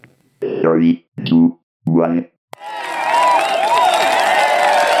3, 2, 1.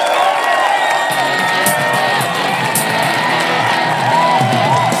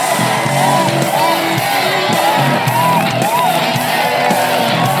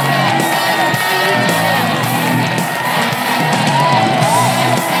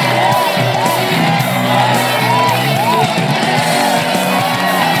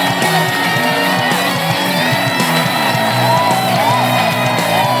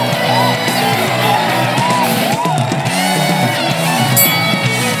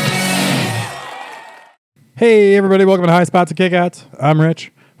 Hey, everybody. Welcome to High Spots and Kickouts. I'm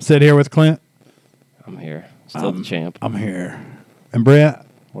Rich. Sit here with Clint. I'm here. Still the champ. I'm here. And Brett.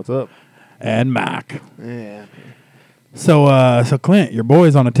 What's up? And Mac. Yeah. So Clint, your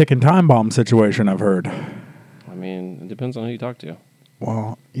boy's on a ticking time bomb situation, I've heard. I mean, it depends on who you talk to.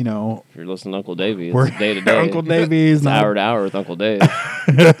 Well, you know. If you're listening to Uncle Davey, We're it's day to day. Uncle Davey's It's hour to hour with Uncle Dave.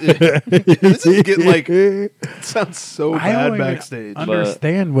 This is getting like, it sounds so I bad don't backstage.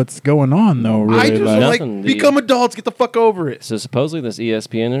 understand what's going on, though, really. I just Nothing, become adults, get the fuck over it. So supposedly this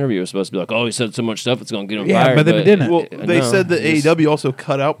ESPN interview was supposed to be like, oh, he said so much stuff, it's going to get him Yeah, fired. but then it didn't. Well, they no, said that he just AEW also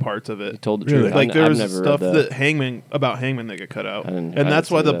cut out parts of it. told the Really? truth. Like there I've was never stuff read that Hangman that got cut out, I and didn't that's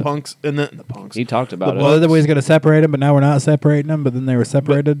why see the that. punks and then the punks. He talked about Well, it. the way he's going to separate them, but now we're not separating them, but then they were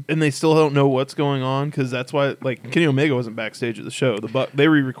separated. And they still don't know what's going on because that's why, like, Kenny Omega wasn't backstage at the show. They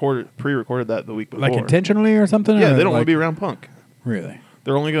pre-recorded that the week before. Like intentionally or something? Yeah, or they don't want like, to be around Punk. Really?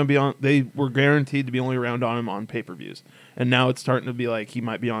 They're only going to be on. They were guaranteed to be only around on him on pay-per-views, and now it's starting to be like he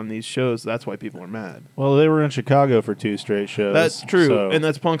might be on these shows. That's why people are mad. Well, they were in Chicago for 2 straight shows. That's true, so- and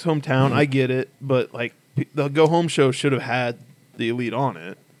that's Punk's hometown. I get it, but like the Go Home show should have had the Elite on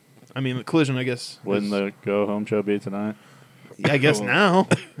it. I mean, the Collision, I guess. Wouldn't the Go Home show be tonight? I guess now,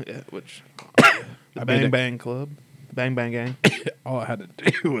 yeah, which the I Bang mean, Bang Club, Bang Bang Gang. all I had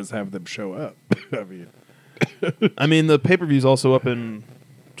to do was have them show up. I mean, I mean, the pay-per-view's also up in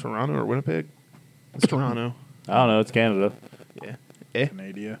Toronto or Winnipeg. It's Toronto. I don't know. It's Canada. Yeah.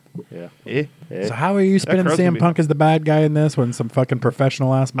 Canada. Yeah. Eh. So how are you spinning crowd's gonna CM be- Punk as the bad guy in this when some fucking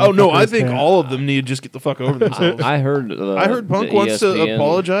professional ass? Oh no, I motherfuckers think can't? all of them need to just get the fuck over themselves. I heard I heard Punk the wants to ESPN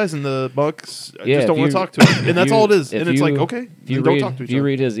apologize, and the Bucks Yeah, just don't if want to you- talk to him, and that's you- all it is. if And it's like, you- okay, If you, then read, don't talk to each if you other.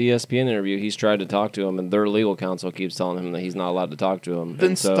 read his ESPN interview, he's tried to talk to him, and their legal counsel keeps telling him that he's not allowed to talk to him. Then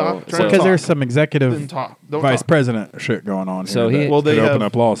And so, stop trying so, to Because talk. there's some executive Then talk. Don't vice talk. president shit going on So here. he- that Well, they could open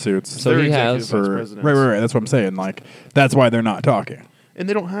have- up lawsuits. So They're he has executive vice for presidents. right. That's what I'm saying. Like that's why they're not talking. And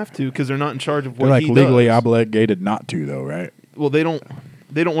they don't have to because they're not in charge of what They're like he legally does. obligated not to, though, right? Well, they don't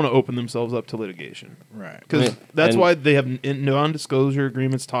want to open themselves up to litigation Right. because Yeah. that's And- why they have non-disclosure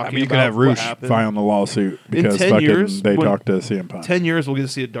agreements I talking mean, you could about have what Roosh happened. filing the lawsuit because 10 fucking years, they when- talked to CM Punk. 10 years, we'll get to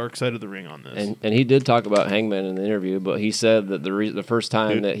see a dark side of the ring on this. And he did talk about Hangman in the interview, but he said that the first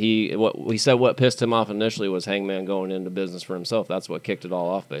time that what pissed him off initially was Hangman going into business for himself. That's what kicked it all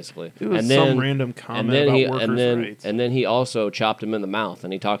off, basically. It was and some then, random comment and then about he, workers' and then, rights. And then he also chopped him in the mouth,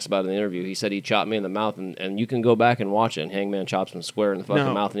 and he talks about it in the interview. He said he chopped me in the mouth, and you can go back and watch it. And Hangman chops him square in the fucking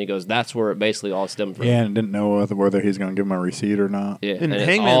No. mouth, and he goes, "That's where it basically all stemmed from." Yeah, and didn't know whether he's going to give him a receipt or not. Yeah, And and it's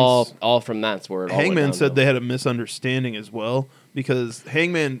Hangman's- all from that's where it all went Hangman said downhill. they had a misunderstanding as well because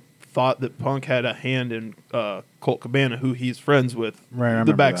Hangman thought that Punk had a hand in Colt Cabana, who he's friends with, Right, I the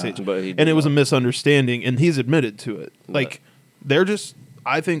remember backstage, that. But he did and it was a not. misunderstanding, and he's admitted to it. Like they're just,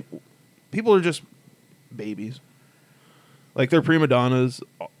 I think, people are just babies. Like they're prima donnas.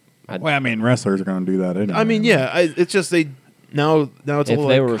 Well, I mean, wrestlers are going to do that anyway. I mean, yeah, it's just they now it's If all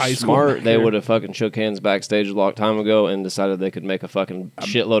they like were high school smart, they here. would have fucking shook hands backstage a long time ago and decided they could make a fucking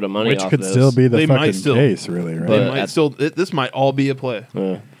shitload of money which off could this. still be the They might fucking still- case, really, right? They But might at- still. This might all be a play.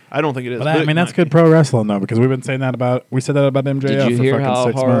 Yeah. I don't think it is. But but I it mean, that's might good be. pro wrestling, though, because we've been saying that about MJF Did you for hear fucking how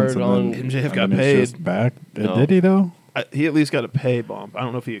 6 hard months. And on- then, MJF and got then paid? It's just back. No. Did he, though? He at least got a pay bump. I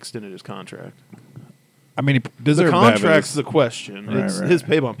don't know if he extended his contract. I mean, he The deserved to have contract's his- the question. Right, It's right. his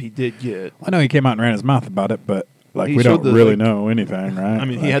pay bump he did get. I know he came out and ran his mouth about it, but like He we showed don't the, really like- know anything, right? I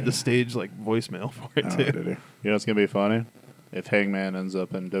mean, he Like- had the stage like voicemail for it Oh, too. did he? You know what's going to be funny? If Hangman ends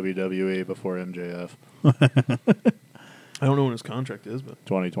up in WWE before MJF, I don't know when his contract is, but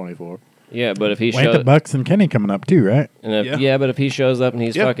 2024. Yeah, but if he Well, ain't the shows, Bucks and Kenny coming up too, right? Yeah. but if he shows up and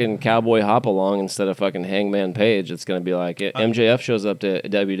he's Yeah. fucking Cowboy Hop along instead of fucking Hangman Page, it's gonna be like MJF shows up to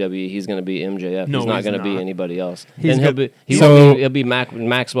WWE, he's gonna be MJF. No, he's not he's gonna be not. anybody else. He's Then good. he'll So- be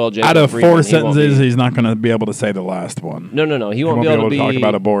Maxwell Jacob Out of Friedman. 4 He won't sentences, be- he's not going to be able to say the last one. no, he He won't be able to talk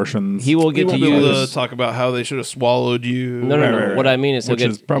about abortions. He will he get to won't be able use. to talk about how they should have swallowed you. No. Right. What I mean is he'll which get.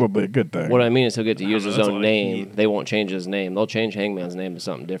 is probably a good thing. What I mean is he'll get to use know, his that's own a lot of name. heat. They won't change his name. They'll change Hangman's name to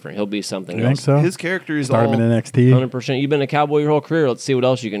something different. He'll be something You think else. so? His character is Start all. him in NXT. 100%. You've been a cowboy your whole career. Let's see what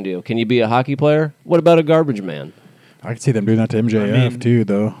else you can do. Can you be a hockey player? What about a garbage man? I could see them doing that to MJF too,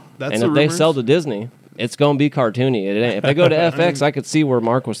 though. That's And the if they rumors. sell to Disney, it's going to be cartoony. It ain't. If they go to FX, I could see where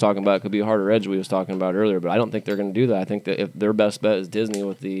Mark was talking about. It could be a harder edge we was talking about earlier, but I don't think they're going to do that. I think that if their best bet is Disney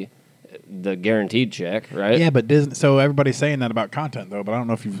with the guaranteed check, right? Yeah, but Disney. So everybody's saying that about content, though. But I don't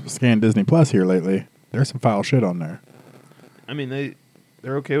know if you've scanned Disney Plus here lately. There's some foul shit on there. I mean,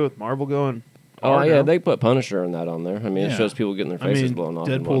 they're okay with Marvel going. Oh R yeah, now. they put Punisher and that on there. I mean, Yeah. it shows people getting their I faces mean, blown off.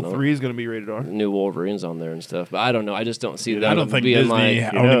 and Deadpool whatnot. 3 is going to be rated R. New Wolverine's on there and stuff. But I don't know. I just don't see that. I don't think being Disney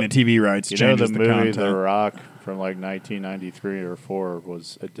like, owning the TV rights You know the changes the movie content. The Rock from like 1993 or 4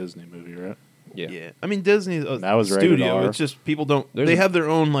 was a Disney movie, right? yeah. I mean, Disney's a That was rated studio. R. It's just people don't. There's they a- have their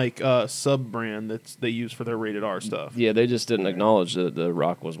own like sub brand that they use for their rated R stuff. Yeah, they just didn't acknowledge that The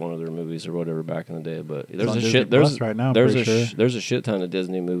Rock was one of their movies or whatever back in the day. But there's on a Disney shit. Plus There's right now, There's pretty sure. there's a shit ton of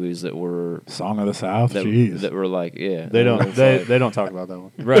Disney movies that were Song of the South. that, Jeez. that were like They and don't. it's They, like- they don't talk about that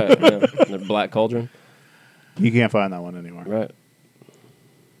one. right. Yeah. The Black Cauldron. You can't find that one anymore. Right.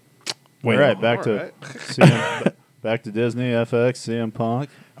 Wait, All right, back All to right. back to Disney, FX, CM Punk.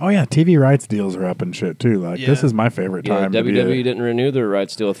 Oh yeah, TV rights deals are up and shit too. Like Yeah. this is my favorite Yeah, time. to be WWE a- didn't renew their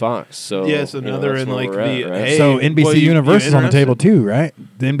rights deal with Fox, so Yeah, so now they're that's in, where like, we're at, the- right? hey, So NBC well, you Universe is on the interested? table too, right?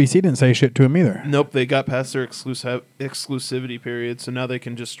 The NBC didn't say shit to him either. Nope, they got past their exclusivity period, so now they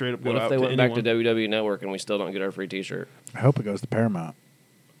can just straight up go What if out they to went anyone. back to WWE Network and we still don't get our free T-shirt? I hope it goes to Paramount.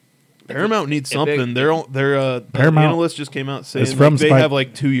 Paramount needs if it- something. The Paramount analyst just came out saying is from like, they Spike- have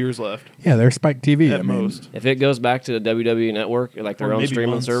like 2 years left Yeah, they're Spike TV. at I mean, most. If it goes back to the WWE Network, like their Or own maybe streaming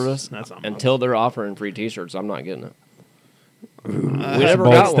months. service, That's not until they're offering free T-shirts, I'm not getting it. We that's a never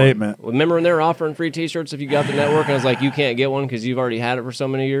bold got statement. one. Remember when they were offering free T-shirts if you got the network, and I was like, you can't get one because you've already had it for so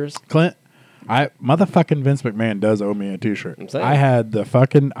many years. Clint, motherfucking Vince McMahon does owe me a T-shirt. I'm saying. I had the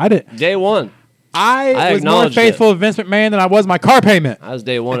fucking. I did. Day one, I was more acknowledged faithful to Vince McMahon than I was my car payment. I was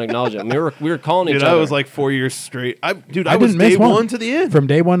day one acknowledging. I mean, we were calling each Dude, other. I was like 4 years straight. I was didn't day miss one to the end. From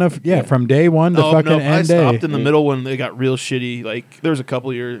day one of from day one to Oh, fucking no, end I stopped day. in the middle when they got real shitty. Like there was a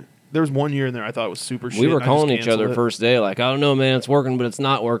couple years. There was 1 year in there I thought was super shit. we were and I just calling each canceled other it. first day, like, I don't know, man, it's working, but it's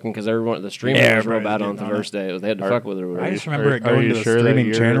not working because everyone, the streaming was real Everybody's bad on the getting on first day. They had to fuck with it. Or I whatever. just remember it Are going you to the sure that streaming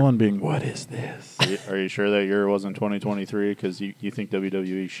you're- channel and being, "What is this?" Are you sure that year wasn't 2023? Because you think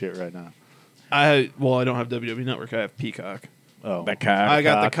WWE shit right now. I don't have WWE Network. I have Peacock. Oh, That cock. I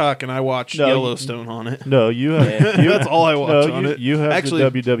got the cock and I watched No, Yellowstone on it. no, you have. Yeah. You, That's all I watch on it. You have Actually,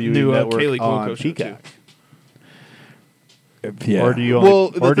 the WWE new, Network Kaylee on Cuoco show, Peacock. too. Yeah. Or do you only, Well,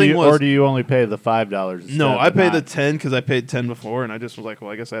 the thing was- or do you only pay the $5? No, I instead paid of the $9? 10 because I paid 10 before, and I just was like, well,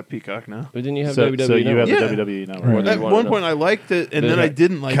 I guess I have Peacock now. But didn't you have So, WWE so you have Network? the Yeah. WWE Network. Right. What do At you wanna one know? point, I liked it, and then Yeah. I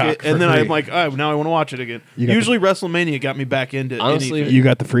didn't like Cock it, for and then I'm free. like, now I want to watch it again. You got Usually, WrestleMania got me back into Honestly, anything. You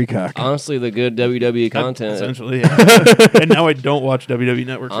got the free cock. Honestly, the good WWE content. Essentially, yeah. And now I don't watch WWE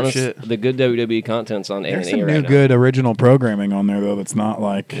Network for Honestly, shit. the good WWE content's on There's A&E some right new now. good original programming on there though. That's not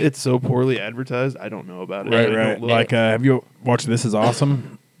like It's so poorly advertised. I don't know about it. right, I don't right. look. Like, have you watched This Is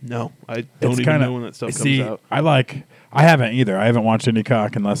Awesome? No, I don't It's even kinda- know when that stuff See, comes out. I haven't either. I haven't watched any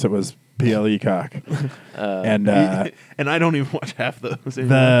cock unless it was PLE cock. And And I don't even watch half those.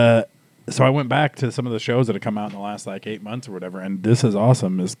 anymore. so I went back to some of the shows that have come out in the last like 8 months or whatever, and This Is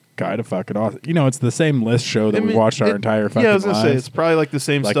Awesome is kind of fucking awesome. You know, it's the same list show that I we mean, watched our entire fucking Yeah, I was gonna say lives. it's probably like the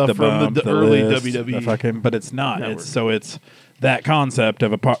same Like stuff the from bump, the the early list, WWE. the fucking, but it's not. Network. It's that concept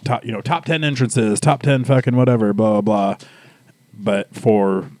of a top 10 entrances, top 10 fucking whatever, blah blah, but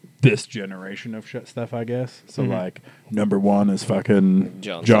for this generation of shit stuff, I guess. So like number one is fucking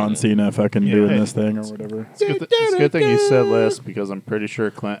John John Cena. Cena fucking Yeah, doing hey. this thing or whatever. It's a good thing you said list because I'm pretty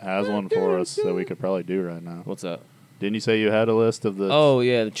sure Clint has one for us that we could probably do right now. What's that? Didn't you say you had a list of the? Oh,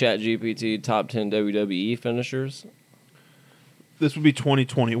 yeah, the Chat GPT top 10 WWE finishers. This would be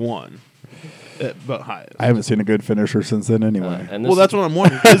 2021, but highest. I haven't seen a good finisher since then anyway. And Well, this, that's what I'm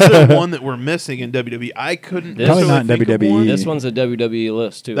wondering. Is there one that we're missing in WWE? I couldn't This- Probably necessarily not in think of WWE. one. this one's a WWE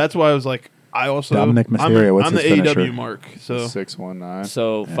list, too. That's why I was like, I also Dominic Mysterio, what's I'm the his AEW finisher? mark. So 619.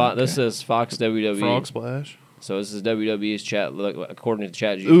 So this is Fox WWE. Frog Splash. So this is WWE's chat, look, according to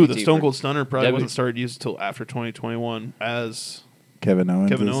Chat GPT. Ooh, the Stone Cold Stunner probably W- wasn't started used until after 2021 as Kevin Owens.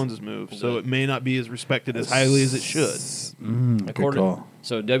 Kevin is- Owens' move. So it may not be as respected as highly as it should. Good According, call.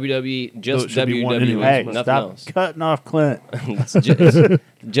 so WWE, just So it should be one WWE, anyway. Hey, nothing stop else. cutting off Clint. it's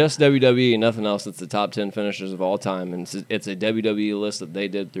just WWE, nothing else. It's the top 10 finishers of all time, and it's a WWE list that they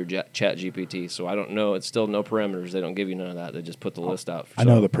did through Chat GPT. So I don't know. It's still no parameters. They don't give you none of that. They just put the list out. I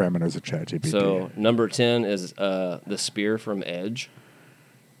know the parameters of ChatGPT. So number 10 is the Spear from Edge.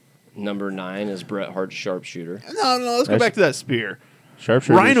 Number 9 is Bret Hart's Sharpshooter. No, let's go back to that spear.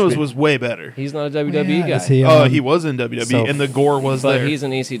 Sharpshooter. Rhino's was way better. He's not a WWE guy. is he, He was in WWE, so- and the gore was But there. he's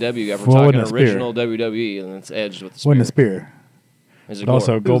an ECW guy. We're Well, talking with a spear. original WWE, and it's Edge with the spear. Wasn't a spear. He's a But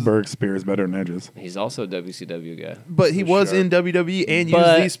also, gore. Goldberg's spear is better than Edge's. He's also a WCW guy. But he For was sure. in WWE and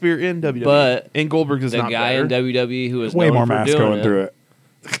But- used the spear in WWE. but and Goldberg is The not guy better. in WWE who is Way known more for mass doing going through it.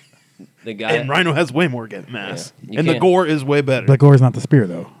 The guy. And Rhino has way more mass. Yeah, you And the can't- gore is way better. But Gore's not the spear,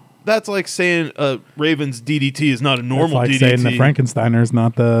 though. That's like saying Raven's DDT is not a It's normal like DDT. saying the Frankensteiner's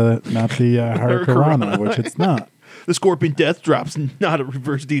not the Hurricanrana, which it's not. The Scorpion Death Drop's not a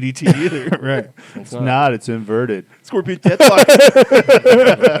reverse DDT either. Right. It's not. It's inverted. Scorpion Deathlock.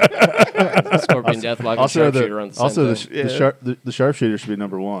 Scorpion Deathlock and Also, Sharpshooter on the same also thing. the sharpshooter should be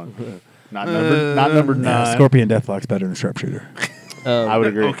number 1, not number 9. Yeah, Scorpion Deathlock's better than Sharpshooter. I would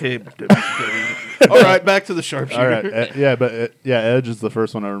agree. Okay. All right, back to the sharpshooter. All right, Edge is the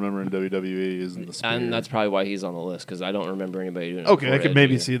first one I remember in WWE using the spear. And that's probably why he's on the list, because I don't remember anybody doing it. Okay, I before could Edge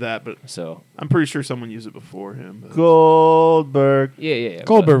maybe either. see that, but So, I'm pretty sure someone used it before him. But. Goldberg. yeah.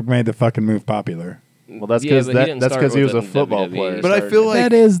 Goldberg made the fucking move popular. Well, that's Yeah, because but he didn't that's start because he with was a it in football WWE. player. But I feel like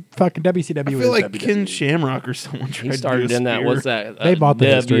that is fucking WCW. I feel is like WWE. Ken Shamrock or someone tried He started to do a in that. spear. What's that? They bought the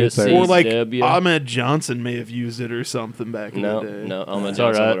history, it's there. Or like WCW. Ahmed Johnson may have used it or something back in the day. No, Ahmed It's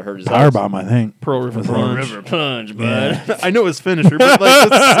Johnson all right. would have hurt his ass. Powerbomb, I think. Pearl River Was it Plunge. River Plunge, bud. I know his finisher, but like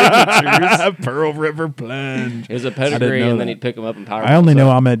the signatures. Pearl River Plunge. He was a I didn't pedigree, know and then that. he'd pick him up and power. I only him know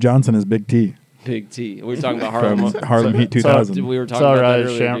up. Ahmed Johnson as Big T Big T. We were talking about from Harlem. Harlem Heat 2000. We were It's talking all about right. that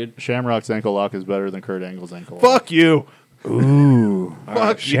earlier, dude. Shamrock's ankle lock is better than Kurt Angle's ankle lock. Fuck you. Ooh.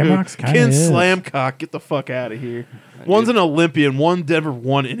 Fuck Shamrock's you. kinda Ken is. Slamcock, get the fuck out of here. One's an Olympian, one never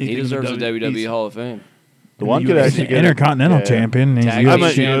won anything. He in deserves a WWE. WWE Hall of Fame. The one He's could an actually get Intercontinental yeah. champion. He's Tag UFC. I'm team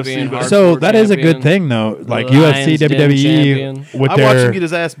at champion, UFC, but- So hardcore that is a champion. good thing, though. Like Lions UFC, Den WWE, champion. with I watched him their get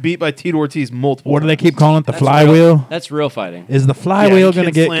his ass beat by Tito Ortiz multiple what do they times. keep calling it? The That's flywheel. Real, that's real fighting. Is the flywheel and going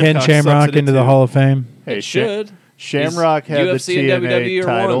to Ken get Ken Slamcock sucks Shamrock at it into the too. Hall of Fame? Hey, It should. Shamrock He's had the UFC and WWE TNA are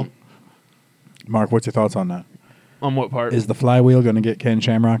title. one. Mark, what's your thoughts on that? On what part? Is the flywheel going to get Ken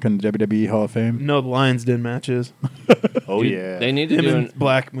Shamrock in the WWE Hall of Fame? No, the Lions Den matches. Oh Dude, yeah. They need to Him do. and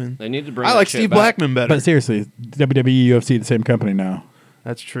Blackman. They need to bring. I that like shit Steve back. Blackman better. But seriously, WWE, UFC, the same company now.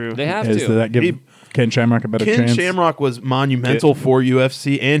 That's true. They have Does to. that give He- Ken Shamrock a better Ken chance? Shamrock was monumental for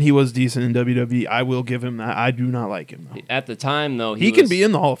UFC, and he was decent in WWE. I will give him that. I do not like him, though. At the time, though, He can was- be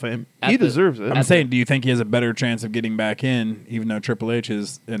in the Hall of Fame. at He the- deserves it. I'm saying, do you think he has a better chance of getting back in, even though Triple H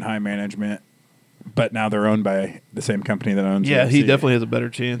is in high management, but now they're owned by the same company that owns Yeah, UFC? he definitely has a better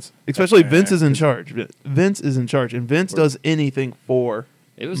chance. Especially Vince is in charge. Vince is in charge, and Vince does anything for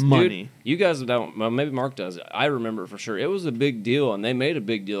It was money. Dude, you guys don't. Well, maybe Mark does. I remember for sure. It was a big deal, and they made a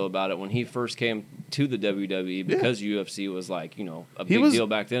big deal about it when he first came to the WWE because UFC was like a He big was- deal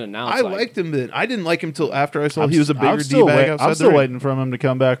back then. And now it's I like, liked him then. I didn't like him till after I saw he was a I'm bigger still D-bag wait- outside I'm the still ring. waiting for him to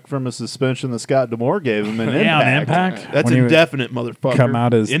come back from a suspension that Scott D'Amore gave him in Yeah, on Impact. Impact. That's When he would indefinite, motherfucker. come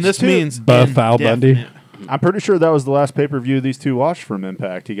out as and this means Buff Al Bundy. indefinite. I'm pretty sure that was the last pay-per-view these two watched from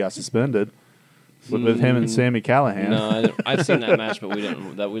Impact. He got suspended with him and Sammy Callahan. No, I've seen that match, but we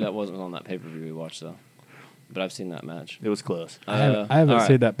didn't. That wasn't on that pay per view we watched though. But I've seen that match. It was close. I haven't all right.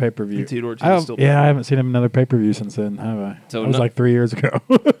 seen that pay per view. And Tito Ortiz is still Yeah, back. I haven't seen him another pay per view since then, have I? So that was no- like 3 years ago.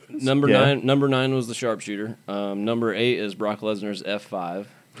 Number Yeah. nine was the sharpshooter. Number 8 is Brock Lesnar's F5.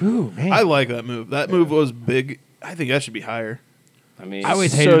 Ooh, man. I like that move. That move was big. I think that should be higher. I mean, I always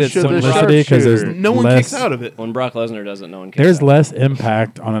So hated its should the simplicity because there's sharpshooter- No one less, kicks out of it. when Brock Lesnar does it, no one cares. There's less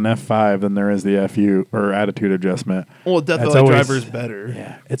impact on an F5 than there is the FU or attitude adjustment. Well, Death That's Valley always- Driver is better.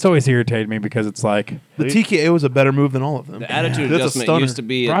 Yeah, it's always irritated me because it's like The TKO was a better move than all of them. The attitude That's a adjustment stunner. used to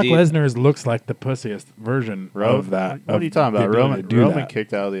be Brock a Lesnar looks like the pussiest version of that. What are you talking about? the ability to do Roman that.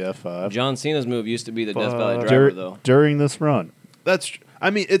 kicked out of the F5 John Cena's move used to be the Death Valley Fuck. Driver, though. during this run. That's.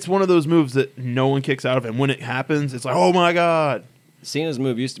 I mean, it's one of those moves that no one kicks out of, and when it happens, it's like, oh my god. Cena's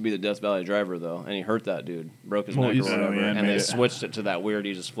move used to be the Death Valley Driver, though, and he hurt that dude, broke his Well, neck or he's- whatever, yeah, and made they it. switched it to that weird.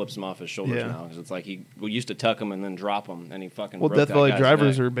 He just flips him off his shoulders Yeah. now because it's like we used to tuck him and then drop him, and he fucking Well, broke Death that Valley guy's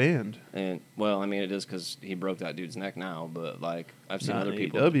Drivers neck. are banned. And well, I mean, it is because he broke that dude's neck now, but like I've seen Not other in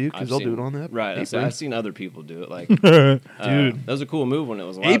people. AEW, 'cause I've they'll seen- do it on that Right, apron. I've seen other people do it. Like, Dude. that was a cool move when it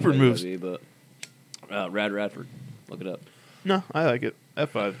was live Apron on moves. WWE, but Rad Radford, look it up. No, I like it.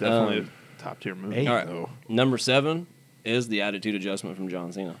 F5 definitely Um, a top tier move. Eight. All right, though. number 7 is the attitude adjustment from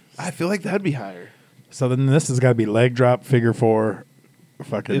John Cena. I feel like that'd be higher So then this has got to be leg drop, figure 4,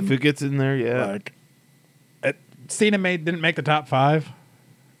 fucking if it gets in there. Yeah, like. Cena didn't make the top 5.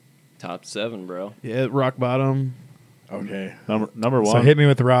 Top 7, bro. yeah, rock bottom. Okay. Number one. So hit me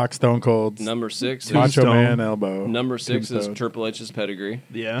with the Rock, Stone Cold, Number 6 is Macho Tombstone. Man, Elbow. Number 6 is Tombstone. Triple H's pedigree.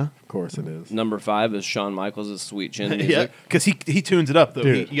 Yeah. Of course it is. Number 5 is Shawn Michaels' Sweet Chin Yeah, music. because he tunes it up though.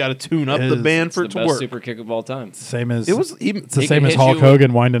 Dude, You got to tune up it the is- band It's for the it to best work. super kick of all time. Same as It was even it's the He same can as hit Hulk you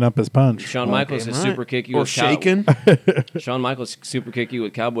Hogan winding up his punch. Shawn Michaels can Damn super right. kick you or with shaking. Shawn Michaels super kick you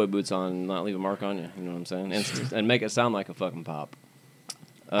with cowboy boots on and not leave a mark on you. You know what I'm saying? And make it sound like a fucking pop.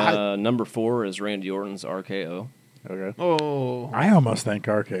 Number 4 is Randy Orton's RKO. Okay. Oh, I almost think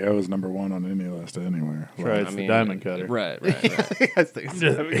RKO is number 1 on any list anywhere. Try Like, It's the diamond cutter. Right. I think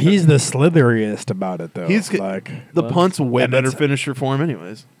it's- he's the slitheriest about it though. He's like the punt's a way and better it's- finisher for him,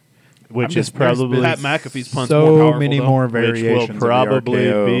 anyways. Which I'm is just- there's probably been Pat McAfee's punt's so more powerful, many though, more which will variations. of the probably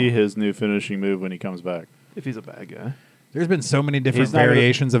RKO. be his new finishing move when he comes back. If he's a bad guy. There's been so many different He's not gonna-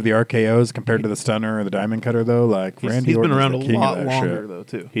 variations of the RKOs compared to the stunner or the diamond cutter though. Like He's Randy been Orton is around the a king of lot that longer shit. though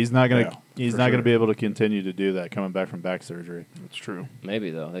too. He's not gonna. Yeah, he's for not sure. gonna be able to continue to do that coming back from back surgery. That's true. Maybe,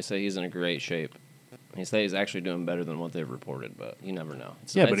 though. They say he's in a great shape. They say he's actually doing better than what they've reported, but you never know.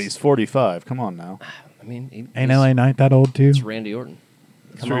 Yeah, but he's 45. Come on now. I mean, Ain't LA Knight that old too? It's Randy Orton.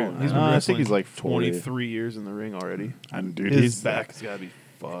 Come True. on. He's I been think wrestling he's like 40. 23 years in the ring already. And dude, His he's back's got to be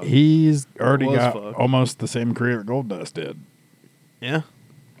fucked. He's already Was got fucked. almost the same career Goldust did. Yeah.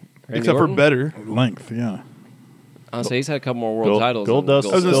 Randy Except Orton? for better. Length, yeah. I'll say he's had a couple more world titles. than Goldust I was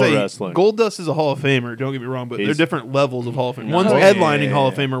going Still to say, wrestling. Goldust is a Hall of Famer. Don't get me wrong, but they're He's- different levels of Hall of Fame. No. One's Oh, headlining yeah, Hall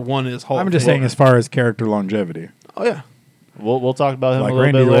of yeah. Famer. One is Hall I'm of just Famer. saying as far as character longevity. Oh, yeah. We'll talk about him Like a little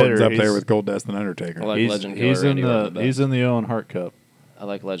Randy bit Orton's later. up there He's- with Goldust and Undertaker. I like he's, Legend Killer he's in Randy Orton the the best. he's in the Owen Hart Cup. I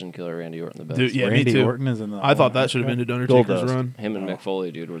like Legend Killer Randy Orton the best. Dude, yeah, Randy me too. Orton is in the I thought Owen that should have Hart ended Undertaker's Goldust. run. Him and Mick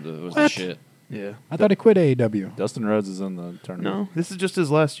Foley, dude, was the What? shit. Yeah. I thought he quit AEW. Dustin Rhodes is in the tournament. No, this is just his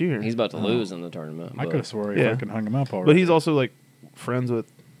last year. He's about to lose in the tournament. I but could have swore he Yeah. fucking hung him up already. but he's also like friends with,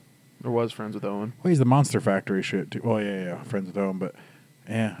 or was friends with Owen. Well, he's the Monster Factory shit too. Well, yeah, friends with Owen, but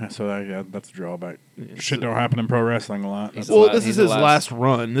yeah, so that's a drawback. Shit don't happen in pro wrestling a lot. He's That's- the Well, la- this he's is the his last- last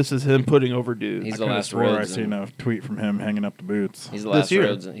run. This is him putting over dudes. He's I the coulda last swore I Rhodes. seen a tweet from him hanging up the boots. He's the This last year.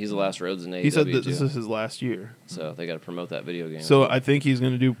 Rhodes. He's the last Rhodes in AEW. He said that this too. is his last year. So they got to promote that video game. So I think he's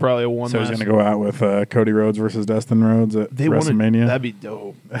going to do probably a one. So he's last- going to go out with Cody Rhodes versus Dustin Rhodes at They wanted- WrestleMania. That'd be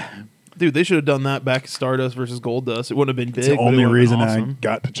dope. Dude, they should have done that back at Stardust versus Goldust. It wouldn't have been big. It's the but it only would've been reason awesome. I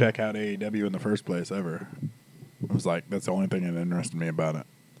got to check out AEW in the first place ever. It was like, that's the only thing that interested me about it.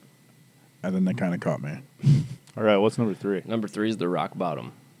 And then they kind of caught me. All right, what's number 3? Number 3 is the Rock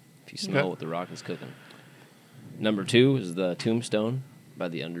Bottom. If you smell Okay. what the Rock is cooking. Number 2 is the Tombstone by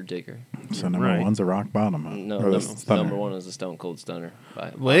the Undertaker. So number Right. one's a rock bottom. Huh? No, Or the no, stunner. number 1 is the Stone Cold Stunner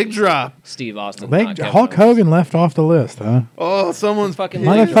by Leg drop. Steve Austin. Leg, not Kevin Hulk Owens. Hogan left off the list, huh? Oh, someone's Fucking pissed.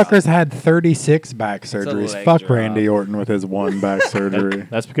 leg drop. Motherfuckers had 36 back a surgeries. leg Fuck drop. Randy Orton with his one back surgery.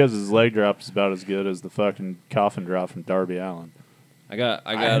 That's because his leg drop is about as good as the fucking coffin drop from Darby Allin. I got.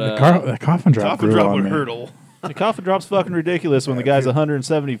 The coffin drop Coffin grew drop on would me. hurdle. The coffin drop's fucking ridiculous when the guy's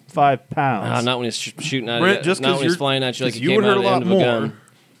 175 pounds. not when he's shooting at Brent, you. just Not 'cause when he's you're- flying at you like 'cause he you came would out hurt of a the lot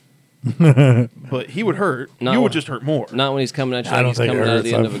end of a gun. But he would hurt. No. You would just hurt more. Not when he's coming at you I like don't he's think it coming out of hurts.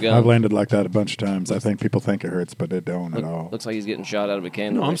 the end of a gun. I've landed like that a bunch of times. I think people think it hurts, but it don't at all. Looks like he's getting shot out of a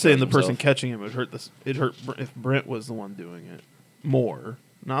cannon. No, when I'm he saying the throws person himself. catching him would hurt this. It hurt if Brent was the one doing it more,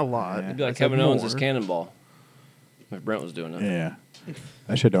 not a lot. It'd be I like said Kevin Owens' more. cannonball. If Brent was doing it. Yeah.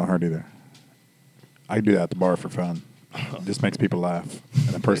 That shit don't hurt either. I do that at the bar for fun. It just makes people laugh. And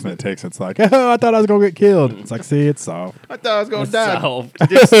the person that takes it's like, oh, I thought I was going to get killed. It's like, see, it's soft. I thought I was going to die. Solved.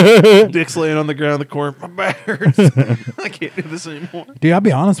 Dick's laying on the ground in the corner. My back hurts. I can't do this anymore. Dude, I'll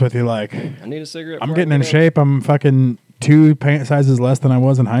be honest with you. Like, I need a cigarette. I'm before I getting in get up. shape. I'm fucking 2 pant sizes less than I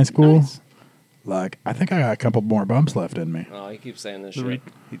was in high school. Nice. Like, I think I got a couple more bumps left in me. Oh, he keeps saying this The,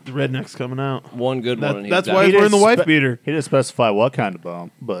 shit. the redneck's coming out. One good one. And he's That's back. why he's He wearing the didn't wife spe- beater. He didn't specify what kind of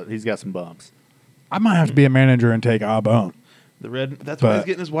bump, but he's got some bumps. I might have to be a manager and take a bump. That's why he's But-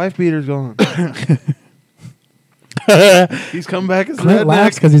 getting his wife beaters going. He's come back as Clint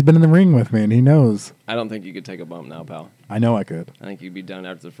laughs redneck. because he's been in the ring with me and he knows. I don't think you could take a bump now, pal. I know I could. I think you'd be down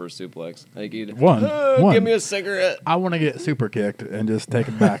after the first suplex. I think you'd One. Give me a cigarette. I want to get super kicked and just take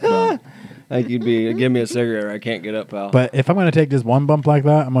a back bump. I think you'd be give me a cigarette. Or I can't get up, pal. But if I'm going to take just one bump like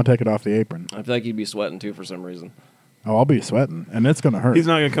that, I'm going to take it off the apron. I feel like you'd be sweating too for some reason. Oh, I'll be sweating, and it's going to hurt. He's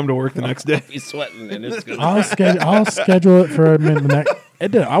not going to come to work the next day. Be sweating and it's gonna. I'll schedule it for a minute. The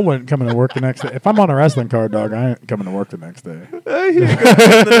next. I wouldn't come to work the next day. If I'm on a wrestling card, dog, I ain't coming to work the next day. Hey, he's gonna come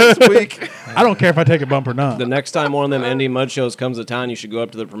the next week. I don't care if I take a bump or not. The next time one of them indie mud shows comes to town, you should go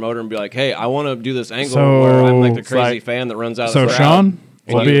up to the promoter and be like, "Hey, I want to do this angle So, where I'm like the it's crazy like- fan that runs out." So of the crowd." Sean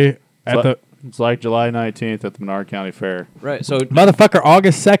will be at the It's like July 19th at the Menard County Fair. Right. So motherfucker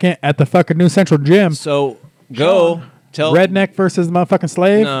August 2nd at the fucking New Central Gym. So go redneck versus the motherfucking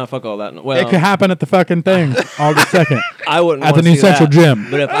slave. No, fuck all that. Well, It could happen at the fucking thing August 2nd I wouldn't at the wanna New see Central that. Gym.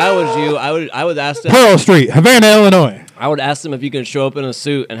 But if I was you, I would ask them. Pearl Street, Havana, Illinois. I would ask them if you can show up in a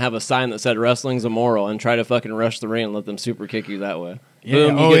suit and have a sign that said "Wrestling's immoral" and try to fucking rush the ring and let them super kick you that way.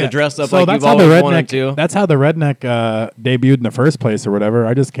 Boom, you get to dress up like you've always wanted to. That's how the redneck debuted in the first place or whatever.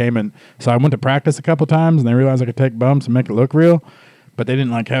 I just came and so I went to practice a couple times and they realized I could take bumps and make it look real, but they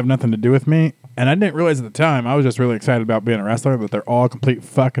didn't like have nothing to do with me. And I didn't realize at the time. I was just really excited about being a wrestler, but they're all complete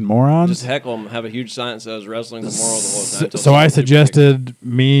fucking morons. Just heckle them. Have a huge sign that says "Wrestling's immoral" the whole time. So I suggested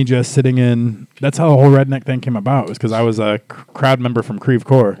me just sitting in. That's how the whole redneck thing came about. Was because I was a crowd member from Creve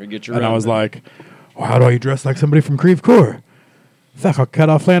Coeur, Or get your and I own, was man. like, well, "How do I dress like somebody from Creve Coeur? Fuck, I'll cut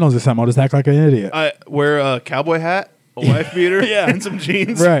off flannels or something. I'll just act like an idiot." I wear a cowboy hat, a wife beater, and some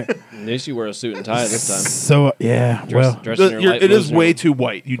jeans. Right. At least you wear a suit and tie this time. So yeah, well, Dress in your light It is blues way and- too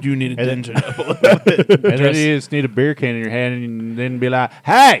white. You do need to dinge it up a little bit. And then you just need a beer can in your hand and then be like,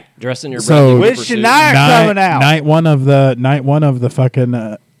 hey, Dress in your So- Bradley Which Cooper suit. Shania coming out? night one of the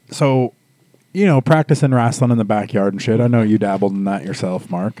fucking. So, practicing wrestling in the backyard and shit. I know you dabbled in that yourself,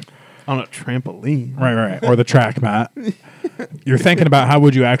 Mark. On a trampoline. Right. Or the track mat. You're thinking about how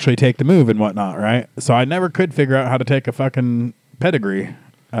would you actually take the move and whatnot, right? So I never could figure out how to take a fucking pedigree.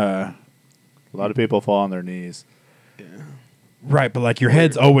 A lot of people fall on their knees. Right, but like your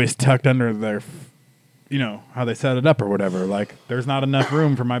head's always tucked under their, how they set it up or whatever. Like there's not enough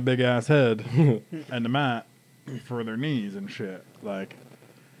room for my big ass head and the mat for their knees and shit. Like,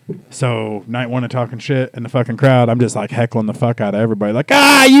 so night one of talking shit in the fucking crowd, I'm just like heckling the fuck out of everybody. Like,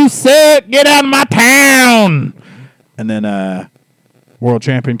 you suck! Get out of my town! And then world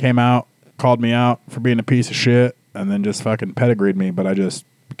champion came out, called me out for being a piece of shit, and then just fucking pedigreed me. But I just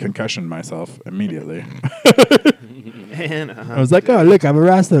concussioned myself immediately. And I was like, oh, look, I'm a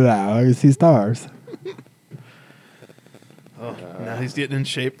wrestler now. I can see stars. now he's getting in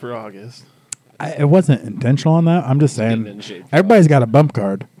shape for August. It wasn't intentional on that. I'm just Getting saying, in shape. everybody's got a bump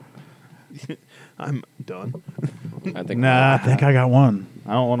card. I'm done. I think. I think I got one.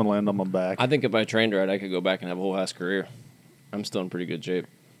 I don't want to land on my back. I think if I trained right, I could go back and have a whole ass career. I'm still in pretty good shape.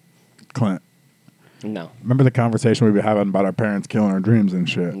 Clint, No. remember the conversation we were having about our parents killing our dreams and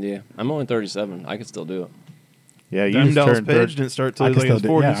shit? Yeah. I'm only 37. I could still do it. Yeah, you Diamond just Dallas turned Page 30. didn't start till I he was can like in his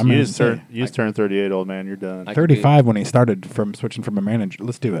still do- 40s. yeah, I'm You gonna just say, turned, you just turned 38, old man. You're done. I could 35 when he started from switching from a manager.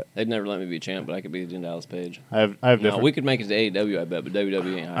 Let's do it. They'd never let me be champ, but I could be Dean Dallas Page. I have No, different. we could make it to AEW, I bet, but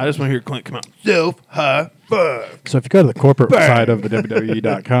WWE ain't. I just want to hear Clint come out. Self high five. So if you go to the corporate side of the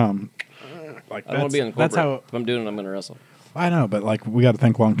WWE.com, like I don't want to be in the corporate. that's how If I'm doing it, I'm going to wrestle. I know, but like we got to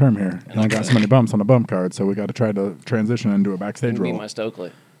think long term here. And I got so many bumps on the bump card, so we got to try to transition into a backstage Be role. my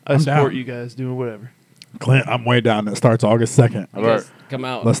Stokely. I I'm support down. you guys doing whatever. Clint, I'm way down. It starts August 2nd. I've already, Just come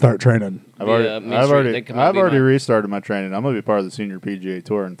out. Let's start training. I've Yeah, already, Main I've Street, already, they come out I've be already my- restarted my training. I'm gonna be part of the senior PGA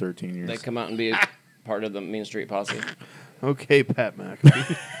Tour in 13 years. They come out and be a part of the Main Street posse. Okay, Pat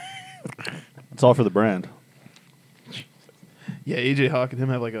McAfee. It's all for the brand. Yeah, AJ Hawk and him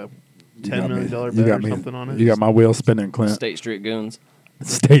have like a $10 million You bet got or me. something on it. You got my wheels spinning, Clint. State Street Goons.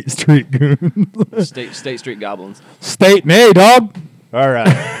 State Street Goon. State Street Goblins. State and A, dog. All right,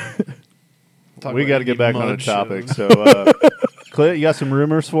 Talk we about got to get indie back on the mud topic. shows. So, Clint, you got some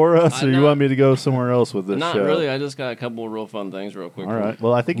rumors for us, I or you know. want me to go somewhere else with this Not show? really. I just got a couple of real fun things real quick. All right.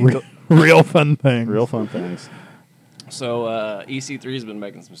 Well, I think you Real, real fun thing. real fun things. So EC3's been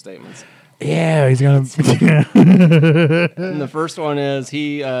making some statements. Yeah, he's gonna. And the first one is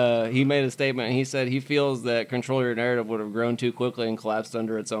he made a statement. And he said he feels that Control Your Narrative would have grown too quickly and collapsed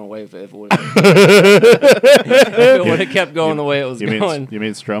under its own weight if it would have kept going the way it was You going. mean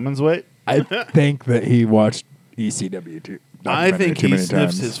Strowman's weight? I think that he watched ECW too. I think too he many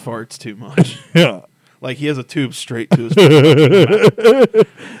sniffs times. his farts too much. Yeah. Like he has a tube straight to his mouth.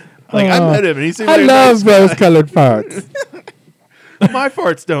 Like I met him and he seemed I like a love nice rose-colored farts. guy. My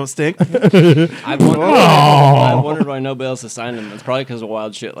farts don't stink. I wondered why nobody else assigned him. It's probably because of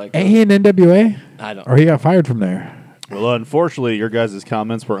wild shit like Ain't that. he in NWA? I don't. Or he got fired from there? Well, unfortunately, your guys'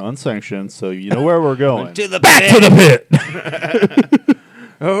 comments were unsanctioned, so you know where we're going. To the Back to the pit.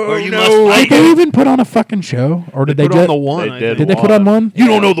 Oh you Did they even put on a fucking show, or did they, Put on just? the one. They I did. think. Did they put on one? You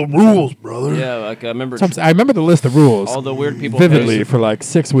don't know the rules, brother. Yeah, like I remember I remember the list of rules all the weird people vividly posted- for like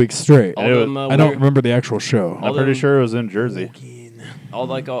 6 weeks straight. all them, I don't weird- remember the actual show. I'm pretty sure it was in Jersey.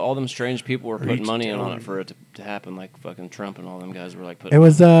 all them strange people were putting Reach money in on down. it for it to happen. Like fucking Trump and all them guys were like It putting.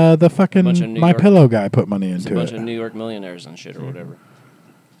 was the bunch of fucking New My York- Pillow guy put money It's a into bunch it. of New York millionaires and shit or whatever.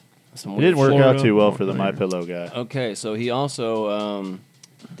 Some It weird didn't work shit. out too well Florida. for the My Pillow guy. Okay, so he also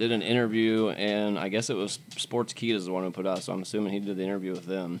did an interview, and I guess it was Sports Key is the one who put out, so I'm assuming he did the interview with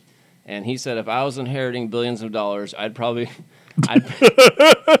them. And he said, if I was inheriting billions of dollars, if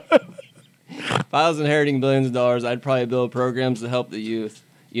I was inheriting billions of dollars, I'd probably build programs to help the youth.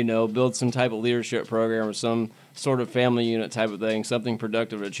 Build some type of leadership program or some sort of family unit type of thing, something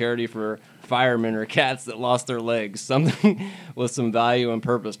productive, a charity for firemen or cats that lost their legs, something with some value and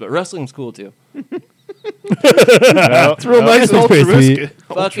purpose. But wrestling's cool too. It's real nice and altruistic.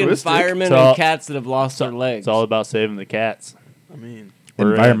 Fucking firemen It's all- and cats that have lost their legs. It's all about saving the cats. I mean,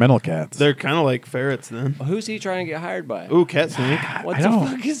 Environmental cats. they're kind of like ferrets then. Who's he trying to get hired by? Ooh, cat snake. What I the don't-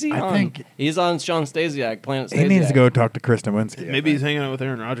 fuck is he I on? think- He's on Sean Stasiak, Planet Stasiak. He needs to go talk to Chris Nowinski. Maybe he's hanging out with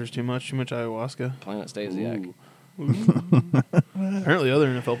Aaron Rodgers too much ayahuasca. Planet Stasiak. Apparently, other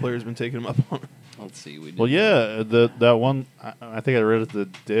NFL players have been taking him up on it. Let's see. We did Well, yeah, that one. I think I read it the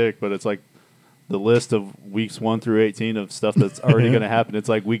dick, but it's like the list of weeks 1 through 18 of stuff that's already going to happen. It's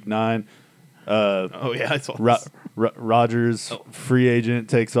like week 9. Oh yeah, I saw this. Rogers, free agent,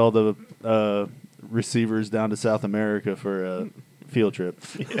 takes all the receivers down to South America for a field trip.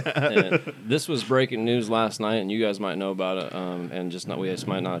 And this was breaking news last night, and you guys might know about it, and we just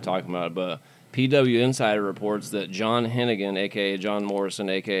might not have talked about it, but PW Insider reports that John Hennigan, a.k.a. John Morrison,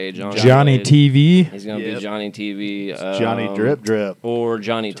 a.k.a. Johnny Blade, TV. He's going to Yep. be Johnny TV. Johnny Drip Drip. Or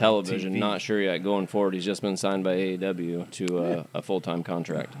Johnny Television. TV. Not sure yet. Going forward, he's just been signed by AEW to a full-time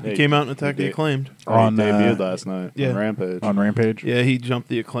contract. He came out and attacked the He- Acclaimed. On, debuted last night yeah. on Rampage. On Rampage. Yeah, he jumped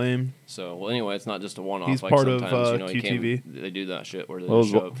the Acclaimed. So, well, anyway, it's not just a one-off. He's like part of, sometimes, QTV. They do that shit where they Well,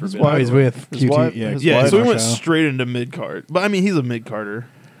 just show up for his video. Oh, he's with His QT. wife- yeah, his Yeah, wife- so he QT went show. straight into mid card. But I mean, he's a mid carder.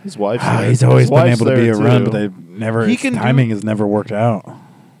 His wife's Ah, there. he's always His been wife's able to be there, a run, too. but they've never. He His can do- timing has never worked out.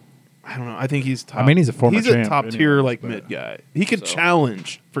 I don't know. I think he's top. I mean, he's a former He's champ a top tier anyways, like but- mid guy. He could So-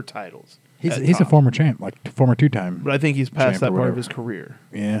 challenge for titles. He's at a top. former champ, like former 2-time. But I think he's past champ that or part of whatever. his career.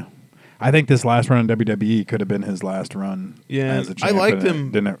 Yeah, I think this last run in WWE could have been his last run. Yeah, as a I champ, liked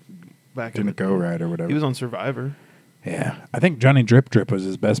and it him Back in Didn't the go day. right or whatever. He was on Survivor. Yeah, I think Johnny Drip Drip was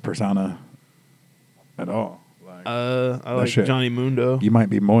his best persona at all. Like, I like shit. Johnny Mundo. you might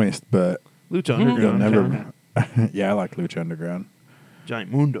be moist, but Lucha you'll Underground. never. Yeah, I like Lucha Underground. Johnny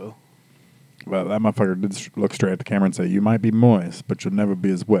Mundo. Well, that motherfucker did look straight at the camera and say, "You might be moist, but you'll never be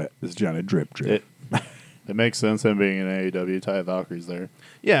as wet as Johnny Drip Drip." It makes sense him being in AEW. Ty Valkyrie's there.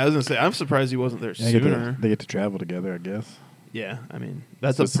 Yeah, I was gonna say. I'm surprised he wasn't there Yeah, sooner. they get to travel together, I guess. Yeah, I mean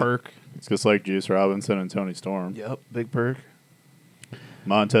that's So a it's- perk. It's just like Juice Robinson and Tony Storm. Yep, big perk.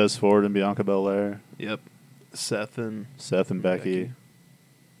 Montez Ford and Bianca Belair. Yep, Seth and Seth and Becky. Becky.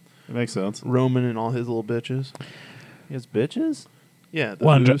 It makes sense. Roman and all his little bitches. He has bitches? Yeah, the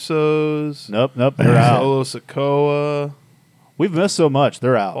One- Usos. Nope, they're out. Solo Sikoa. We've missed so much.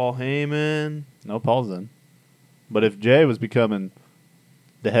 They're out. Paul Heyman. No, Paul's in. But if Jay was becoming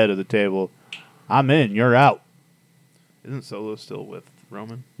the head of the table, I'm in. You're out. Isn't Solo still with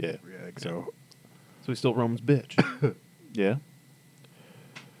Roman? Yeah. Yeah, I think so. So he's still Roman's bitch. Yeah.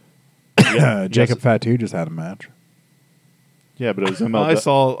 Jacob Fatu just had a match. Yeah, but it was I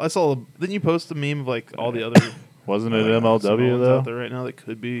MLW. saw. Didn't you post the meme of like all the other Wasn't it Samoans MLW, out though? there right now that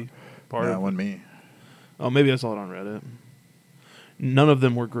could be part That of? wasn't me. Oh, maybe I saw it on Reddit. None of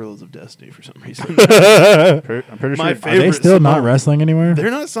them were Guerrillas of Destiny for some reason. I'm pretty My sure. Are they favorite still not Samoan. wrestling anywhere?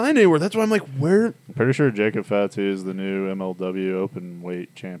 They're not signed anywhere. That's why I'm like, where? Pretty sure Jacob Fatu is the new MLW open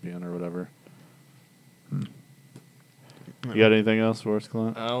weight champion or whatever. You got anything else for us,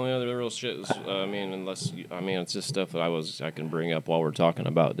 Clint? Only other real shit is, it's just stuff that I can bring up while we're talking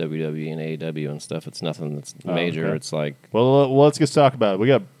about WWE and AEW and stuff. It's nothing that's major. okay. It's like, Well, let's just talk about it. We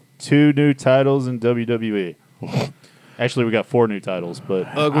got 2 new titles in WWE. Actually, we got 4 new titles, but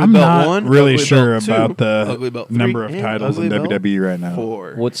Ugly I'm Belt not 1, really Ugly sure Belt 2, about the Ugly Belt 3, number of and titles in Ugly Belt WWE right now.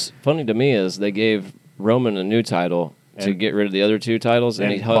 4. what's funny to me is they gave Roman a new title to And- get rid of the other 2 titles, and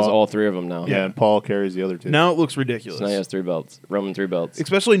he and has Paul- all 3 of them now. yeah, and Paul carries the other 2. Now it looks ridiculous. So now he has 3 belts. Roman 3 belts.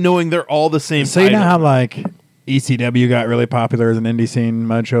 Especially knowing they're all the same So you know title. how like ECW got really popular as an indie scene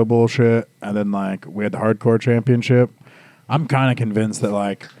mud show bullshit, and then like we had the hardcore championship. I'm kind of convinced that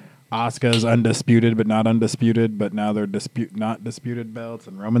like Asuka's undisputed but not undisputed, but now they're not disputed belts,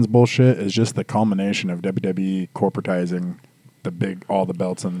 and Roman's bullshit is just the culmination of WWE corporatizing all the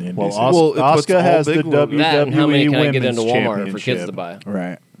belts in the indie Well, scene. Well, it puts Asuka all has the big logos. That and how many WWE can I get Women's into Walmart for kids Championship. to buy?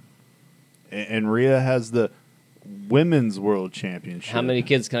 Right. And Rhea has the Women's World Championship. How many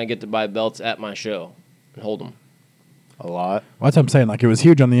kids can I get to buy belts at my show and hold them? A lot. Well, that's what I'm saying. Like it was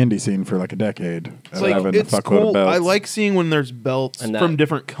huge on the indie scene for like a decade. It's like it's cool. I like seeing when there's belts And that- from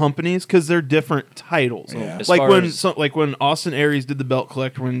different companies because they're different titles. Yeah. As Like far when as- like when Austin Aries did the belt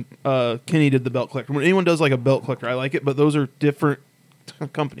collector, when Kenny did the belt collector. When anyone does like a belt collector, I like it. But those are different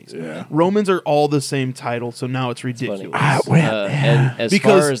companies. Yeah. Roman's are all the same title, so now it's ridiculous. And as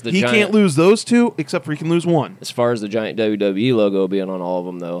Because far as the he giant, can't lose those two, except for he can lose one. As far as the giant WWE logo being on all of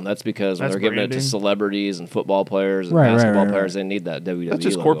them, though, that's because when That's they're giving it branding. to celebrities and football players and Right, basketball right. players, they need that WWE. That's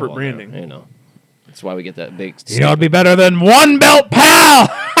just logo corporate on there, branding. you know, that's why we get that big. You know, it'd be better than one belt, pal.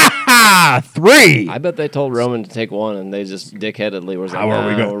 3. I bet they told Roman to take one, and they just dickheadedly was like, How are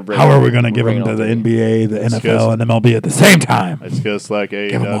we "Nah, going? we're How are we going to we're give bringing them to all the three." NBA, the It's NFL, and MLB at the same time? It's just like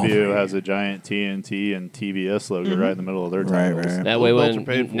them all AEW free. has a giant TNT and TBS logo right in the middle of their Right, titles. right. That way, Those belts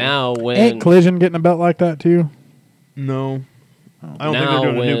are paid for. Ain't Collision getting a belt like that too? No. I don't Now think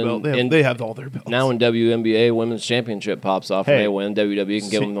they're doing a new when belt. in- They have all their belts. now when WNBA Women's Championship pops off and Hey, they win, WWE can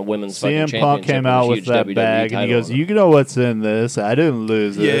give them the Women's fucking CM championship. Punk came a out with huge that WWE bag and he title goes, on it. "You know what's in this? I didn't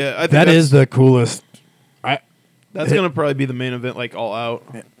lose it." yeah, I think That is the coolest. that's going to probably be the main event, like all out.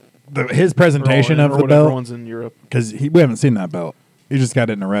 His presentation Or of the whatever belt, one's in Europe. because we haven't seen that belt. He just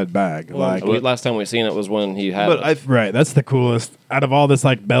got it in a red bag. Like, Last time we seen it was when he had. But it. right, that's the coolest out of all this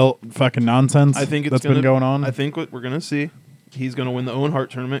like belt fucking nonsense. I think it's that's gonna, been going on. I think what we're going to see, he's going to win the Owen Hart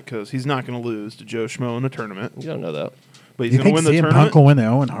tournament because he's not going to lose to Joe Schmo in a tournament. You don't know that. But he's you going think to win the CM tournament. Punk will win the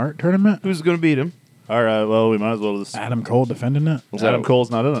Owen Hart tournament? Who's going to beat him? All right, well, we might as well just. Adam Cole defending it. Is that Adam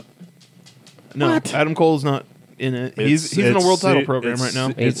Cole's not in it. No, What? Adam Cole's not in it. He's in a It's- world title it's- program it's- right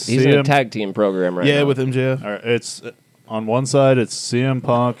now. it's He's in a CM tag team program right now. Yeah, with MJF. All right, it's on one side it's CM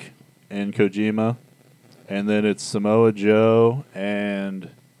Punk and Kojima, and then it's Samoa Joe and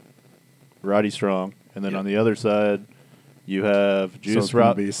Roddy Strong, and then Yeah. on the other side you have So Juice it's going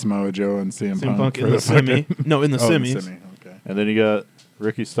Rob, to be Samoa Joe and CM CM Punk for in the semi. fucking- No, in the Oh, semis. semi. Okay. and then you got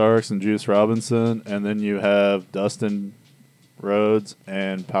Ricky Starks and Juice Robinson, and then you have Dustin Rhodes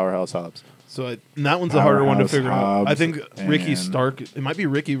and Powerhouse Hobbs. So and that one's the harder one to Powerhouse figure out. I Hobbs think Ricky and- Stark. It might be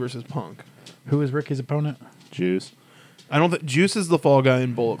Ricky versus Punk. Who is Ricky's opponent? Juice. I don't think Juice is the fall guy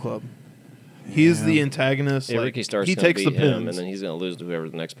in Bullet Club. He's Yeah. the antagonist. Yeah, like, Ricky Starks he gonna takes the beat him, pins, and then he's going to lose to whoever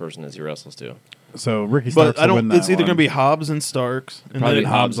the next person is he wrestles to. So Ricky Starks but I will win don't. that It's either one. going to be Hobbs and Starks, and Probably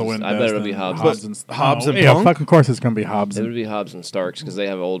then Hobbs. will win. I bet it'll be Dustin. Hobbs. But Hobbs and yeah, Punk? fucking course it's going to be Hobbs. It And, would be Hobbs and Starks because they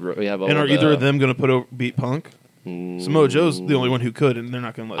have old. We have old. And are either of them going to beat Punk? Mm, Samoa Joe's the only one who could, and they're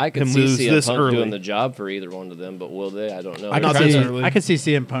not going to I let could him see lose CM this Punk early. doing the job for either one of them, but will they? I don't know. I Not could this see. early. I could see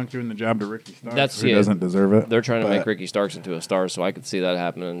CM Punk doing the job to Ricky Starks. That's- who yeah. doesn't deserve it. They're trying to make But Ricky Starks into a star, so I could see that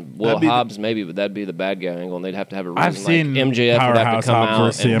happening. Will That'd be the- Hobbs maybe, but that'd be the bad guy angle, and they'd have to have a reason. I've seen like MJF would have Powerhouse to come Hobbs out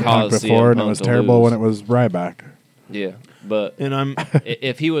versus and CM Punk cause before, CM and it Punk was to terrible lose. when it was Ryback. Yeah, but And I'm,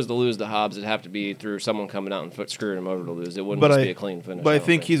 if he was to lose to Hobbs, it'd have to be through someone coming out and screwing him over to lose. It wouldn't but just I, be a clean finish. but I don't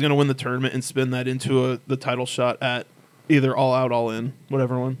think he's going to win the tournament and spin that into the title shot at either All Out, All In,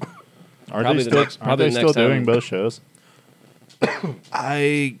 whatever one. Aren't Probably they the still, next- aren't probably they the still next time. doing both shows?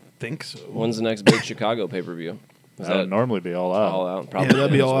 I think so. When's the next big Chicago pay per view? Is That would normally be all out. all out? Yeah, Probably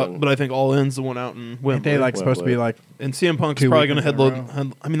that'd be is All Out. when- But I think All In's the one out in Ain't Wembley. they like supposed to be like? And CM Punk's 2 probably going to weekends in a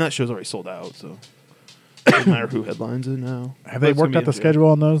headload. I mean, that show's already sold out, so doesn't matter who headlines it now. Have But they it's worked gonna out be the in June. schedule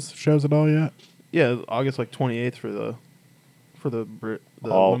on those shows at all yet? Yeah, August like 28th for the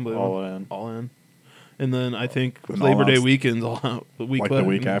all Wembley one. in. All in. And then I think And Labor All Day Out's weekend's all out. The week like the left.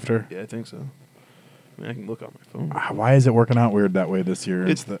 week after? Yeah, I think so. I mean, I can look on my phone. Why is it working out weird that way this year?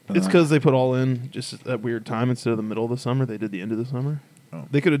 It's because they put All In just at that weird time instead of the middle of the summer. They did the end of the summer. Oh.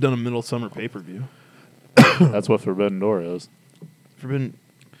 They could have done a middle summer pay per view. That's what Forbidden Door is.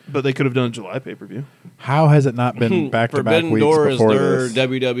 But they could have done a July pay per view. How has it not been back to back Forbidden weeks Door is before their this?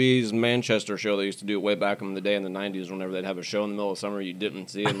 WWE's Manchester show. They used to do it way back in the day in the 90s whenever they'd have a show in the middle of summer you didn't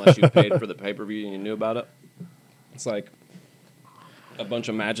see unless you paid for the pay-per-view and you knew about it. It's like a bunch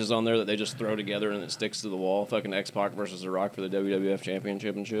of matches on there that they just throw together and it sticks to the wall. Fucking X-Pac versus The Rock for the WWF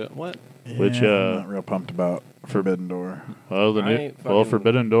Championship and shit. What? Which, I'm not real pumped about Forbidden Door. Well, I ain't fucking-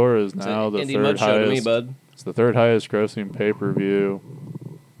 Forbidden Door is It's now an the indie third mud show to me, highest. bud. It's the third highest grossing pay per view,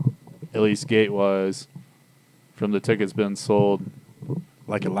 at least gate wise, from the tickets been sold,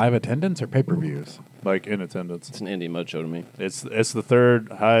 Like a live attendance or pay per views? like in attendance. It's an indie mud show to me. It's the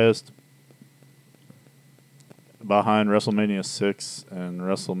third highest behind WrestleMania 6 and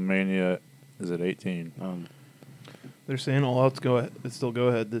WrestleMania is at 18. They're saying All Out's it's still go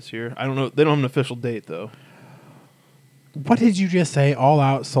ahead this year. I don't know. They don't have an official date though. What did you just say? All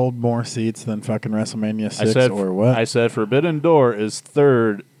Out sold more seats than fucking WrestleMania 6 or what? I said Forbidden Door is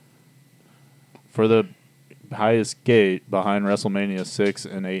third for the highest gate behind WrestleMania 6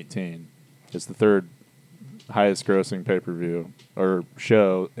 and 18. It's the third highest grossing pay-per-view or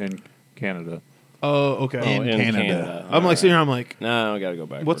show in Canada. Oh, okay. In Canada. I'm like sitting here. I'm like, No, I got to go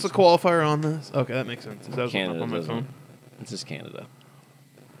back. what's the qualifier on this? Okay, that makes sense. That was Canada up on my doesn't. phone. It's just Canada.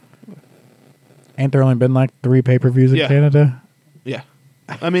 Ain't there only been like 3 pay per views in Yeah. Canada? Yeah.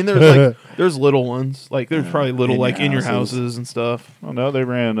 I mean, there's little ones. Like there's probably little in your like in your houses. houses and stuff. Oh no, they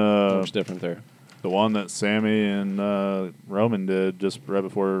ran Much different there. the one that Sammy and Roman did just right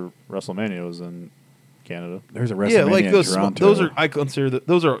before WrestleMania was in Canada. There's a WrestleMania Yeah, like in those. Toronto. Those are I consider that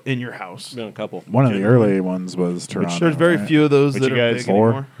those are in your house. Been a couple. one of the early ones was Toronto. There's very right? few of those But that you are guys- big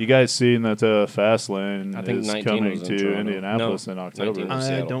anymore. You guys seen that Fastlane I think is 19 coming was in to Toronto. Indianapolis No, in October. 19 I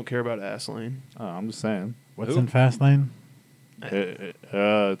Seattle. don't care about Astlane. Oh, I'm just saying. What's Who? in Fastlane?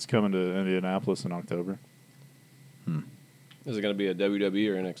 It's coming to Indianapolis in October. Is it going to be a WWE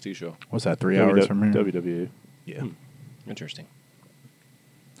or NXT show? What's that? 3 hours from here. WWE. Yeah. Interesting.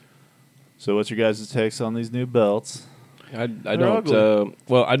 So what's your guys' takes on these new belts? I They're don't. ugly.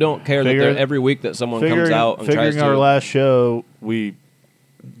 Well, I don't care that Figure- every week that someone comes out and figuring tries our to. last show,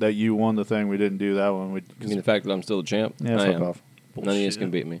 that you won the thing, we didn't do that one. I mean, the fact that I'm still the champ. Yeah, I fuck am. off. None of you Bullshit.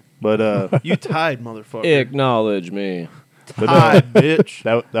 can beat me. But You tied, motherfucker. Acknowledge me. Tied, bitch.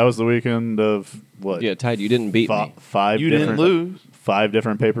 that was the weekend of what? Yeah, Tide, you didn't beat me. Five You different, didn't lose. 5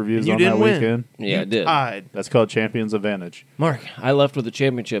 different pay-per-views You on didn't that win. weekend. Yeah, I You did. Tied. That's called Champions Advantage. Mark, I left with the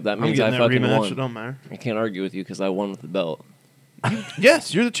championship. That I'm means getting I that fucking rematch. It won. don't matter. I can't argue with you because I won with the belt.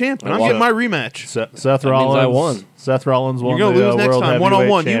 Yes, you're the champ, and I'm Well, getting my rematch. Seth That means Rollins. I won. Seth Rollins won You're gonna the lose next World time, Heavyweight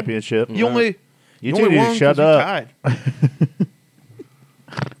one-on-one. Championship. You only You only two need won to 'cause shut you up. tied.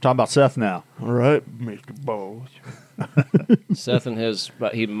 Talking about Seth now. All right, Mr. Balls. Seth and his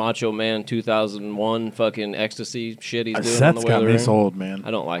he Macho Man 2001 fucking ecstasy shit he's doing on the Seth's way got to the me ring. sold, man.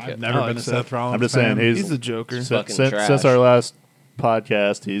 I don't like I've it. never I been like a Seth. Seth Rollins I'm just saying fan. he's He's a joker. fucking since trash. our last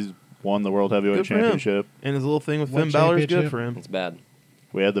podcast, he's won the World Heavyweight Good for him. Championship. And his little thing with What Finn Balor is good championship? for him. It's bad.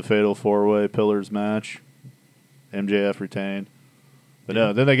 We had the Fatal 4-Way Pillars match. MJF retained. But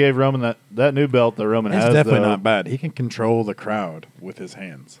no, then they gave Roman that new belt that Roman It's has. definitely though. not bad. He can control the crowd with his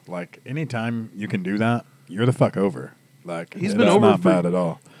hands. Like anytime you can do that, you're the fuck over. Like He's it's been over not for- bad at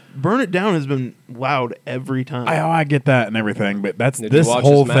all. Burn It Down has been loud every time. I get that and everything, but that's Did you this watch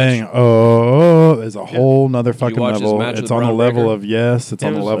whole his match? thing. Oh, there's a whole nother fucking watch his level. match It's with on the Braun level Breaker? of yes. It's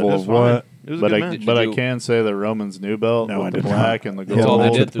on the It was- level it was of fine. what. It was a But good I match. but I you- can say that Roman's new belt No, I with the did black not. and the That's all they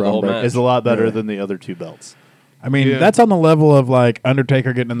gold did through the whole match. is a lot better Yeah. than the other two belts. I mean, Yeah. that's on the level of like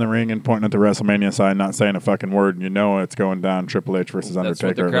Undertaker getting in the ring and pointing at the WrestleMania sign, not saying a fucking word, and you know it's going down. Triple H versus That's what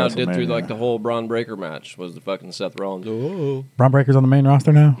Undertaker. the crowd at did through WrestleMania. like the whole Braun Breaker match was the fucking Seth Rollins. Oh. Braun Breaker's on the main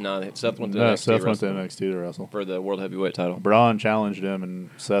roster now. No, Seth went to No, NXT Seth went to wrestling NXT to wrestle. for the World Heavyweight title. Braun challenged him,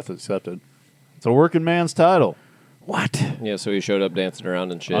 and Seth accepted. It's a working man's title. What? Yeah, so he showed up dancing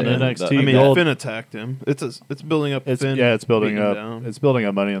around and shit. On and NXT, I mean, Gold. Finn attacked him. It's building up. It's Finn it's building beating him up. down. It's building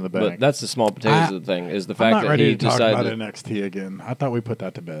up Money in the But Bank. that's the small potatoes of the thing is the I'm fact not that ready he to talk about decided. NXT again. I thought we put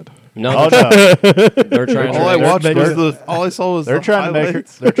that to bed. No, Oh, they're, no. they're trying. All I to watched they're- was all I saw was They're the trying to make her.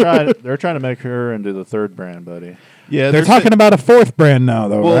 highlights. They're trying to make her into the third brand, buddy. Yeah, They're talking about a fourth brand now,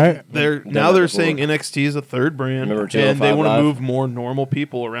 though, Well, right? they're Done now that they're before. saying NXT is a third brand, Remember and they 205 want to Live? move more normal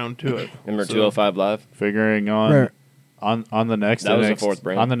people around to it. Remember So- 205 Live? Figuring on Right. on the next That was a NXT, fourth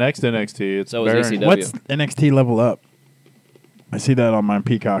brand. on the next NXT. It's So was Baron- ECW. What's NXT Level Up? I see that on my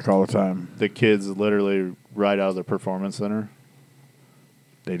Peacock all the time. the kids literally right out of the performance center.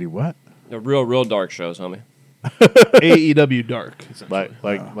 They do what? The real dark shows, homie. AEW Dark. essentially.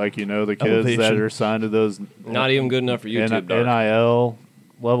 Like you know the kids that Elevation. are signed to those Not even good enough for YouTube dark. NIL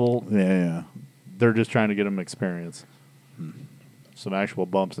level. Yeah. They're just trying to get them experience, some actual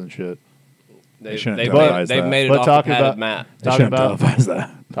bumps and shit. They've, shouldn't they've, televise made, they've that. made it But off the talking padded about- mat. They Talking shouldn't about televise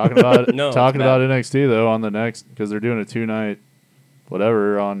that. talking about No, it's talking about bad. NXT though on the next because they're doing a 2-night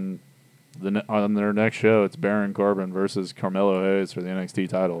whatever on on their next show. It's Baron Corbin versus Carmelo Hayes for the NXT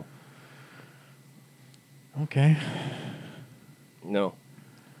title. Okay. No.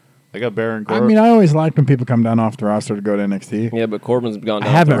 They got Baron I Corbin. mean, I always liked when people come down off the roster to go to NXT. Yeah, but Corbin's gone I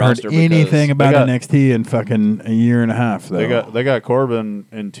down haven't the heard roster anything because about got- NXT in fucking a year and a half, though. they got Corbin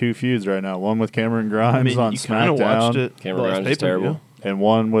in 2 feuds right now. One with Cameron Grimes I mean, on you kind of SmackDown, watched it. Cameron the last Grimes is pay-per-view. terrible. and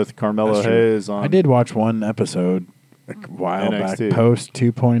one with Carmelo That's true. Hayes on. I did watch one episode a while NXT. back, post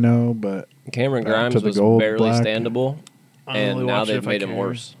 2.0, but Cameron Back Grimes to the was gold barely black. standable, I only and now watch it they've if I made him can.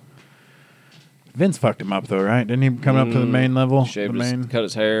 worse. Vince fucked him up, though, right? Didn't he come up to the main level? Shaved the his, main? cut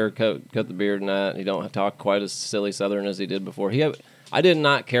his hair, cut the beard, and that. He don't talk quite as silly Southern as he did before. I did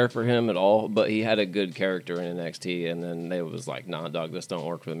not care for him at all, but he had a good character in NXT, and then they was like, nah, dog, this don't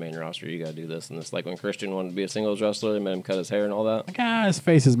work for the main roster. You got to do this and this. Like when Christian wanted to be a singles wrestler, they made him cut his hair and all that. Like, his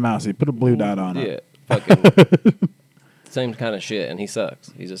face is mousy. Put a blue dot on it. Yeah, fucking same kind of shit, and he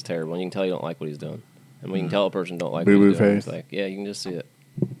sucks. He's just terrible, and you can tell you don't like what he's doing. And when you can tell a person don't like what Boo-boo he's doing, face. it's like, yeah, you can just see it.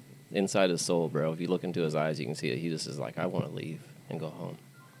 Inside his soul, bro. If you look into his eyes, you can see it. He just is like, I want to leave and go home.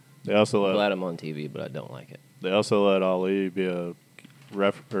 They also I'm let glad I'm on TV, but I don't like it. they also let Ali be a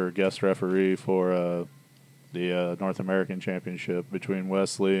guest referee for the North American Championship between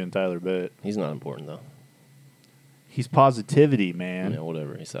Wesley and Tyler Bate. He's not important though. He's positivity, man. Yeah,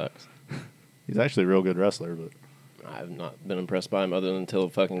 whatever. He sucks. He's actually a real good wrestler, but I've not been impressed by him other than until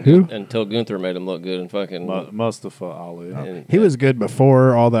Who? until Gunther made him look good and fucking. Mustafa Ali. and- He was good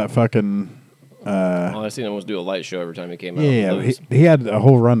before all that fucking. All I seen him was do a light show every time he came out. Yeah, and lose. he had a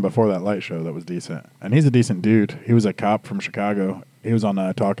whole run before that light show that was decent, and he's a decent dude. He was a cop from Chicago. He was on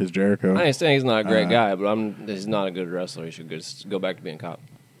Talk Is Jericho. I ain't saying he's not a great guy, but he's not a good wrestler. He should just go back to being a cop.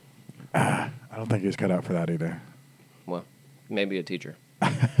 I don't think he was cut out for that either. Well, maybe a teacher.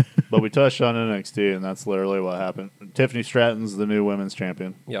 But we touched on NXT, and that's literally what happened. Tiffany Stratton's the new women's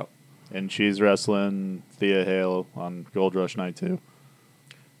champion, Yep. and she's wrestling Thea Hale on Gold Rush Night 2.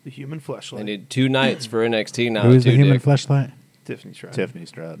 The human They fleshlight. need 2 nights for NXT now. Who is the too, human Dick. fleshlight? Tiffany Stratton. Tiffany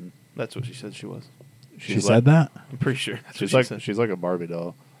Stratton. That's what she said she was. She said that. I'm pretty sure that's She's what like she said. she's like a Barbie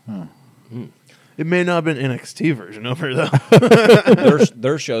doll. It may not have been NXT version of her though.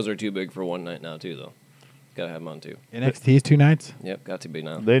 their shows are too big for one night now too, though. Gotta have them on too. NXT's 2 nights. Yep, got to be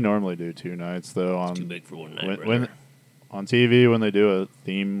now. They normally do 2 nights though. On Too big for one night. when, brother. when on TV when they do a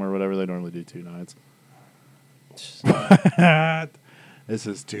theme or whatever, they normally do 2 nights. This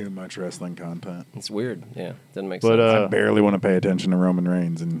is too much wrestling content. It's weird. Yeah, doesn't make But, sense. I barely want to pay attention to Roman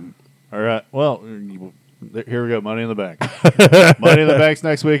Reigns, and All right. Well, here we go. Money in the Bank. Money in the Bank's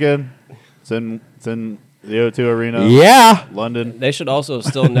next weekend. It's in the O2 Arena. yeah, London. They should also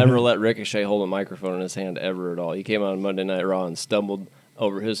still never let Ricochet hold a microphone in his hand ever at all. He came out on Monday Night Raw and stumbled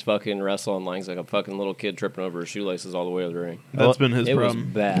over his fucking wrestling lines like a fucking little kid tripping over his shoelaces all the way to the ring. That's been his It was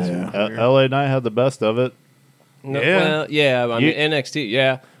problem. bad. Yeah. LA Knight had the best of it. No, Yeah. well, yeah. I mean, You- NXT,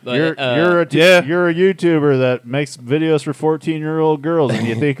 yeah. But, You're a yeah. you're a YouTuber that makes videos for 14-year-old girls, and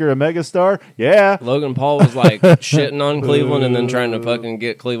you think you're a megastar? Yeah. Logan Paul was like shitting on Cleveland and then trying to fucking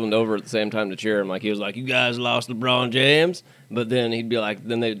get Cleveland over at the same time to cheer him. Like he was like, "You guys lost LeBron James," but then he'd be like,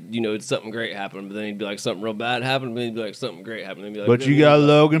 "Then they, something great happened." But then he'd be like, "Something real bad happened." But he'd be like, "Something great happened." And he'd be like, But you got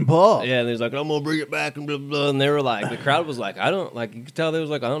Logan Paul. Yeah, and he's like, "I'm gonna bring it back," and blah, blah, blah. And they were like, the crowd was like, "I don't like." You could tell they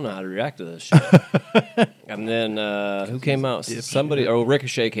was like, "I don't know how to react to this shit." And then who came out? Somebody or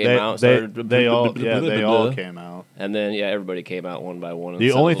Ricochet came out. Started They all came out. And then everybody came out one by one. and The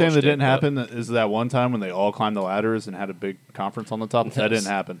set only a little thing that shtick didn't up. happen is that one time when they all climbed the ladders and had a big conference on the top. That didn't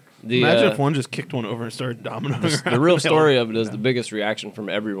happen. Imagine if one just kicked one over and started dominoing around. The real story of it is the biggest reaction from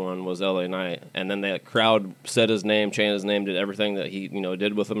everyone was LA Knight, and then that crowd said his name, chanted his name, did everything that he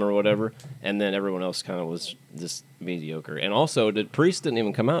did with him or whatever, and then everyone else kind of was just mediocre. And also, Priest didn't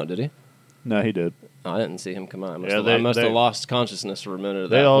even come out, did he? No, he did. I didn't see him come out. Yeah, I must have lost consciousness for a minute. At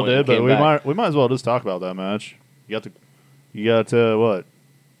They that all point and did, but came we back. might as well just talk about that match. You got what?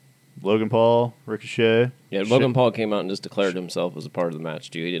 Logan Paul, Ricochet. Yeah, Logan Paul came out and just declared himself as a part of the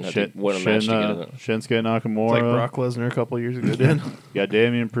match too. He didn't have to win a match to get in it. Shinsuke Nakamura. It's like Brock Lesnar a couple years ago did. You got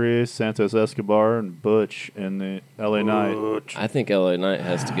Damian Priest, Santos Escobar, and Butch in the LA Knight. I think LA Knight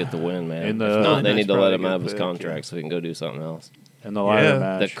has to get the win, man. In If the- not, they LA need to Knight's let him probably a have good his pick, contract so he can go do something else. In the ladder Yeah.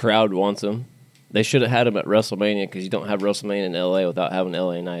 The match. crowd wants him. They should have had him at WrestleMania because you don't have WrestleMania in LA without having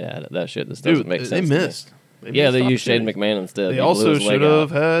LA Knight at it. That shit just doesn't Dude, make they sense. to me. missed. Yeah, they missed used Shane opportunity. McMahon instead. They He blew also his leg should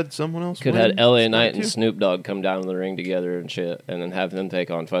have out. had someone else. Could win. have had LA Knight and too. Snoop Dogg come down in the ring together and shit, and then have them take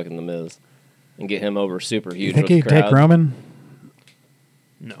on fucking The Miz and get him over super huge. you think with he'd the take crowd. Roman?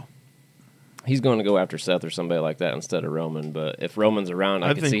 No. He's going to go after Seth or somebody like that instead of Roman. But if Roman's around,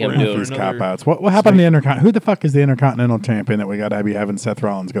 I I could think see we're him in doing for These another- cop outs. What happened to the Intercontinental? Who the fuck is the Intercontinental Champion that we got to be having Seth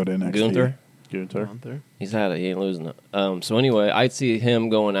Rollins go to NXT? Gunther. Gunther. Out there. He's had it. He ain't losing it. So anyway, I'd see him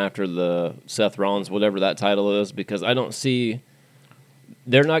going after the Seth Rollins, whatever that title is, because I don't see.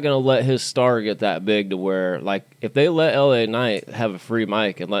 They're not going to let his star get that big to where, like, if they let LA Knight have a free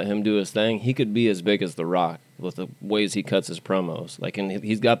mic and let him do his thing, he could be as big as The Rock with the ways he cuts his promos. Like, and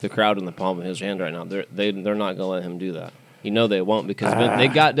he's got the crowd in the palm of his hand right now. They're not going to let him do that. They won't because they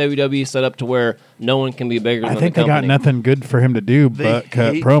got WWE set up to where no one can be bigger than I think the they got company. nothing good for him to do but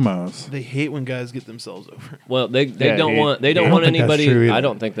cut promos. They hate when guys get themselves over. Well, they Yeah, don't he- want I don't want think that's anybody. true either. I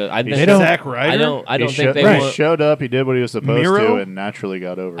don't think that. I think They don't- Zack Ryder? I don't He think they Right. want. showed up. He did what he was supposed Miro? to, and naturally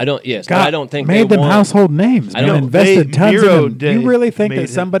got over. I don't. Yes, God, but I don't think made they them want, household names. I Man, don't- invested tons Miro of them. You did- really think made that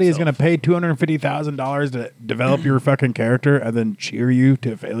somebody is himself. going to pay $250,000 to develop your fucking character and then cheer you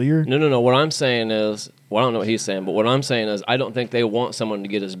to failure? No. What I'm saying is, well, I don't know what he's saying, but what I'm saying is, I don't think they want someone to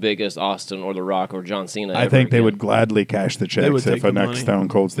get as big as Austin or The Rock or John Cena. I ever think they again. would gladly cash the would checks take if a the next money. Stone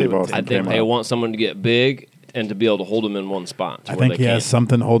Cold Steve They would Austin I take think came they up. want someone to get big and to be able to hold them in one spot. to I where think they he has can't.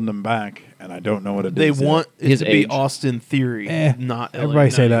 something holding him back. and I don't know what it They is. want it His to be age. Austin Theory, not LA Everybody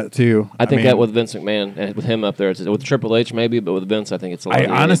say Knight. that too. I think mean, that with Vince McMahon and with him up there, it's, with Triple H maybe, but with Vince, I think it's a lot. I of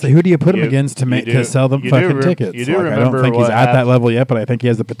the honestly, age. who do you put him You- against to you make do- to sell them you do fucking rem- tickets? you do Like, I don't remember think he's what at that happened- level yet, but I think he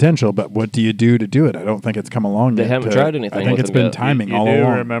has the potential. But what do you do to do it? I don't think it's come along They yet. haven't tried anything I think with it's him been yet. timing You all do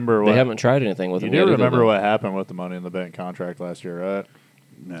along. remember They what haven't tried anything with you him. do yet either, remember though. what happened with the Money in the Bank contract last year, right?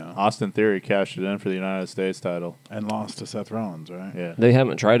 No, Austin Theory cashed it in for the United States title. and lost to Seth Rollins, right? Yeah. They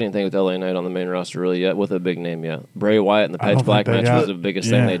haven't tried anything with LA Knight on the main roster really yet with a big name yet. Bray Wyatt and the I don't Pitch Black think they match got- was the biggest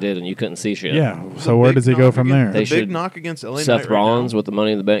yeah. thing they did, and you couldn't see shit. Yeah. The So where big does he go knock from against- there? They The big should- knock against LA Seth Knight Rollins right with the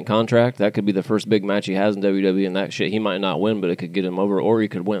Money in the Bank contract, that could be the first big match he has in WWE, and that shit he might not win, but it could get him over, or he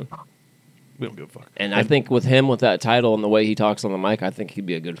could win. now. We don't give a fuck. And I think with him with that title and the way he talks on the mic, I think he'd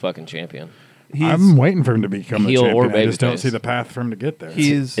be a good fucking champion. I'm waiting for him to become a heel or champion. I just don't babyface. see the path for him to get there.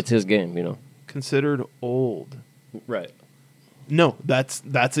 He's It's his game, you know. considered old. Right. No, that's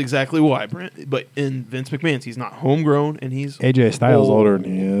exactly why, Brent. But in Vince McMahon's, he's not homegrown, and he's AJ Styles old. older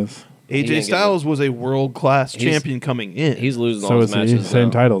than he is. He ain't AJ getting Styles was a world class He's- champion coming in. He's losing So all is his he. matches. Same now.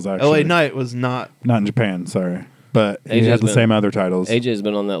 titles actually. LA Knight was not. Not in Japan, sorry, but he AJ's had the been- same other titles. AJ's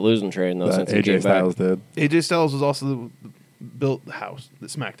been on that losing train though that since he AJ came Styles back. did. AJ Styles was also built the house that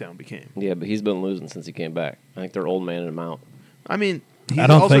SmackDown became. Yeah, but he's been losing since he came back. I think they're old man him out. I mean, he's I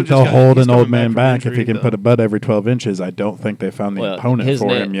don't also think just they'll got- hold he's an old coming man from back if injury, he can though. put a butt every 12 inches. I don't think they found the Well, opponent his for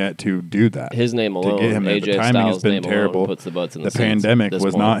name- him yet to do that. His name to alone, get him there. AJ The timing has Styles' been name terrible. alone puts the butts in the The seats at pandemic this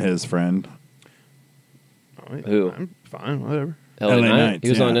was point. not his friend. All right, Who? I'm fine, whatever. LA LA Knight. Knights, He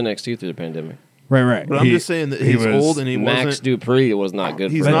was yeah. on NXT through the pandemic. Right. But I'm just saying that he he's was- old and he Max wasn't. Dupree was not good.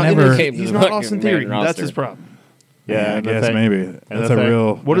 He's for But not. him. never- Came to He's the not fucking Austin main Theory. That's roster. his problem. Yeah, I and the guess thing- maybe. and That's the a thing-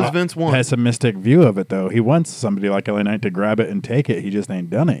 real What does Vince want? pessimistic view of it, though. He wants somebody like LA Knight to grab it and take it. He just ain't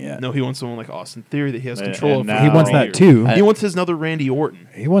done it yet. No, he wants someone like Austin Theory that he has And- control and of. now- He wants that years. too. He wants his another Randy Orton.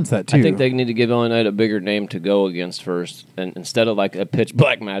 He wants that too. I think they need to give LA Knight a bigger name to go against first, and instead of like a pitch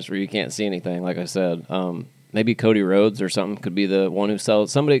black match where you can't see anything. Like I said, maybe Cody Rhodes or something could be the one who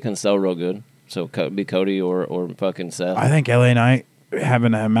sells. Somebody can sell real good, so be Cody or fucking Seth. I think LA Knight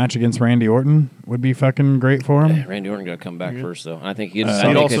having a match against Randy Orton would be fucking great for him. Randy Orton got to come back first, though. I think, He'd I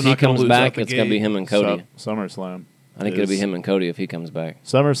think also if he not gonna comes lose back, out the it's going to be gate. him and Cody. SummerSlam. I think it'll be him and Cody if he comes back.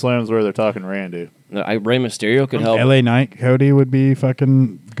 SummerSlam's where they're talking Randy. No, Rey Mysterio could help. LA Knight, Cody would be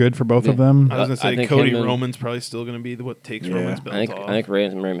fucking good for both of Yeah. them. I was I gonna say think Cody him and- Roman's probably still gonna be what takes Yeah. Roman's belt off. I think Rey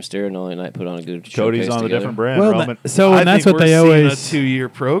Mysterio and LA Knight put on a good Cody's showcase on a together. different brand. Well, Roman. so I and that's think what they we're seeing always. a 2-year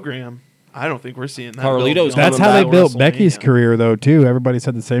program. I don't think we're seeing that. Carlito's build That's coming how they back. built WrestleMania. Becky's career, though. Too. Everybody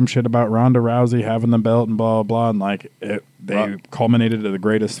said the same shit about Ronda Rousey having the belt and blah blah blah, and like they Ron- culminated to the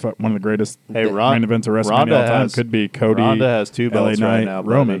greatest, one of the greatest Hey, main events of WrestleMania Ronda all time. has- Could be Cody. Ronda has 2 LA belts Knight, right now,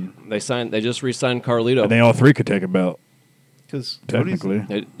 buddy. Roman. They just re-signed Carlito. And they all three could take a belt. Because Technically,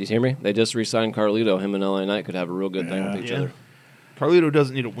 You hear me? They just re-signed Carlito. Him and LA Knight could have a real good thing with each Yeah. other. Carlito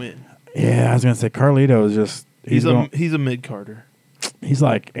doesn't need to win. yeah, I was gonna say Carlito is just He's going- a mid Carter. he's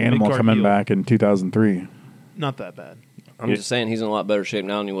like Animal mid-card coming heel. back in 2003. Not that bad. I'm Yeah. just saying he's in a lot better shape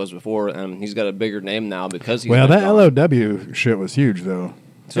now than he was before, and he's got a bigger name now because he's Well, been that gone. LOW shit was huge, though.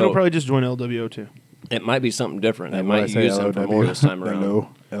 So he'll So probably just join LWO too. it might be something different. They And when I might say use him for more this time around. LO,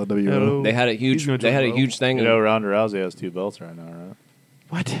 LWO. Hello. They had a He's huge. gonna They had a join huge thing. You know, Ronda Rousey has 2 belts right now, right?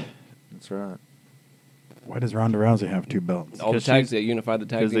 What? That's right. Why does Ronda Rousey have 2 belts? all the 'Cause tags they unified the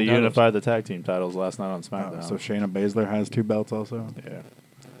tag Because team they titles. unified the tag team titles last night on Oh, SmackDown. so Shayna Baszler has 2 belts also. yeah.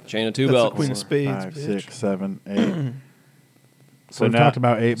 Chain of 2 That's the belts. Queen of Spades. 5, bitch. 6, 7, 8. So We've now- talked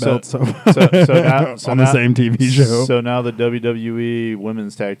about 8 so- belts so, so on now- the same TV show. So now the WWE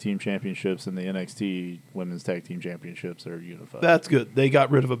Women's Tag Team Championships and the NXT Women's Tag Team Championships are unified. That's good. They got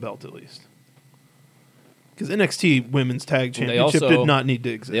rid of a belt at least. Because NXT Women's Tag They Championship also- did not need to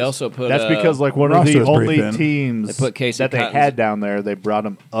exist. They also put. That's because like one of roster the was pretty only thin. teams They put Casey that they Catton's- had down there, they brought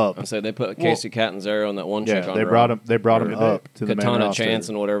them up. I said they put Casey Catanzaro and that one chick Yeah, on. they her brought own. them. They brought them Really? up to the main Katana roster. Chance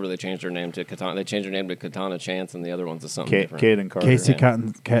and whatever they changed their name to. Katana. They changed their name to Katana Chance, and the other one's to something different. Caden Carter. Casey Yeah.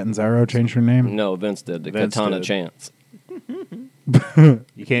 Catanzaro changed her name. No, Vince did. The Vince Katana did. Chance.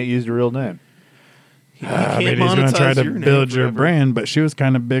 You can't use your real name. You I can't mean, he's going to monetize try to your name build your forever. brand, but she was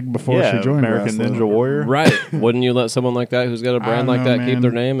kind of big before Yeah, she joined American wrestling. Ninja Warrior. Right? Wouldn't you let someone like that, who's got a I brand don't like know, that, keep man.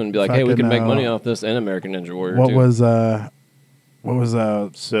 their name and be like, "Hey, we Fucking, can make money off this"? And American Ninja Warrior. What too. was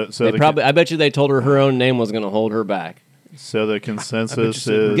So They the probably. I bet you they told her own name was going to hold her back. so the consensus I bet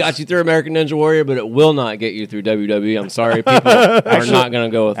you is Got you through American Ninja Warrior, but it will not get you through WWE. I'm sorry, people are not going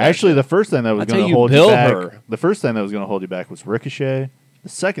to go with that. Actually, the first thing that was That's how going to you hold you build back. her. The first thing that was going to hold you back was Ricochet. The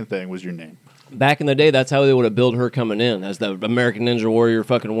second thing was your name. back in the day, that's how they would have billed her coming in as the American Ninja Warrior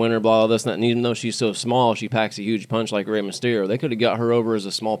fucking winner, blah, all this and that. And even though she's so small, she packs a huge punch like Rey Mysterio. They could have got her over as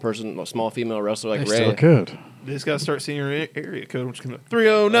a small person, a small female wrestler like They Rey. still could. They just got to start seeing her area code, which comes up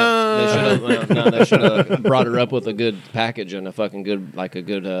 309. They should have brought her up with a good package and a fucking good, like a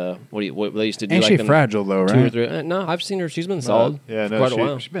good, what they used to do. Ain't like she fragile though, Two or right? three. No, I've seen her. She's been solid yeah, for no, quite a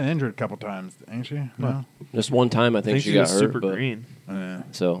while. She's been injured a couple times, ain't she? No. Just one time, I think she got hurt. super but, green. Yeah.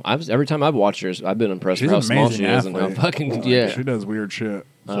 So every time I've watched her, I've been impressed She's with how an small amazing she is and how athlete. fucking Like, she does weird shit.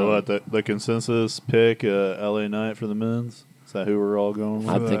 So what the consensus pick LA Knight for the men's? Is that who we're all going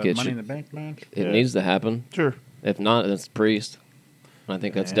I with? think it Money should- in the Bank match. It Yeah. needs to happen. Sure. If not, it's Priest. I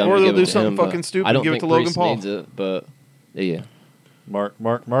think that's dumb. Or to they'll give do it to something him, but fucking stupid I don't and give it think to Logan Priest Paul. needs it, but yeah, Mark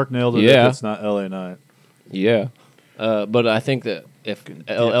nailed it. Yeah. If it's not LA Knight. yeah. But I think that if LA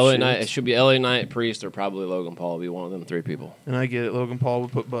dipshits. Knight, it should be LA Knight, Priest, or probably Logan Paul will be one of them three people. And I get it. Logan Paul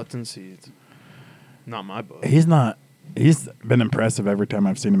would put butts in seats. Not my butt. He's not. He's been impressive every time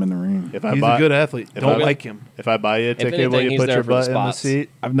I've seen him in the ring. If I He's buy, a good athlete. if Don't I- like him. If I buy you a ticket, will anything, you he's put there your for the butt in the spots. seat?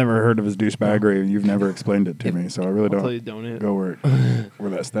 I've never heard of his douchebaggery. You've never explained it to me, so I really I'll tell don't you, don't it. go where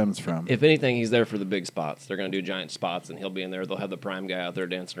that stems from. If anything, he's there for the big spots. They're going to do giant spots, and he'll be in there. They'll have the Prime guy out there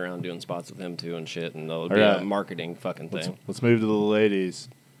dancing around doing spots with him too and shit, and it'll be a Alright. marketing fucking thing. Let's move to the ladies.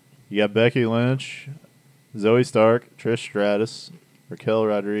 You got Becky Lynch, Zoe Stark, Trish Stratus, Raquel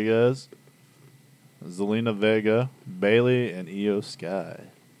Rodriguez, Zelina Vega, Bailey, and Io Sky.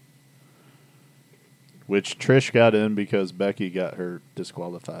 Which Trish got in because Becky got her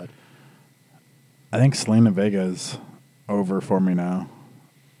disqualified. I think Selena Vega is over for me now.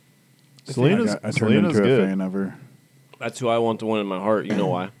 Selena's I turned Selena's into a good. fan of her. That's who I want to win in my heart. You know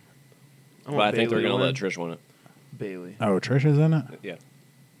why? But I think they're going to let Trish win it. Bailey. Oh, Trish is in it? Yeah.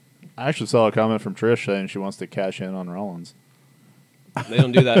 I actually saw a comment from Trish saying she wants to cash in on Rollins. They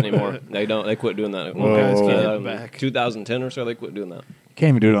don't do that anymore. They don't. They quit doing that. Whoa, guys whoa, can't whoa. get back. 2010 or so, they quit doing that. You can't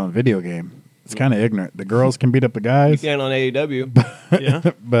even do it on a video game. It's kind of ignorant. The girls can beat up the You guys, can on AEW.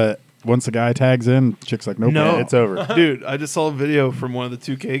 Yeah. but once the guy tags in, chick's like, nope. No. It's over. Dude, I just saw a video from one of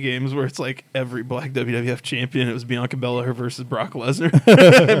the 2K games where it's like every black WWF champion. It was Bianca Belair versus Brock Lesnar.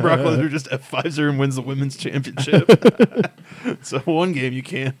 And Brock Lesnar just F5s her and wins the women's championship. So one game you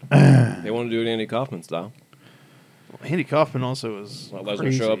can. They want to do it Andy Kaufman style. Andy Kaufman also is Let Lesnar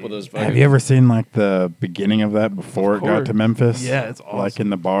crazy. show up with his fucking. Have you ever seen like the beginning of that before it got course. to Memphis? Yeah, it's awesome. Like in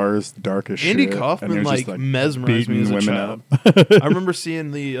the bars, dark as Andy shit. Kaufman and like, there's just, mesmerized me as a beating child. women up. I remember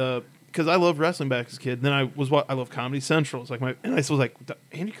seeing the because I loved wrestling back as a kid. Then I love Comedy Central. It's like and I was like,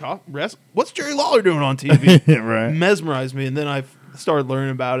 Andy Kaufman, what's Jerry Lawler doing on TV? Right. Mesmerized me, and then I started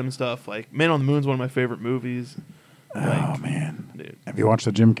learning about him and stuff. Like Man on the Moon's one of my favorite movies. Oh man, Dude. have you watched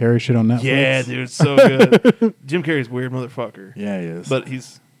the Jim Carrey shit on Netflix? Yeah, dude, it's so good. Jim Carrey's a weird motherfucker. Yeah, he is. But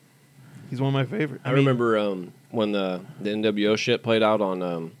he's one of my favorite. I remember when the NWO shit played out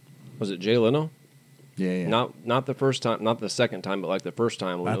on was it Jay Leno? yeah. Not the first time, not the second time, but like the first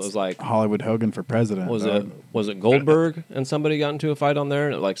time when That's it was like Hollywood Hogan for president. was dog. it Goldberg and somebody got into a fight on there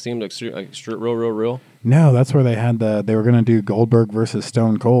and it like seemed like real. No, that's where they had they were gonna do Goldberg versus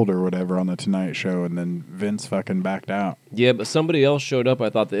Stone Cold or whatever on the Tonight Show, and then Vince fucking backed out. Yeah, but somebody else showed up.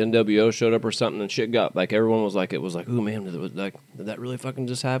 I thought the NWO showed up or something, and shit got like everyone was like, ooh man, did that really fucking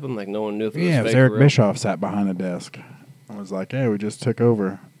just happen? Like no one knew if it was Yeah, it fake was or Eric real. Bischoff sat behind a desk. I was like, hey, we just took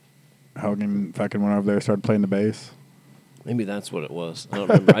over. Hogan fucking went over there, started playing the bass. Maybe that's what it was. I don't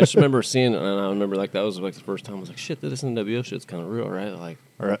remember. I just remember seeing it, and I remember like that was like the first time I was like, shit, this NWO shit's kind of real, right? Like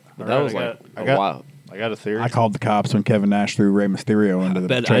All right. but that was I like got- a while. I got a theory. I called the cops when Kevin Nash threw Rey Mysterio into the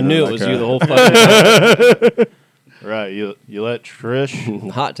Bet I trailer knew it like was a- you the whole fucking time. Right, you let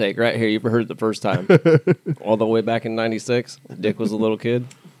Trish. Hot take right here. You ever heard it the first time? All the way back in '96, Dick was a little kid.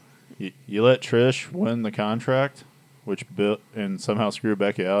 You let Trish win the contract, which built and somehow screw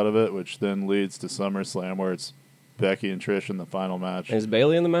Becky out of it, which then leads to SummerSlam where it's Becky and Trish in the final match. Is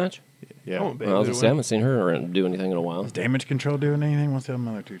Bailey in the match? Yeah, Oh, I was gonna say I haven't seen her do anything in a while. Is Damage Control doing anything? What's the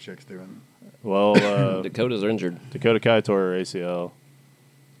other two chicks doing? well, Dakota's injured, Dakota Kai tore her ACL.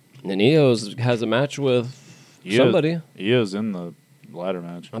 and Io's has a match with somebody. Io's in the ladder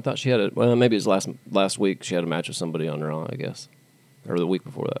match. I thought she had it. Well, maybe it's last week. She had a match with somebody on Raw, I guess, or the week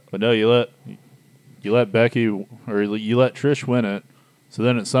before that. But no, you let Becky or you let Trish win it. So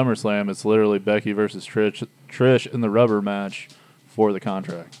then at SummerSlam, it's literally Becky versus Trish in the rubber match for the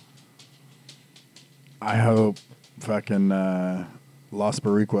contract. I hope fucking Las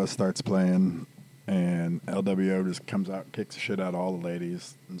Boricuas starts playing and LWO just comes out, kicks the shit out of all the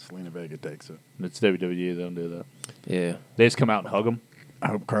ladies, and Selena Vega takes it. And it's WWE, they don't do that. Yeah, They just come out and hug them. I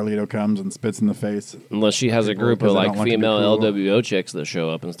hope Carlito comes and spits in the face. Unless she has a People, group of because they like don't like to be female cool. LWO chicks that show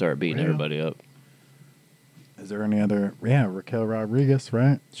up and start beating Yeah. everybody up. Is there any other? Yeah, Raquel Rodriguez,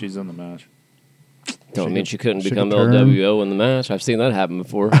 right? She's in the match. Don't She mean could- she couldn't she become could turn. LWO in the match. I've seen that happen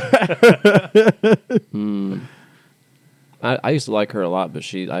before. I used to like her a lot, but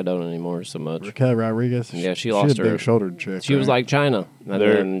I don't anymore so much. Raquel Rodriguez. Yeah, she She's lost a her. big-shouldered chick. She was right? like China, and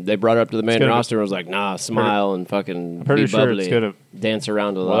They're- then they brought her up to the main gonna be- roster and was like, "Nah, smile and fucking pretty be sure bubbly, it's gonna- dance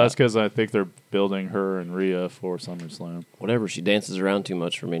around a Well, lot." that's because I think they're building her and Rhea for SummerSlam. Whatever, she dances around too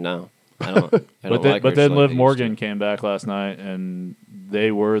much for me now. I don't But then, like her. but then She's Liv like Morgan came back last night, and they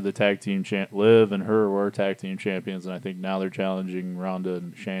were the tag team Liv and her were tag team champions, and I think now they're challenging Ronda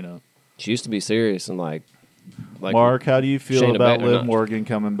and Shayna. She used to be serious and like Mark, how do you feel Shayna about Baszler, Liv not- Morgan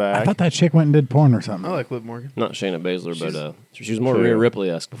coming I back? thought that chick went and did porn or something. I like Liv Morgan. not Shayna Baszler, She's- but she was more Sure. Rhea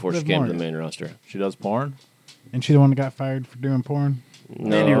Ripley-esque before she Liv came to the Morgan. main roster. She does porn? And she the one that got fired for doing porn? No,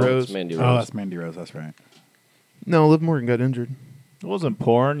 Mandy it's Rose. Mandy Oh, Rose. that's Mandy Rose. That's right. No, Liv Morgan got injured. It wasn't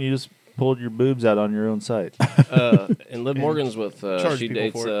porn. You just pulled your boobs out on your own site. And Liv Morgan's with charge she people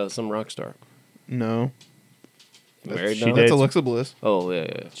dates for some rock star. No, Married she now? dates- that's Alexa Bliss. Oh yeah.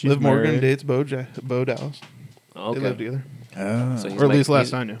 She's Liv Morgan married. dates Bo Dallas. Okay. They live together. Oh. So he's Or at least making- last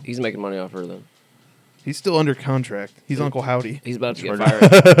he's- I knew. He's making money off her then. He's still under contract. He's Uncle Howdy. He's about to get fired.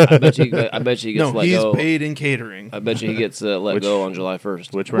 I bet you he gets No, let he's go. paid in catering. I bet you he gets let Which- go on July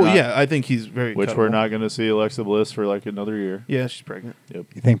 1st. Which we're Well, not, yeah, I think he's very. which we're cuttable. not going to see Alexa Bliss for like another year. Yeah, she's pregnant. You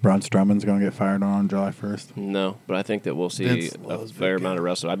think Braun Strowman's going to get fired on July 1st? No, but I think that we'll see Vince a loves fair Big amount of Guy.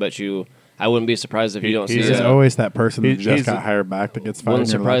 wrestlers. I bet you. I wouldn't be surprised if you don't see. he's There's always that person that He's just got a- hired back that gets fired.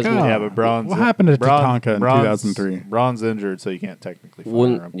 Wouldn't and you're like, surprise me. oh, Yeah, but Braun's what happened to Braun- Tatanka in Braun's- 2003? Braun's injured, so you can't technically fire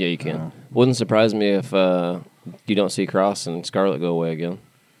Wouldn't him. yeah you can. Wouldn't surprise me if you don't see Cross and Scarlett go away again.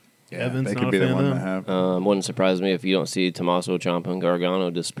 Evans they not could a be the fan one of to them. have. Wouldn't surprise me if you don't see Tommaso Ciampa and Gargano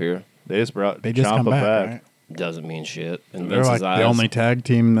disappear. They just brought They just come Ciampa back, right? Doesn't mean shit. In They're Vince's like eyes, the only tag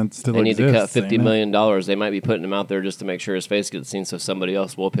team that still they need exists. to cut $50 ain't it? million. They might be putting him out there just to make sure his face gets seen, so somebody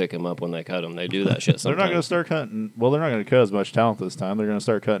else will pick him up when they cut him. They do that shit They're sometimes. not going to start cutting. Well, they're not going to cut as much talent this time. They're going to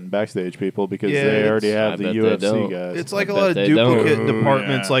start cutting backstage people because Yeah, they already it's- have I the bet they UFC don't. guys. It's like a bet lot of they don't. duplicate Ooh,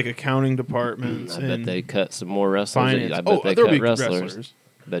 departments, yeah. like accounting departments. I bet and they cut some more wrestlers. finance. I bet they there'll cut be wrestlers.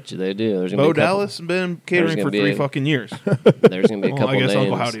 Bet you they do. There's gonna Bo be a couple, Dallas has been catering gonna for be 3 a- fucking years. There's gonna be a Well, couple I guess names.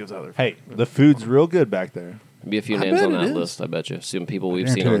 Uncle Howdy was other. Hey, the food's real good back there. Be a few I names bet on it that is. list. I bet you. Some people we've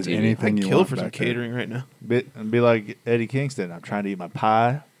Guarantee seen on there's TV. anything I'd you kill want for some back there. catering right now. Be like Eddie Kingston. I'm trying to eat my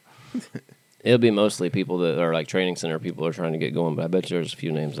pie. It'll be mostly people that are like training center people are trying to get going. But I bet you there's a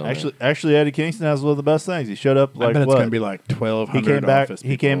few names on Actually, Eddie Kingston has one of the best things. He showed up I like bet it's what? going to be like 1,200 He came back- office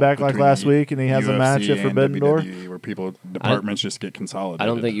he came people back like between last week, and he has a UFC match at and Forbidden Door. WWE where people departments just get consolidated. I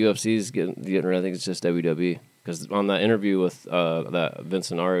don't think UFC's getting rid. I think it's just WWE. Because on that interview with that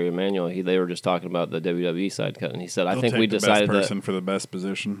Vincent Ari Emanuel, they were just talking about the WWE side cut, and he said, "I They'll think take we the best decided person that. for the best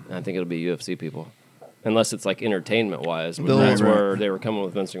position. I think it'll be UFC people." Unless it's like entertainment wise, They'll- that's Right. where they were coming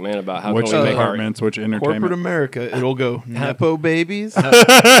with Vince McMahon about how Which can we make our departments, which Corporate entertainment. America, it'll go Nepo babies. how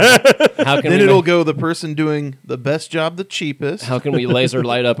can Then we it'll make- go the person doing the best job, the cheapest. how can we laser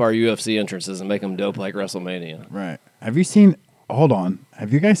light up our UFC entrances and make them dope like WrestleMania? Right. Have you seen, hold on,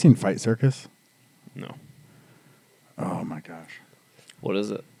 have you guys seen Fight Circus? No, Oh my gosh. What is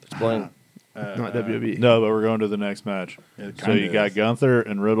it? Explain. not WWE. No, but we're going to the next match. It So kinda you got is. Gunther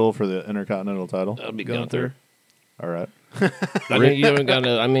and Riddle for the Intercontinental title. That'll be Gunther. Gunther. All right. I mean, you don't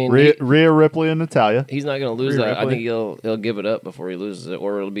gotta. I mean, Rhea Ripley and Natalia. he's not gonna lose Rhea that. I Ripley. think he'll give it up before he loses it,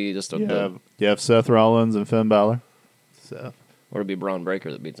 or it'll be just a You have Seth Rollins and Finn Balor. Seth. or it'll be Braun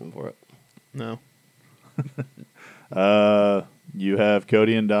Breaker that beats him for it. No. You have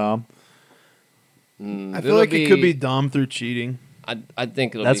Cody and Dom. I feel like it could be Dom through cheating. I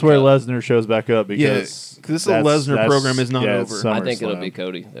think it'll That's be where Cody. Lesnar shows back up because 'cause this Lesnar program is not it's over. I think it'll SummerSlam. be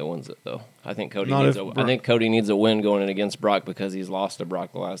Cody that wins it, though. I think Cody Not needs if a. I Brock- think Cody needs a win going in against Brock because he's lost to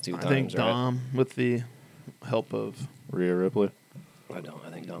Brock the last two I times. think right? Dom with the help of Rhea Ripley. I don't. I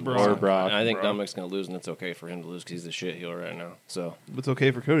think Dom. Brock. Or Brock. I think Brock. Dominic's going to lose, and it's okay for him to lose because he's the shit heel right now. So it's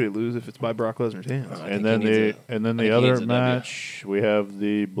okay for Cody to lose if it's by Brock Lesnar's hands. I And think then he needs the a- and then I the think he other needs a W. match we have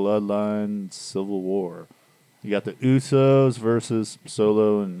the Bloodline Civil War. You got the Usos versus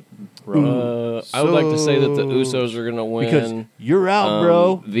Solo and Roman. I would like to say that the So- Usos are going to win Because you're out,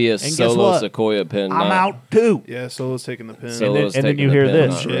 bro. via And guess Solo what? Sequoia pin. I'm not- out too. Yeah, Solo's taking the pin. Solo's and then taking you the hear pin,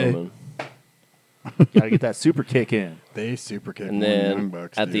 this. not Shay. Roman. Gotta get that super kick in. They super kick And more than Young then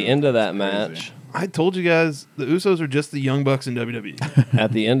Bucks at do. the end of that It's match, crazy. I told you guys the Usos are just the Young Bucks in WWE.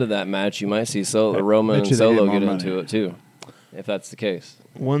 at the end of that match, you might see Roman bet and you they Solo get get more into money. it too. if that's the case.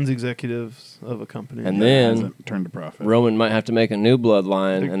 One's executives of a company. And then Hasn't turned to profit. Roman might have to make a new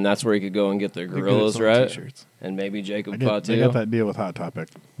bloodline, and that's where he could go and get the They're good at gorillas, selling right? T-shirts. And maybe Jacob They got Fatu. that deal with Hot Topic.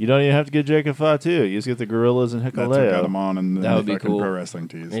 You don't even have to get Jacob Fatu. You just get the Gorillas and That's what got them Hikaleo. on and That would be fucking cool. pro wrestling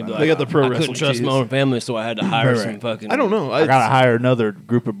tees. He'd be They got the pro I wrestling couldn't trust tees. my own family, so I had to hire Right, some right. fucking. I don't know. I gotta hire another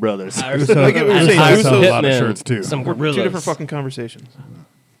group of brothers. Hire So some, like it was I'd saying, hire I some sell a lot of hitmen, shirts, too. Some We're gorillas. two different fucking conversations.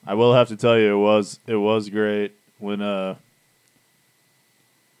 I will have to tell you, it was great when the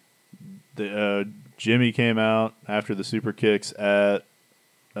Jimmy came out after the Super Kicks at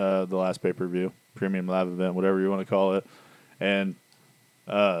the last pay-per-view, Premium Live Event, whatever you want to call it, and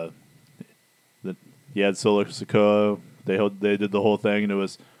he had Solo Sikoa. They did the whole thing, and it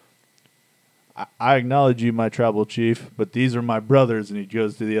was, I acknowledge you, my tribal chief, but these are my brothers, and he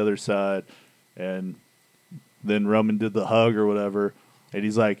goes to the other side, and then Roman did the hug or whatever, and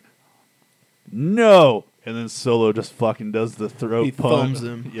he's like, no. And then Solo just fucking does the throat He punch. thumbs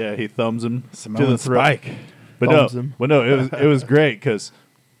him. Yeah, he thumbs him to Samoan the throat. Spike. But Thumbs no, him. but no, it was great because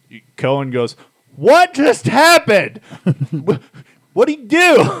Cohen goes, "What just happened? What'd he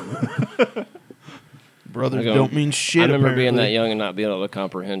do?" Brothers I go, don't mean shit. I remember being that apparently. young and not being able to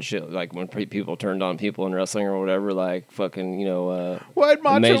comprehend shit. Like when people turned on people in wrestling or whatever, like fucking, Why'd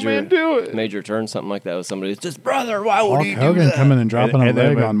Macho major, Man do it? Major turn, something like that with somebody. It's just, brother, why would Hulk he do Hogan that? coming and dropping And a then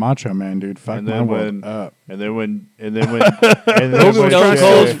leg when- on Macho Man, dude. Fuck and my then world when up. and then when Hogan was Stone trying to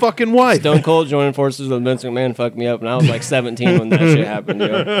kill Cold- his fucking wife. Stone Cold joining forces with Vince McMahon fucked me up, and I was like 17 when that shit happened.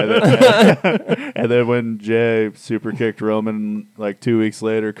 and then when Jay super kicked Roman like 2 weeks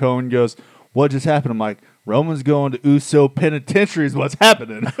later, Cohen goes, "What just happened?" I'm like, "Roman's going to Uso Penitentiary is what's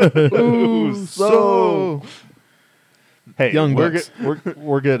happening." So Hey, Young we're Bucks.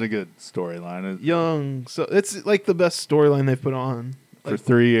 we're getting a good storyline young. So it's like the best storyline they've put on. for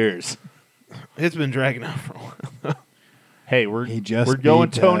 3 years. It's been dragging out for a while. Hey, He just we're going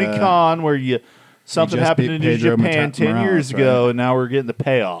beat, Tony Khan where something just happened beat in New Pedro Japan 10 Morales, years ago, right? and now we're getting the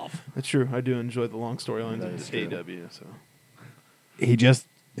payoff. That's true. I do enjoy the long storylines That of is true. AEW. So He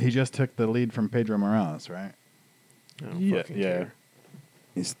just took the lead from Pedro Morales, right? I don't Yeah, fucking yeah. care.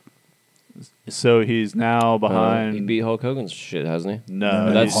 He's So he's now behind. He beat Hulk Hogan's shit, hasn't he?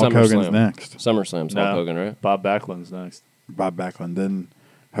 No, That's Hulk SummerSlam. Hogan's next. SummerSlam's No. Hulk Hogan, right? Bob Backlund's next. Bob Backlund, then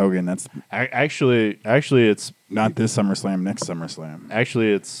Hogan. That's Actually, it's not this SummerSlam. Next SummerSlam.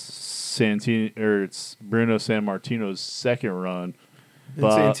 it's Bruno San Martino's second run. And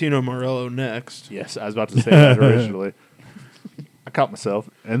But- Santino Morello next. Yes, I was about to say that originally. I caught myself.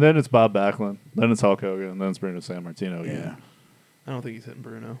 And then it's Bob Backlund. Then it's Hulk Hogan. And then it's Bruno San Martino again. Yeah. I don't think he's hitting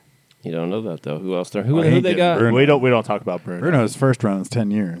Bruno. You don't know that though. Who else there? Who, Oh, he who ain't they getting got? Bruno. We don't talk about Bruno. Bruno's first run is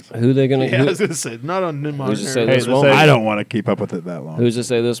 10 years. Who they gonna? Yeah, I who- was gonna say not on modern Who's to say era. this Hey, won't? say- be? I don't want to keep up with it that long. Who's to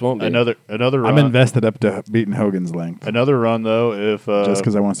say this won't be? Another I'm run. invested up to beating Hogan's length. Another run though. If Just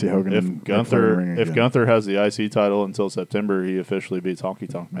because I want to see Hogan if in Ric Flair in the ring Gunther again. Gunther has the IC title until September, he officially beats Honky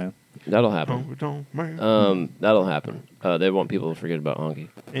Tonk Man. That'll happen. Don't man. That'll happen. They want people to forget about Honky.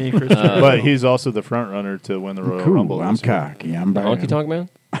 And Chris Jericho. But he's also the front runner to win the Royal Cool, Rumble. I'm this year. cocky. I'm bad. Honky Tonk Man.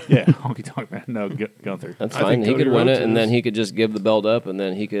 Yeah, Honky Tonk Man. No, Gunther. That's I fine. think He Cody could win Rhodes it, and then is he could just give the belt up, and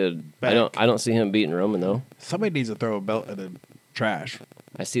then he could. I don't see him beating Roman though. Somebody needs to throw a belt at the trash.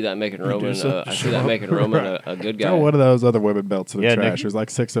 I see that making Roman. Medusa, I see show that up. making Roman a good guy. Throw one of those other women belts in the Yeah, trash. Nick- There's like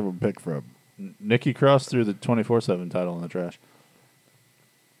 6 of them to pick from. Nikki Cross threw the 24/7 title in the trash.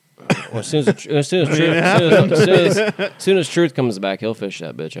 Well, as soon as Truth comes back, he'll fish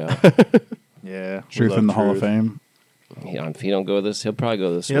that bitch out. Yeah, we Truth love in the Hall of Truth. Fame. If he don't go this, he'll probably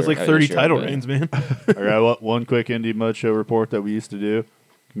go this. he has year, like 30 this year, title but- reigns, man. All right, one quick Indie Mud Show report that we used to do.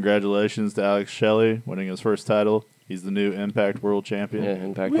 Congratulations to Alex Shelley winning his first title. He's the new Impact World Champion. Yeah,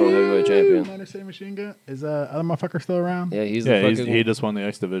 Impact World Heavyweight Champion. Motor City Machine Gun? Is other motherfucker still around? Yeah, he's Yeah, the fucking. he just won the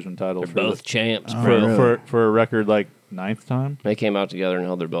X Division title they're for, both champs, Oh, for, bro. really? for a record like 9th time. They came out together and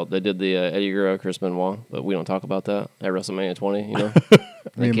held their belt. They did the Eddie Guerrero, Chris Benoit, but we don't talk about that at WrestleMania 20. You know,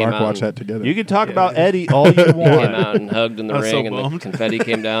 Me and came Mark out watched and- that together. You can talk Yeah. about Eddie all you Came want. out and hugged in the I was so ring, and the bummed. confetti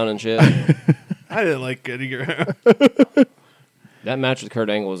came down and shit. I didn't like Eddie Guerrero. That match with Kurt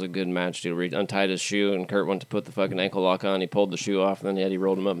Angle was a good match, dude. Where he untied his shoe, and Kurt went to put the fucking ankle lock on. He pulled the shoe off, and then Eddie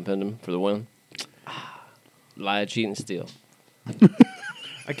rolled him up and pinned him for the win. Lie, cheat, and steal.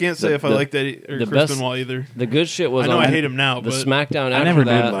 I can't say The- if I the- liked Eddie or the Chris best- Benoit either. The good shit was I know on I hate him now, the but SmackDown after I never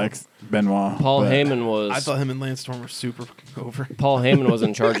that. did like Benoit. Paul but Heyman was I thought him and Lance Storm were super over. Paul Heyman was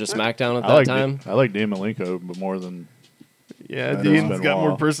in charge of SmackDown at I that like time. I like Dean Malenko, but more than Yeah, That Dean's is got more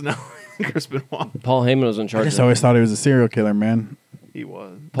Benoit. personality than Chris Benoit. Paul Heyman was in I charge. just Of, always thought he was a serial killer, man. He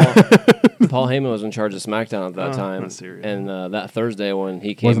was. Paul Heyman was in charge of SmackDown at that Oh, time, not serious. and that Thursday when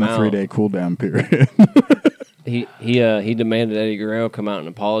he came Wasn't out, a 3-day cooldown period. he demanded Eddie Guerrero come out and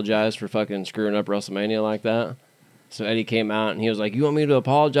apologize for fucking screwing up WrestleMania like that. So Eddie came out and he was like, "You want me to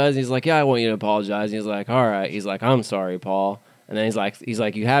apologize?" And he's like, "Yeah, I want you to apologize." And he's like, "All right." He's like, "I'm sorry, Paul." And then he's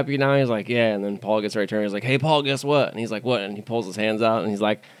like, "You happy now?" He's like, "Yeah." And then Paul gets ready to turn. He's like, "Hey, Paul, guess what?" And he's like, "What?" And he pulls his hands out and he's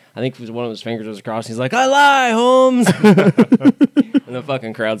like, I think one of his fingers was crossed. He's like, "I lie, Holmes." And the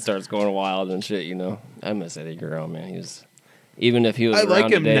fucking crowd starts going wild and shit. You know, I miss Eddie Guerrero, man. He was. Even if he was I like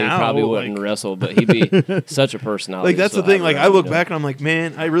around him today, now, he probably wouldn't like- wrestle, but he'd be such a personality. Like that's to the thing. have Like I around, look you know? back and I'm like,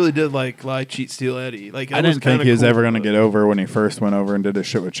 man, I really did like lie, cheat, steal Eddie. Like I that was didn't think kinda he was cool, ever going to but- get over when he first went over and did his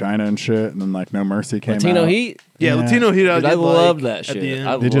shit with China and shit, and then like No Mercy came Latino out. Heat. Yeah, Yeah. Latino Heat. Dude, I loved that shit. At the end.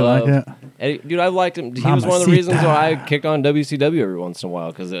 I Did you like loved- it? Eddie, dude, I liked him. He was one of the reasons Mamacita. why I kicked on WCW every once in a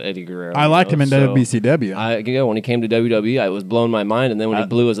while because of Eddie Guerrero. I liked him in so WCW. when he came to WWE, it was blowing my mind. And then when he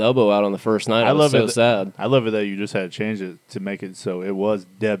blew his elbow out on the first night, I was so sad. I love it that you just had to change it to make it so it was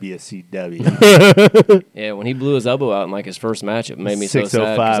WCW. Yeah, when he blew his elbow out in like his first match, it made me so sad. 'cause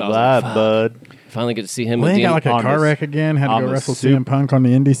 605 I was live, like, bud. finally get to see him. Well, and he got Dean. like a on car the- wreck again. Had to on go the wrestle sup- CM Punk on the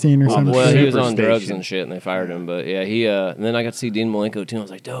indie scene or on something. the Well, he was Super on drugs Station. and shit, and they fired him. But yeah, and then I got to see Dean Malenko too. And I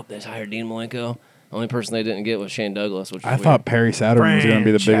was like, dope. They hired Dean Malenko. Only person they didn't get was Shane Douglas, which was I weird. thought Perry Saturn was going to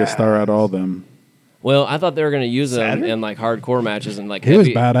be the biggest star out of all of them. Well, I thought they were going to use him Saturn? in like hardcore matches and like He was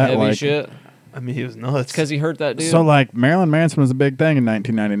bad at, heavy like- shit I mean, he was nuts. because he hurt that dude. So like Marilyn Manson was a big thing in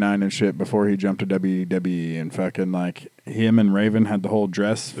 1999 and shit before he jumped to WWE and fucking like him and Raven had the whole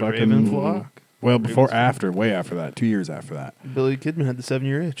dress The fucking Raven flock. Well, way after that, 2 years after that. Billy Kidman had the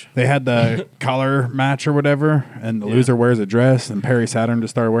 7-year itch. They had the collar match or whatever, and the loser wears a dress, and Perry Saturn just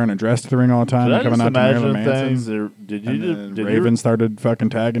started wearing a dress to the ring all the time, Did I and coming just out to Marilyn imagine Manson. things? Did And you? then Did Raven started fucking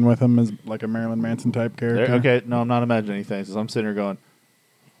tagging with him as like a Marilyn Manson type character. Okay, no, I'm not imagining things. 'Cause I'm sitting here going,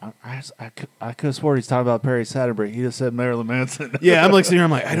 I could have sworn he's talking about Perry Saturn, but he just said Marilyn Manson. Yeah, I'm like sitting here.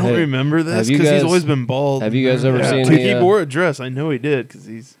 I'm like, I don't Hey, remember this have you because he's guys- always been bald. have you guys ever seen He the, wore a dress. I know he did because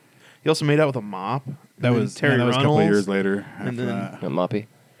he also made out with a mop. That And then was Terry that was a Runnels. couple of years later. and after then- that. Moppy.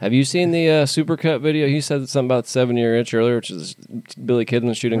 Have you seen the Supercut video? He said something about 7-year itch earlier, which is Billy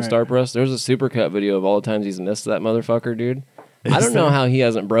Kidman shooting Right. Star Press. There's a Supercut video of all the times he's missed that motherfucker, dude. I don't know how he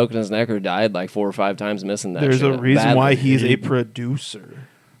hasn't broken his neck or died like 4 or 5 times missing that. There's shit a reason badly. why he's a producer.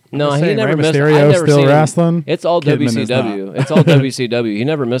 No, I'm he saying, never Rey missed. Mysterio I've never still seen him. wrestling? It's all Kidman is WCW. It's all WCW. He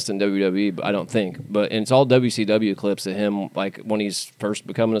never missed in WWE, but I don't think. But it's all WCW clips of him, like when he's first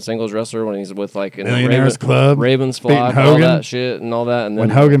becoming a singles wrestler, when he's with like in the Millionaires Club, Ravens beating flock, all Hogan. that shit and all that. And then When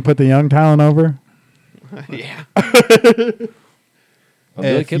Hogan put the young talent over, Yeah.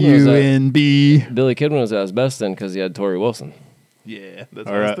 Billy Kidman was at, FUNB. Billy Kidman was at his best then because he had Tori Wilson, Yeah. That's what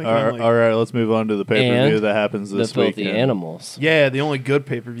All I was right, thinking. all I'm right, like, all right. Let's move on to the pay per view And that happens the this Filthy weekend. Animals. Yeah, the only good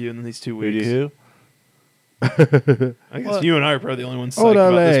pay per view in these 2 weeks. Who? I guess you and I are probably the only ones. psyched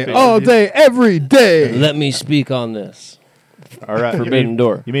about this Orale, pay-per-view. all day, every day. Let me speak on this. All right, Forbidden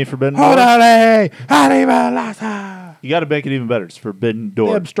Door. You mean Forbidden Door? Orale, arriba lasa. You got to make it even better. It's Forbidden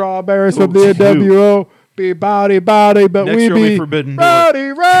Door. Them strawberries from the NWO. Be body, but Next we year will be be Forbidden Door. rowdy,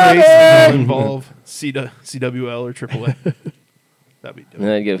 Trace will rowdy. involve CWL or AAA. That'd be And dope. then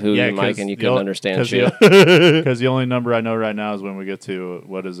I'd give who the 'cause mic and you couldn't you'll- understand shit. Because the only number I know right now is when we get to,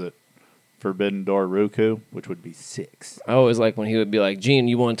 what is it? Forbidden Door Ruku, which would be 6. I always like when he would be like, Gene,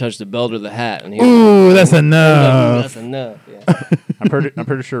 you want to touch the belt or the hat? And he would, Ooh, that's enough. that's enough. Yeah. I'm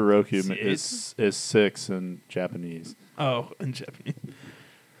pretty sure Roku is 6 in Japanese. Oh, in Japanese.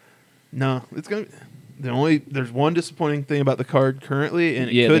 No, it's gonna. There's one disappointing thing about the card currently, and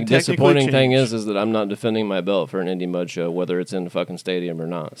it Yeah, could the technically disappointing thing change. is that I'm not defending my belt for an Indie Mud show, whether it's in the fucking stadium or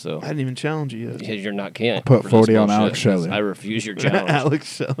not. So I didn't even challenge you yet. because you're not can't Put for this 40 on bullshit, Alex Shelley. 'cause I refuse your challenge.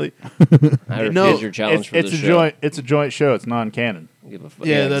 Alex Shelley. I refuse No, your challenge for It's this a show. joint. It's a joint show. It's non-canon. Give a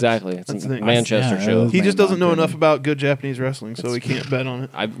Yeah, that's- exactly. It's that's a the thing. Manchester Yeah, show. it He Name just doesn't know on enough Kevin. about good Japanese wrestling, so he can't bet on it.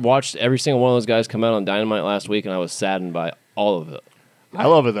 I watched every single one of those guys come out on Dynamite last week, and I was saddened by all of it. I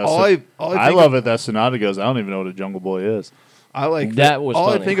love it. All I think love it that Sonata goes, I don't even know what a Jungle Boy is. I like That was all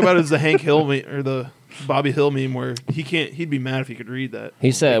funny. I think about is the Hank Hill meme or the Bobby Hill meme where he can't. He'd be mad if he could read that.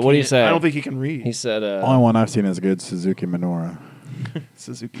 He said, He "What do you can't- say?" I don't think he can read. He said, Only one I've seen is good Suzuki Minora.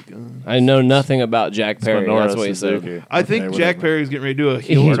 Suzuki Gun. "I know nothing about Jack Perry." Minoru That's what he said. Suzuki. I think Okay, Jack whatever. Perry's getting ready to do a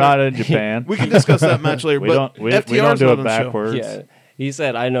heel. We're turn. not in Japan. We can discuss that match later. We but don't. We FTR's don't do not it on the show. backwards. Yeah, he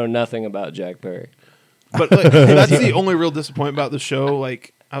said, "I know nothing about Jack Perry." But like, that's the only real disappointment about the show.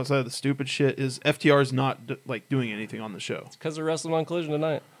 Like outside of the stupid shit, is FTR's not like doing anything on the show. Because they're wrestling on Collision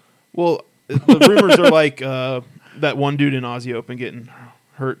tonight. Well, the rumors are like that one dude in Aussie Open getting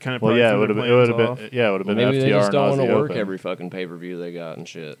hurt, kind of. Well, yeah, it would have been. It would have off. been. Yeah, it would have been Maybe FTR they just and don't want Aussie to work Open. every fucking pay per view they got and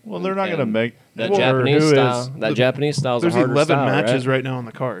shit. Well, they're not going to And make that Well, Japanese who style. is- That Japanese style is a There's harder 11 style, matches right? right now on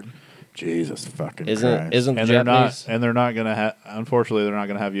the card. Jesus fucking Isn't Christ. isn't the And Japanese? they're not gonna have. Unfortunately, they're not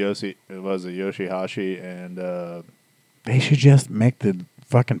gonna have Yoshihashi and They should just make the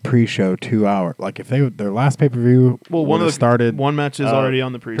fucking pre-show 2 hour. Like if their last pay-per-view started one match is already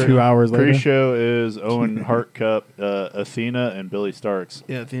on the pre-show. 2 hours later. pre-show is Owen Hart Cup, Athena, and Billy Starks.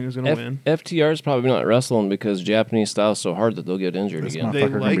 Yeah, Athena's gonna win. FTR is probably not wrestling because Japanese style is so hard that they'll get injured This again. They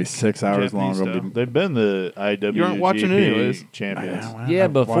motherfucker gonna be like 6 hours long. Japanese Gonna style. be, They've been the IWGP You aren't watching anyways. champions. Yeah,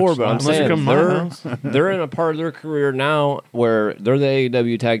 I've before, watched but I'm last Unless you saying come to my house. they're in a part of their career now where they're the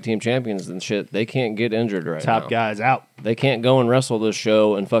AEW tag team champions and shit. They can't get injured right now. Top guys out. They can't go and wrestle this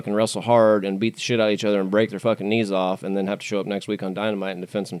show and fucking wrestle hard and beat the shit out of each other and break their fucking knees off and then have to show up next week on Dynamite and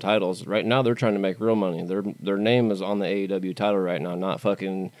defend some titles. Right now, they're trying to make real money. Their name is on the AEW title right now, not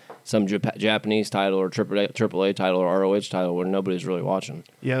fucking some Japanese title or AAA title or ROH title where nobody's really watching.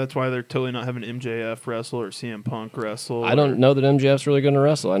 Yeah, that's why they're totally not having MJF wrestle or CM Punk wrestle. I don't know that MJF's really going to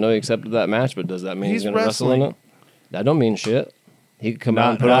wrestle. I know he accepted that match, but does that mean he's He's going to wrestle in wrestling. it? That don't mean shit. He could come out Not-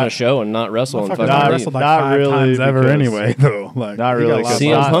 and put on not- a show and not wrestle and Motherfucker's fucking not leave. wrestled like Not 5 really, times ever because- anyway, though. Like, Not he really, got a lot 'cause of-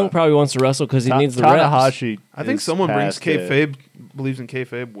 CM Not- Punk probably wants to wrestle because he needs the reps. Tanahashi. I think is someone brings past it. kayfabe, believes in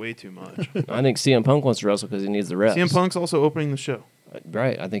kayfabe way too much. I think CM Punk wants to wrestle because he needs the reps. CM Punk's also opening the show.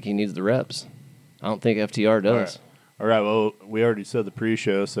 Right. I think he needs the reps. I don't think FTR does. All right. Well, we already said the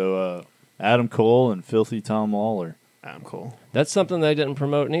pre-show, so Adam Cole and Filthy Tom Lawler. Adam Cole. That's something they didn't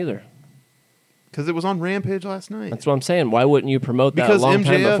promote neither. Because it was on Rampage last night. That's what I'm saying. Why wouldn't you promote that Because a long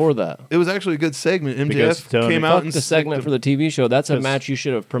time MJF before that? It was actually a good segment. Because MJF Tony- came out Fuck and the segment for the TV show. That's a Because- match you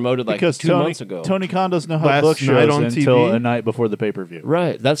should have promoted like Because 2 months ago. Tony Khan doesn't know how Last to book night shows on until TV. a night before the pay-per-view.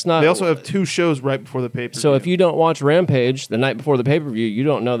 Right. That's not. They also have 2 shows right before the pay-per-view. So if you don't watch Rampage the night before the pay-per-view, you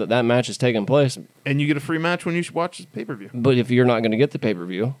don't know that that match is taking place. and you get a free match when you watch the pay-per-view. But if you're not going to get the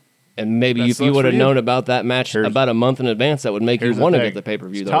pay-per-view, and maybe That if you sucks would have for you. known about that match Here's- about a month in advance, that would make you Here's the want to thing. get the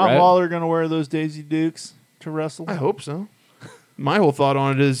pay-per-view, Is though, Tom right? Lawler going to wear those Daisy Dukes to wrestle? I hope so. My whole thought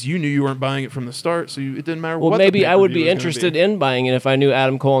on it is you knew you weren't buying it from the start, so it didn't matter Well, what maybe the I would pay-per-view be was gonna interested in buying it if I knew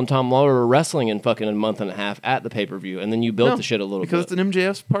Adam Cole and Tom Lawler were wrestling in fucking a month and a half at the pay-per-view, and then you built No, the shit a little because bit. it's an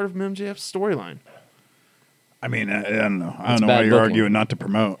MJF's part of MJF's storyline. I mean, I don't know. I It's don't know why bad you're booking. arguing not to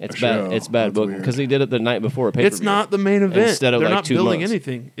promote. It's a bad. show. It's bad That's booking weird. because he did it the night before a pay-per-view. It's not the main event. Instead of They're like not 2 building months.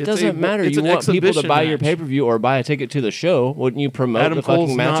 anything. It doesn't matter. It's You an want people to exhibition buy your match. pay-per-view or buy a ticket to the show. Wouldn't you promote Adam the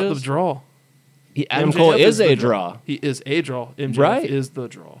Cole's fucking not matches? the draw. Adam MJF Cole is the a draw. He is a draw. MJF Right. is the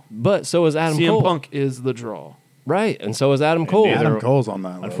draw. But so is Adam CM Cole. Punk is the draw. Right, and so is Adam Cole. neither- Adam Cole's on that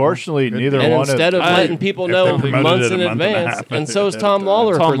level. Unfortunately, Good neither deal. And one instead of I- letting people if know they promoted months it in a month and a advance, half, and so is they'd Tom have to-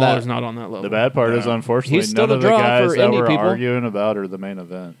 Lawler Tom for Lawler's that. not on that level. The bad part is, Yeah. unfortunately, He's still none the of the draw guys for that indie we're people. arguing about are the main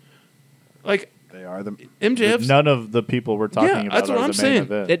event. Like They are the. MJF's. None of the people we're talking Yeah, about that's are what the I'm main saying.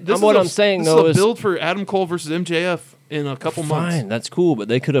 event. What I'm saying, this though, is is a build for Adam Cole versus MJF in a couple months. fine. That's cool, but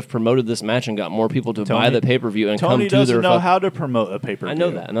they could have promoted this match and got more people to buy Tony- the pay-per-view and Tony come to doesn't their. know how to promote a pay-per-view. I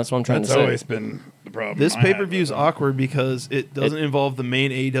know that, and that's what I'm trying That's to say. always been the problem. This I had pay-per-view is with them. awkward because it doesn't involve the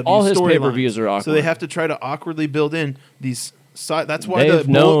main AEW All his storyline. pay-per-views are So they awkward. have to try to awkwardly build in these side. That's why They've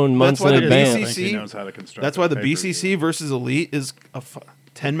known months that's why in the advance. I think he BCC. knows how to construct That's why the a pay-per-view. BCC versus Elite is a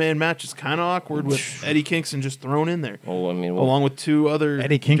 10-man match. It's kind of awkward with Eddie Kingston just thrown in there, Well, I mean, along with 2 other.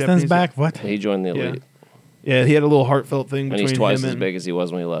 Eddie Kingston's Japanese- back. What? he joined the Yeah. elite, Yeah, he had a little heartfelt thing and between he's twice him as and. big as he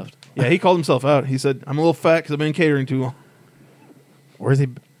was when he left. Yeah, he called himself out. He said, "I'm a little fat because I've been catering too long." Where's he?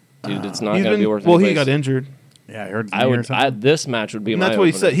 Dude, it's not He's going to been be worth. well. any He place. got injured, Yeah, I heard. His I knee or would. something. This match would be and my. that's what he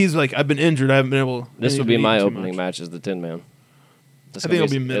opener. said. He's like, "I've been injured. I haven't been able." This would to be eat my too opening much." match as the Tin Man. That's I gonna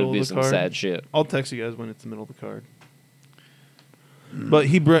think it'll be middle it'll be of the some card. sad shit. I'll text you guys when it's the middle of the card. But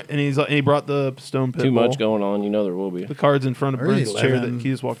he brought he brought the stone pit Too bull. much going on, you know there will be. The cards in front of Already Brent's chair 11 that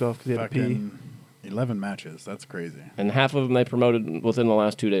he just walked off because he had to pee. Fucking 11 matches. That's crazy. And half of them they promoted within the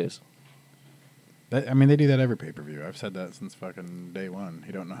last 2 days. I mean, they do that every pay-per-view. I've said that since fucking day one.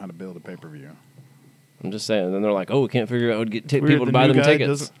 You don't know how to build a pay-per-view. I'm just saying. And then they're like, "Oh, we can't figure out how to get Weird, people to the buy new them guy tickets."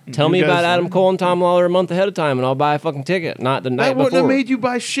 doesn't- Tell new me about guys Adam don't- Cole and Tom Lawler a month ahead of time, and I'll buy a fucking ticket. Not the night That wouldn't before. have made you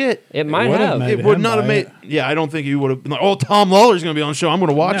buy shit. It might would've have. made It would him not have buy made. it. Yeah, I don't think you would have been like, "Oh, Tom Lawler's going to be on the show. I'm going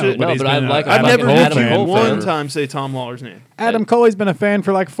to watch No, it." but No, he's but I'd been like. a- I've fucking never heard Adam you Cole one fan. time say Tom Lawler's name. Adam Cole's been a fan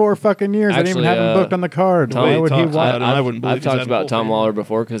for like 4 fucking years. I didn't even Actually, have him booked on the card. Tom- Why would he talks want? about it. I wouldn't believe I've he's talked Adam about Cole Tom fan. Lawler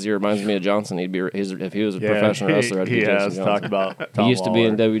before because he reminds me of Johnson. If he was a Yeah, professional wrestler, I'd be he Jason has Johnson. talked about Tom He used to be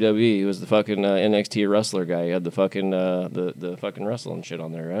in Lawler. WWE. He was the fucking NXT wrestler guy. He had the fucking the fucking wrestling shit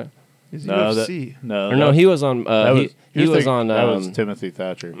on there, right? He's No, UFC. no, Or no, he was on. that was, he was on. that was Timothy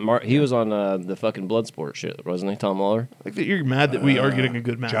Thatcher. He was on the fucking Bloodsport shit, wasn't he? Tom Lawler. Like that you're mad that we are getting a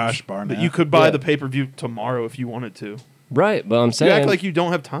good match. Josh Barnett. That you could buy Yeah. the pay-per-view tomorrow if you wanted to. Right, but I'm You saying act like you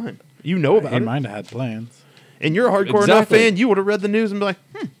don't have time. You know about He it. might have had plans. And you're a hardcore enough Exactly. fan, you would have read the news and be like,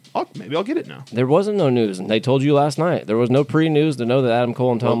 Maybe I'll get it now. There wasn't no news, and they told you last night. There was no pre-news to know that Adam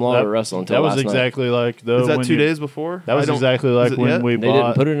Cole and Tom Lawler were wrestling until that was last night. exactly like Is that 2 days before? That was exactly like when we They bought.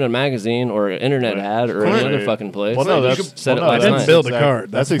 didn't put it in a magazine or an internet ad or any other fucking place. Well, no, They that's just said it well, no, last that's night. build a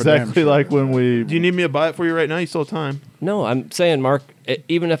card. That's That's for damn exactly sure. like when we. Do you need me to buy it for you right now? You still have time. No, I'm saying, Mark,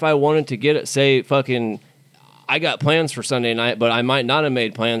 even if I wanted to get it, say fucking, I got plans for Sunday night, but I might not have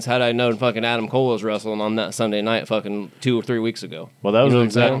made plans had I known fucking Adam Cole was wrestling on that Sunday night fucking 2 or 3 weeks ago. Well, that was You know what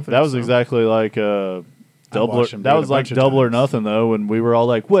I'm saying? exactly that was exactly like double. watched him do That it was a like bunch of double or times. nothing though. When we were all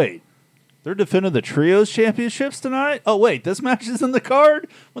like, "Wait, they're defending the trios championships tonight? Oh wait, this match is in the card.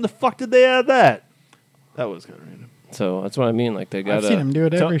 When the fuck did they add that?" That was kind of random. So that's what I mean. Like they got I've seen him do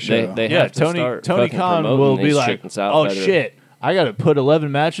it every show. They Yeah, have to Tony start Tony fucking Khan promoting will these be like, chickens out "Oh better." shit, I got to put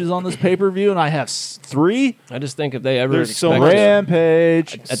 11 matches on this pay per view, and I have 3 I just think if they ever There's so expected- much-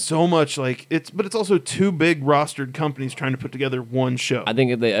 Rampage." So much like but it's also 2 big rostered companies trying to put together one show. I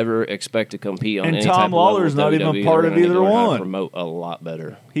think if they ever expect to compete on And any Tom type of Lawler's level not with even WWE, part they're of gonna need to either learn how to one. Promote a lot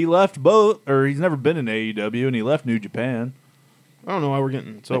better. He left both, or he's never been in AEW, and he left New Japan I don't know why we're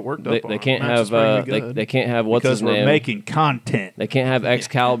getting so worked up. They on can't matches have starting to be they, good. they can't have what's because his we're name. making content. They can't have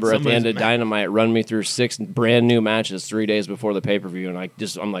Excalibur at the Somebody's end of mad. Dynamite run me through 6 brand new matches 3 days before the pay per view, and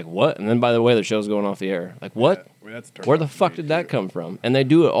I'm like, what? And then by the way, the show's going off the air. Like what? Well, that's turned Where the off fuck me, did too. that come from? And they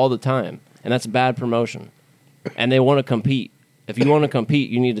do it all the time, and that's bad promotion. And they want to compete. If you want to compete,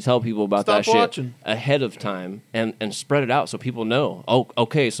 you need to tell people about Stop that watching. shit ahead of time and spread it out so people know. Oh,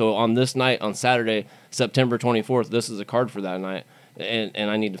 okay, so on this night, on Saturday, September 24th, this is a card for that night, and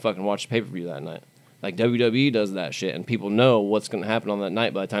I need to fucking watch the pay-per-view that night. Like WWE does that shit, and people know what's going to happen on that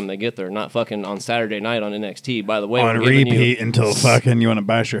night by the time they get there. Not fucking on Saturday night on NXT. By the way, On we're giving repeat you, until fucking you want to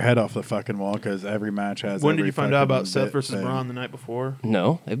bash your head off the fucking wall because every match has. When did every you find out fucking about Seth bit versus thing. Braun the night before?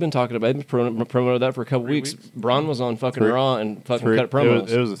 No, they've been talking about. They've been promoted that for a couple 3 weeks. weeks? Braun was on fucking 3 Raw and fucking 3 cut promos.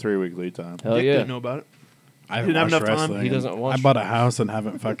 It was a 3-week lead time. Hell Dick yeah. didn't know about it. I haven't Didn't have watched enough time. wrestling. He doesn't watch- I bought a house and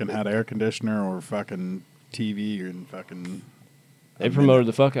haven't fucking had air conditioner or fucking TV or fucking. They promoted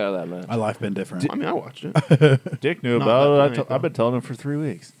the fuck out of that match. My life been different. I mean, I watched it. Dick knew Not about that it. night, though. I've been telling him for 3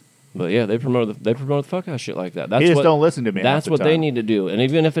 weeks. But yeah, they promote the fuck out of shit like that. That's He just what, don't listen to me. That's half the what they time. need to do. And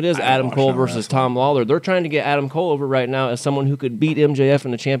even if it is I don't Adam watch Cole no versus wrestling. Tom Lawler, they're trying to get Adam Cole over right now as someone who could beat MJF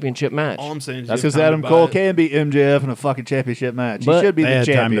in a championship match. All I'm saying is That's you have because time Adam to Cole buy it. can beat MJF in a fucking championship match. But he should be they the had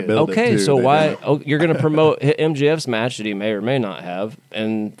time to champion. build it. Okay, too, so they why didn't. you're going to promote MJF's match that he may or may not have,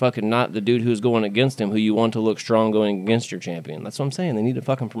 and fucking not the dude who's going against him, who you want to look strong going against your champion? That's what I'm saying. They need to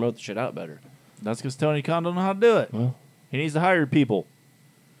fucking promote the shit out better. That's because Tony Khan don't know how to do it. Well. He needs to hire people.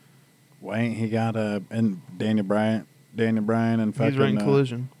 Why ain't he got and Daniel Bryan, and fucking He's right in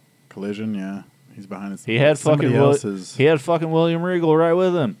Collision. Collision, yeah. He's behind his. He had somebody fucking else's. he had fucking William Regal right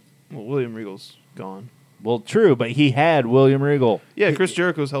with him. Well, William Regal's gone. Well, true, but he had William Regal. Yeah, Chris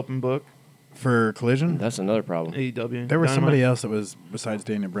Jericho's helping book for Collision. That's another problem. AEW. There was Dynamite. somebody else that was besides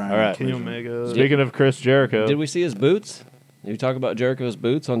Daniel Bryan. All right. Kenny Collision. Omega. Speaking of Chris Jericho, Did we see his boots? Did you talk about Jericho's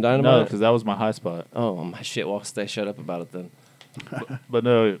boots on no, Dynamite? because that was my high spot. Oh, my shit. Well, stay shut up about it then. But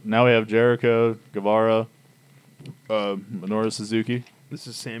no, now we have Jericho, Guevara, Minoru Suzuki This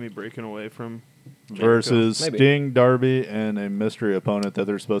is Sammy breaking away from Jericho. versus Maybe. Sting, Darby, and a mystery opponent that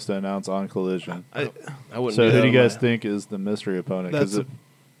they're supposed to announce on Collision. I wouldn't So do who that do you on guys my- think is the mystery opponent? That's Because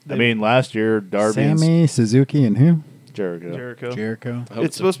they- I mean, last year Darby and Sammy, Suzuki, and who? Jericho. Jericho. Jericho. I hope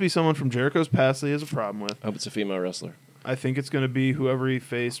It's supposed to be someone from Jericho's past that he has a problem with. I hope it's a female wrestler. I think it's going to be whoever he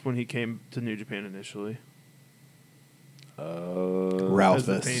faced when he came to New Japan initially. Ralph. As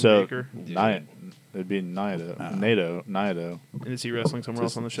the this. Pain So Maker. It'd be Naito. Oh. Naito. And is he wrestling somewhere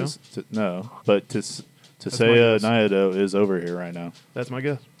else on the show? No, but to That's say my guess. Naito is over here right now. That's my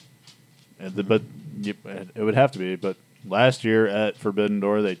guess. But it would have to be. But last year at Forbidden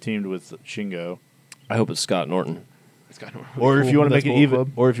Door, they teamed with Shingo. I hope it's Scott Norton. It's got Or if you want to That's make it Bullet even,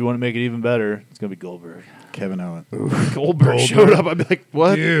 Club. or if you want to make it even better, it's gonna be Goldberg. Kevin Owens. Goldberg showed up, I'd be like,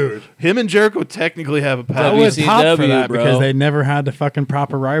 what? Dude. Him and Jericho technically have a I pact. was pumped for WCW, that bro. because they never had the fucking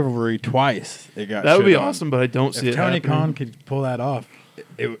proper rivalry twice. It got That would be shit on. awesome, but I don't see If it Tony happening. Khan could pull that off,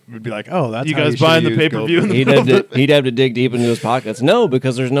 it would be like, oh, that's You how guys should've buying the used pay-per-view in Goldberg. the He'd have to he'd have to dig deep into his pockets. No,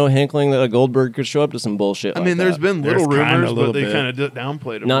 because there's no hinkling that a Goldberg could show up to some bullshit. I like mean, there's that. been little There's kinda rumors, a little but they bit. kind of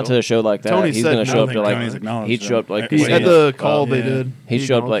downplayed it. Not to a show like that. Tony He's said going to no. show I up to think like Tony's acknowledged he'd show up them. like He He Yeah. at the call Yeah. they did. he'd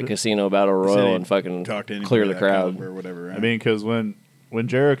show up like acknowledged it. Casino Battle Said Royal he and fucking Talk to anybody clear the that crowd. caliber or whatever. Right? I mean, because when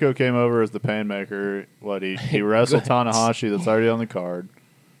Jericho came over as the Painmaker, he wrestled Tanahashi, that's already on the card.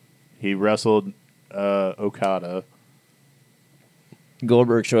 He wrestled Okada.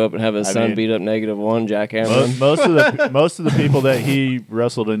 Goldberg show up and have his I son mean- beat up -1, jackhammer him. Most of the people that he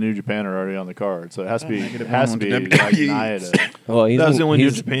wrestled in New Japan are already on the card, so it has to be -1 to like WWE. Naya. Well, That was the only New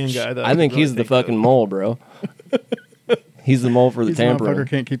he's- Japan guy that I think really he's the fucking mole, bro. He's the mole for the He's the motherfucker tampering.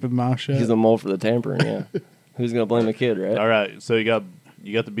 can't keep his mouth shut. He's the mole for the tampering. Yeah. Who's gonna blame a kid, right? All right, so you got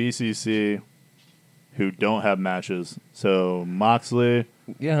the BCC, who don't have matches. So Moxley.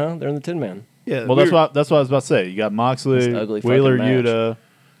 Yeah, huh? They're in the Tin Man. Yeah. Well, that's what I was about to say. You got Moxley, This ugly Wheeler fucking match. Yuta,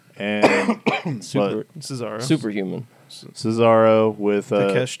 and Super, Cesaro. superhuman, Cesaro with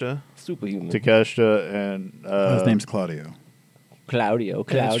Takeshita. superhuman. Takeshita and His name's Claudio. Claudio,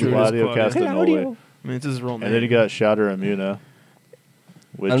 That's true. Claudio Claudio. Castagnoli. I mean, it's his real name. And then you got Shouter Amuna,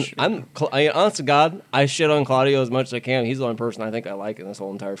 which Honest to God, I shit on Claudio as much as I can. He's the only person I think I like in this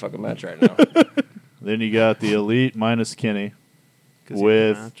whole entire fucking match right now. then you got the Elite minus Kenny 'Cause he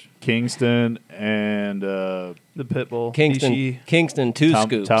with can match. Kingston and the Pitbull. Kingston, Ishii. Kingston, two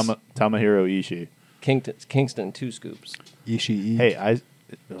scoops. Tamahiro Ishii. Kingston, two scoops. Ishii. Hey,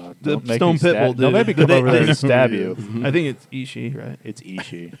 The don't make Stone me stab- Pitbull, dude. Don't make me come over there and stab you. I think it's Ishii, right? It's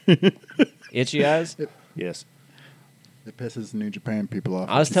Ishii. Itchy eyes. Yes. It pisses New Japan people off.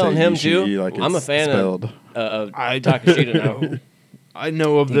 I was if you telling say him Ishii too. like I'm a it's fan spelled. of I Takeshita now. I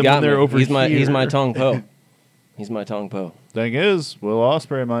know of He them got when they're me. over He's my here. he's my Tong Po. He's my Tong Po. Thing is, Will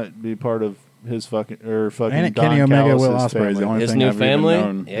Ospreay might be part of his fucking Ain't it Don Kenny Omega, Will Callis' Ospreay is the family. only His thing new I've family. even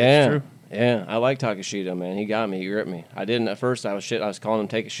known. Yeah, true. yeah. I like Takeshita, man. He got me. He gripped me. I didn't at first. I was calling him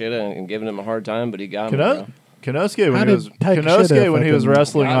Takeshita and giving him a hard time, but he got me. Bro. Kenosuke How when he did was Takeshita when he was fucking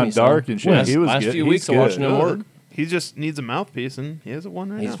wrestling got on me, son. Dark and shit, he was last good. few He's weeks of good. watching him work. He just needs a mouthpiece, and he has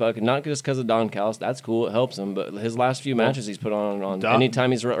one right He's now. fucking not just because of Don Callis. That's cool. It helps him. But his last few matches he's put on Don-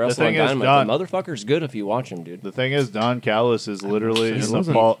 anytime he's wrestled on thing is, Dynamite, the motherfucker's good if you watch him, dude. The thing is, Don Callis is literally He in the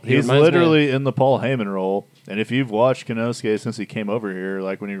wasn't- Paul. he He's reminds me literally in the Paul Heyman role. And if you've watched Kenosuke since he came over here,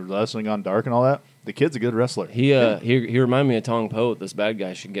 like when he was wrestling on Dark and all that, the kid's a good wrestler. He reminded me of Tong Po, this bad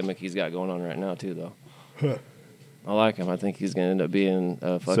guy gimmick he's got going on right now too, though. I like him. I think he's gonna end up being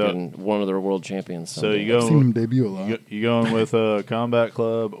fucking one of their world champions. So someday. you I've seen him go. debut a lot. You going with Combat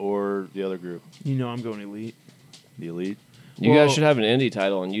Club or the other group, You know I'm going elite. the Elite? You Well- guys should have an indie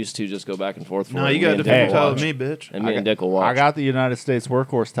title and used to just go back and forth for No, it. you got to Me and defend Dick the will title watch. with me, bitch. And me and Dick will watch. I got the United States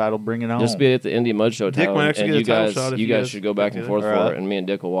Workhorse title. Bring it on. Just be at the Indie Mud Show Dick title, might actually and get a you title guys, shot if you you guys guys should go back and do forth that. for Alright. it, and me and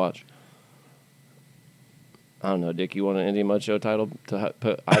Dick will watch. I don't know, Dick. You want an Indie Mud Show title to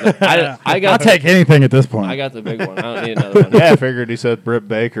put? I I'll got. take anything at this point. I got the big one. I don't need another one. Yeah, I figured he said Britt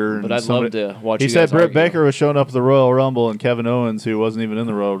Baker. And But I'd love to watch. He you said guys Britt argue. Baker was showing up at the Royal Rumble, and Kevin Owens, who wasn't even in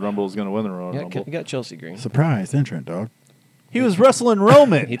the Royal Rumble, was going to win the Royal Yeah, Rumble. you got Chelsea Green. Surprise entrant, dog. He was wrestling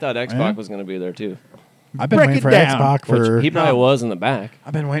Roman. He thought X Pac was going to be there too. I've been Break waiting it for down. X-Pac for. He probably was in the back.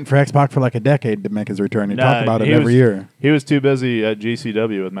 I've been waiting for X-Pac for like a decade to make his return. He Nah, talked about it he every was- year. He was too busy at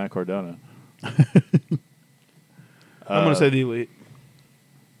GCW with Matt Cardona. I'm going to say the elite.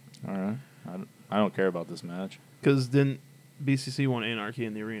 All right. I don't care about this match. Because didn't BCC want Anarchy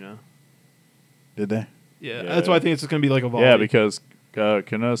in the arena? Did they? Yeah, Yeah. that's why I think it's going to be like a volley. Yeah, because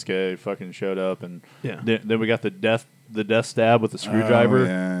Konosuke fucking showed up, and Yeah. then we got the death stab with the screwdriver. Oh,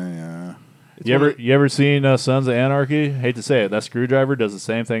 yeah. It's You one ever of- you ever seen Sons of Anarchy? Hate to say it, that screwdriver does the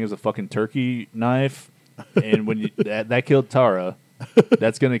same thing as a fucking turkey knife, and when you that killed Tara,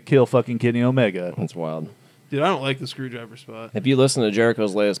 that's gonna kill fucking Kenny Omega. That's wild. Dude, I don't like the screwdriver spot. If you listen to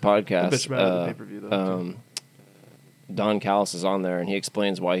Jericho's latest I podcast, bitch about it at the pay-per-view, though. Don Callis is on there, and he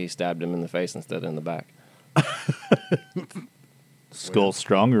explains why he stabbed him in the face instead of in the back. Skull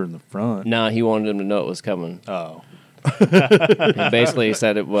stronger in the front. Nah, he wanted him to know it was coming. Oh, He basically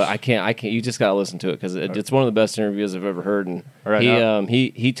said it. Well, I can't. You just gotta listen to it because it's one of the best interviews I've ever heard. And All right, he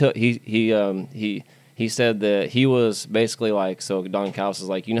said that he was basically like, so Don Callis is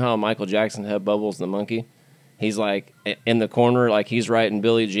like, you know how Michael Jackson had Bubbles the monkey? He's like in the corner, like he's writing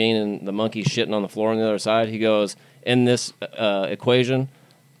Billie Jean, and the monkey's shitting on the floor on the other side. He goes, in this equation,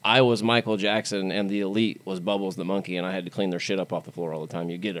 I was Michael Jackson, and the Elite was Bubbles the monkey, and I had to clean their shit up off the floor all the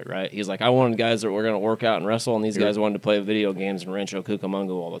time. You get it, right? He's like, I wanted guys that were going to work out and wrestle, and these guys wanted to play video games and Rancho Cucamonga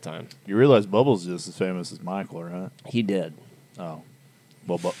all the time. you realize Bubbles is just as famous as Michael, right? He did. Oh,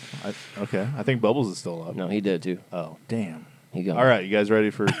 well, okay. I think Bubbles is still up. No, he did too. Oh, damn. He got All right, you guys ready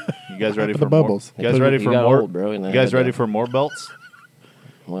for for the Bubbles. More? You guys ready He for got more? old, bro, and You they guys had ready to- for more belts?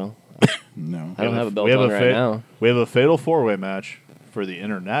 Well, No. I don't have a belt we have on a right now. We have a fatal four-way match for the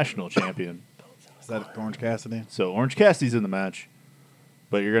international champion. Is that Orange Cassidy? So Orange Cassidy's in the match,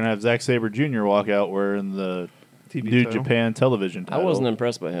 but you're gonna have Zack Sabre Jr. walk out wearing the TV New title. Japan television I title. wasn't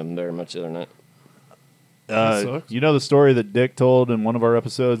impressed by him very much the other night. That sucks. You know the story that Dick told in one of our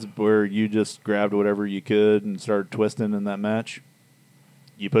episodes where you just grabbed whatever you could and started twisting in that match?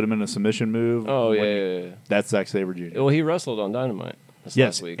 You put him in a submission move. Oh, when yeah. That's Zack Sabre Jr. Well, he wrestled on Dynamite this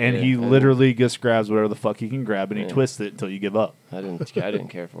Yes, last week. and yeah. he literally just grabs whatever the fuck he can grab, and he Yeah. twists it until you give up. I didn't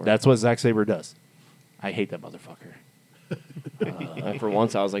care for it. That's what Zack Sabre does. I hate that motherfucker. For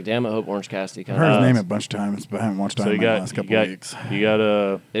once, I was like, damn, I hope Orange Cassidy I've kind heard of. his name a bunch of times, but I haven't watched So Dynamite you in the got last you couple got of weeks. you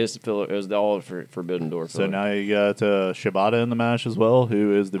got It was all for Forbidden Door. so filler. now you got Shibata in the match as well,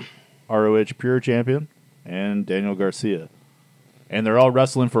 who is the ROH Pure Champion, and Daniel Garcia, and they're all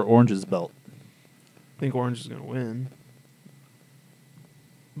wrestling for Orange's belt. I think Orange is going to win.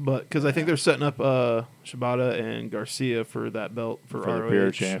 But because I think they're setting up Shibata and Garcia for that belt for For the ROH.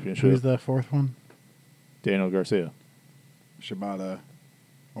 Pure Championship. Who's the fourth one? Daniel Garcia. Shibata,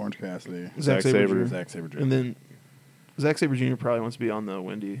 Orange Cassidy, Zack Zack Sabre Sabre. Jr. Zack Sabre Jr. And then Zack Sabre Jr. probably wants to be on the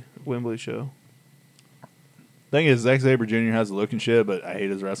Wembley show. Thing is, Zack Sabre Jr. has the look and shit, but I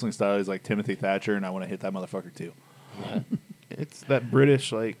hate his wrestling style. He's like Timothy Thatcher, and I want to hit that motherfucker too. It's that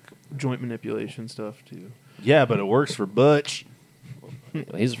British like joint manipulation stuff too. Yeah, but it works for Butch.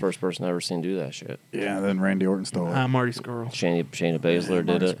 He's the first person I've ever seen do that shit. Yeah, then Randy Orton stole it. Marty Skrull. Shayna Baszler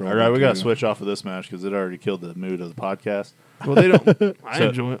did it. All right, we got to switch off of this match because it already killed the mood of the podcast. Well, they don't.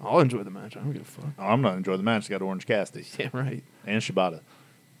 So- I'll enjoy the match. I don't give a fuck. Oh, I'm not enjoying the match. It's got Orange Cassidy Yeah, right. and Shibata.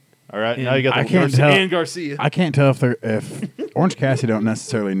 All right, And now you got the I can't tell. And Garcia. I can't tell if Orange Cassidy don't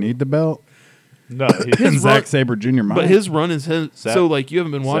necessarily need the belt, No, and Zack Sabre Jr. might. But his run is Zach- so like you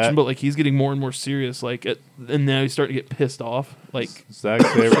haven't been watching, Zach- but like he's getting more and more serious. Like, and now he's starting to get pissed off. Like Zack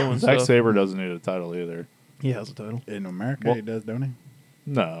Sabre. Showing Zack stuff. Sabre doesn't need a title either. he has a title. in America, Well- he does, don't he?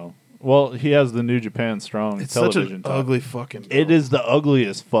 No. Well, he has the New Japan Strong It's such television an title. ugly fucking. Belt. It is the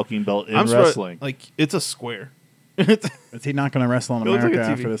ugliest fucking belt in I'm sorry, wrestling. like it's a square. Is he not going to wrestle in It looks like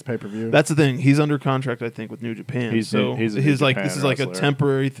America a TV. after this pay per view? That's the thing. He's under contract, I think, with New Japan. He's so he's a his New like Japan this is like a wrestler.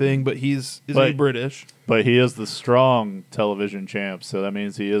 temporary thing, but he's But- he British. But he is the Strong television champ, so that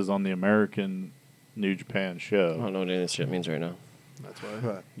means he is on the American New Japan I show. don't know what any of this shit means right now. That's why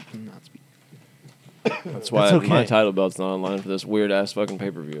What? he cannot speak. That's why It's okay. my title belt's not online for this weird ass fucking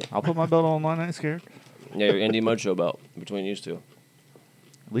pay per view. I'll put my belt online. I ain't scared. Yeah, your Indie Mud Show belt between you two.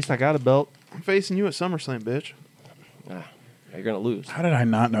 At least I got a belt. I'm facing you at SummerSlam, bitch. You're gonna lose. How did I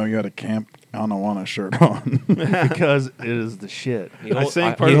not know you had a Camp Anawana shirt on? Because it is the shit. I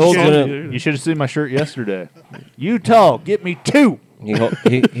sang part he of the holds song. it in, Dude. You should have seen my shirt yesterday. Utah, get me 2. he holds What's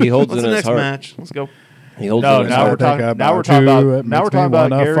it the in his next heart. match? Let's go. He holds No, it in his now heart. we're talking. Think Now we're about talking you, about. it Now we're makes me talking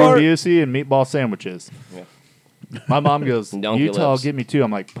about wanna Gary fart. Busey and meatball sandwiches. Yeah. My mom goes, Donkey Utah, lips. get me 2.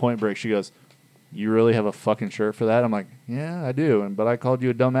 I'm like, Point Break. She goes, you really have a fucking shirt for that? I'm like, yeah, I do. But I called you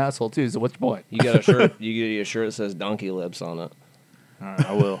a dumb asshole too. So what's your point? You got a shirt. You get a shirt that says Donkey Lips on it. All right,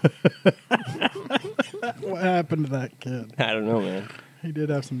 I will. What happened to that kid? I don't know, man. He did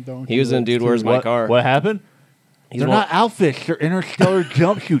have some donkey. He was in lips, Dude, too. Where's My what, Car? What happened? He's They're one- not outfits. They're interstellar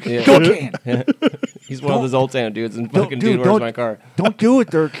jumpsuits. Yeah. Don't, He's one of the Zoltan dudes in Don't- fucking dude, Dude, Where's don't- My Car? don't do it.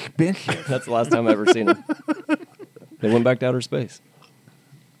 They're expensive. That's the last time I ever seen him. They went back to outer space.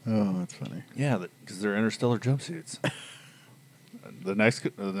 Oh, that's funny. Yeah, because they're interstellar jumpsuits. The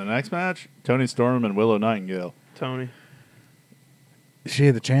next match, Tony Storm and Willow Nightingale. Tony. Is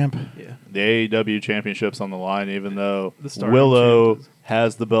she the champ? Yeah. The AEW championship's on the line, even though The starting Willow champ is-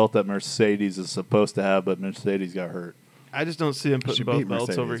 has the belt that Mercedes is supposed to have, but Mercedes got hurt. I just don't see him putting She both beat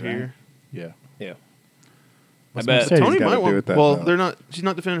belts over Mercedes, right? here. Yeah. Yeah. What's bet. Mercedes Tony gotta might do want. with that Well, belt? they're not. She's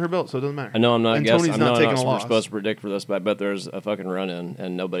not defending her belt, so it doesn't matter. I know I'm not And guessing. Tony's I not know I'm taking not a loss. supposed to predict for this, but I bet there's a fucking run-in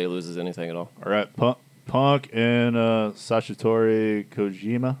and nobody loses anything at all. All right, Punk and Sachitori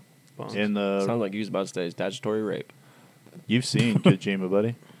Kojima Punk. in the. Sounds like you was about to say statutory rape. You've seen Kojima,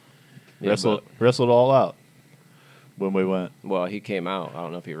 buddy. Yeah, Wrestled all out when we went. Well, he came out. I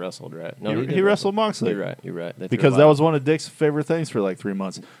don't know if he wrestled, right? No, He did wrestled Moxley. You're right. You're right. They threw Because a that lot. was one of Dick's favorite things for like 3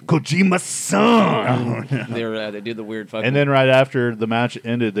 months. Kojima's son. They did the weird fucking. And then right after the match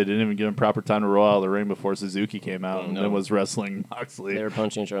ended, they didn't even give him proper time to roll out of the ring before Suzuki came out Oh, and no. then was wrestling Moxley. they were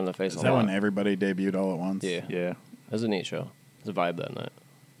punching each other in the face Is a that lot. when everybody debuted all at once? Yeah. Yeah. It was a neat show. It was a vibe that night.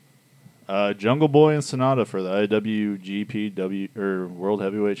 Jungle Boy and Sonata for the IWGPW or World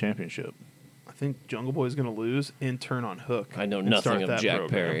Heavyweight Championship. I think Jungle Boy's going to lose and turn on Hook. I know and nothing start of that Jack program.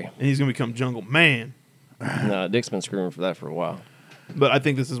 Perry. And he's going to become Jungle Man. No, Dick's been screaming for that for a while. But I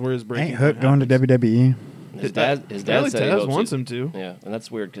think this is where his breaking. Ain't Hook going to WWE? His dad Apparently said he Taz hopes wants he- him to. Yeah, and that's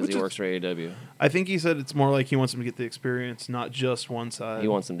weird because Which he is- works for AEW. I think he said it's more like he wants him to get the experience, not just one side. He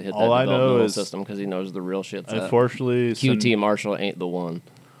wants him to hit that All I know developmental is- system because he knows the real shit's at. Unfortunately, QT Marshall ain't the one.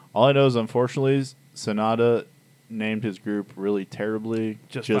 all I know is unfortunately Sonata named his group really terribly.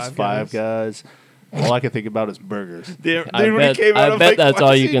 Just Just five five guys. All I can think about is burgers. Damn, I dude, when he bet- came out, I I'm bet like, that's why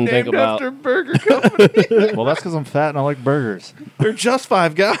all is you he can think named about. After a burger company. Well, that's because I'm fat and I like burgers. They're just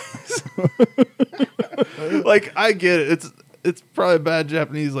Five Guys. Like, I get it. It's probably a bad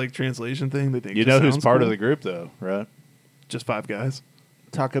Japanese like translation thing. They think You just know who's sounds part cool. of the group, though, right? Just Five Guys.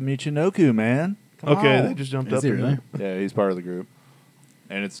 Takamichinoku, man. Come Okay, on. they just jumped Is up. he in really? there. Yeah, he's part of the group.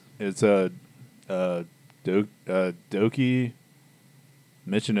 And it's Doki,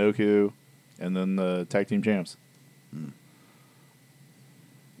 Michinoku, and then the tag team champs.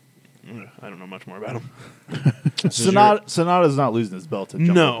 I don't know much more about him. Sonata's not losing his belt to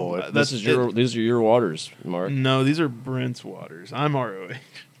Jungle No, Boy. that's These are your waters, Mark. No, these are Brent's waters. I'm ROH.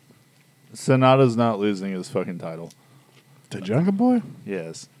 Sonata's not losing his fucking title. To Jungle Boy?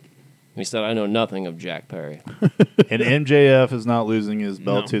 Yes. He said, "I know nothing of Jack Perry." And MJF is not losing his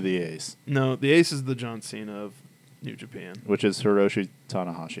belt No. to the Ace, No, the Ace is the John Cena of New Japan. which is Hiroshi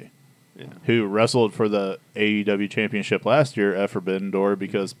Tanahashi, Yeah. who wrestled for the AEW Championship last year at Forbidden Door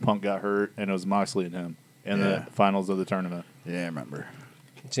because Punk got hurt and it was Moxley and him in Yeah. the finals of the tournament. Yeah, I remember.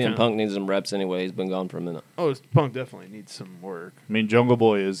 CM Yeah. Punk needs some reps anyway. He's been gone for a minute. Oh, Punk definitely needs some work. I mean, Jungle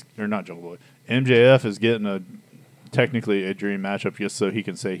Boy is, or not Jungle Boy, MJF is getting technically a dream matchup just so he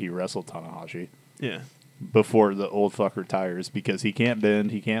can say he wrestled Tanahashi Yeah. before the old fuck retires because he can't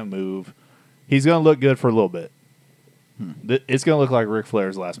bend, he can't move. He's going to look good for a little bit. It's going to look like Ric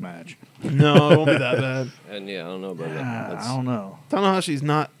Flair's last match. No, it won't be that bad. And yeah, I don't know about that. That's- I don't know. Tanahashi's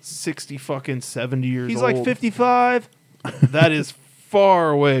not 60 fucking 70 years He's old. like 55. That is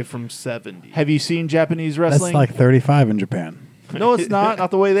far away from 70. Have you seen Japanese That's wrestling? like 35 in Japan. No, it's not.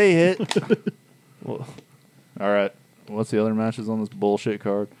 Not the way they hit. Well, All right. What's the other matches on this bullshit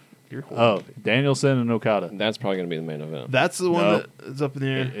card? you're cool. Oh, Danielson and Okada. That's probably going to be the main event. That's the one No. that is up in the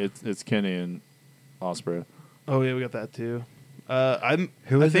air. It's Kenny and Ospreay. Oh, yeah, we got that too. I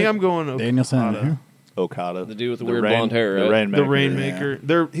Who is think it? I'm going Danielson and Okada. who? Okada. The dude with the weird blonde hair, The right? Rainmaker. The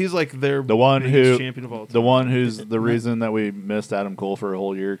Rainmaker. He's like their The one biggest who- champion of all time. The one who's the reason that we missed Adam Cole for a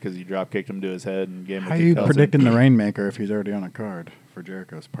whole year because he drop kicked him to his head and gave him How a are you concussive. predicting the Rainmaker if he's already on a card for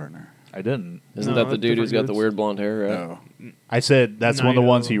Jericho's partner? I didn't. Isn't No, that the dude who's got different the dudes. weird blonde hair, right? No. I said that's one of the Naito.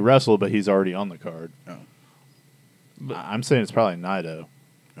 ones he wrestled, but he's already on the card. Oh. But- I'm saying it's probably Naito,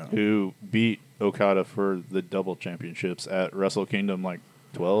 Oh. who beat Okada for the double championships at Wrestle Kingdom like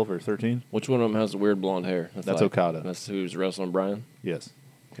 12 or 13. Which one of them has the weird blonde hair? That's Okada. That's who's wrestling Brian. Yes.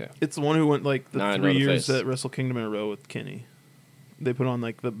 Okay. It's the one who went like the Now I know 3 the years face. at Wrestle Kingdom in a row with Kenny. They put on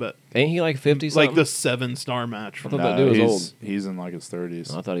like the Ain't he like 50 like something? the 7-star match I from thought that dude was he's, old. He's in like his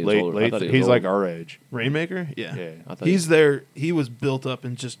 30s. I thought he was older. I thought he was he's like old. our age. Rainmaker. Yeah, Yeah. I thought he's there. He was built up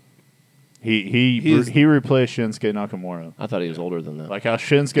and just He replaced Shinsuke Nakamura. I thought he was older than that. Like how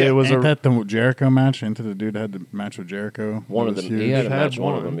Shinsuke Yeah, was Ain't a that the Jericho match? Into the dude that had the match with Jericho. one That of was them. huge. He had a Had match.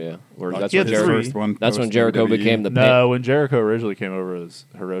 One of one. them, yeah. Where Like, that's he when had Jericho. three. First one That's when post Jericho WWE. became the. no. When Jericho originally came over as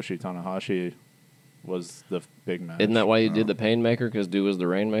Hiroshi Tanahashi, was the big match. Isn't that why he did the Painmaker? Because dude was the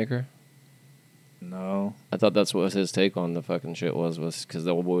Rainmaker. No. I thought that's what his take on the fucking shit was because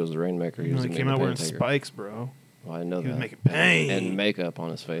the old boy was the Rainmaker. he was came out wearing spikes, bro. Well, I know He that. was making pain. And makeup on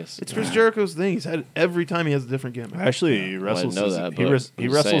his face. It's Chris Jericho's thing. He's had every time he has a different gimmick. Actually, he wrestles. know that, he but wrestles I'm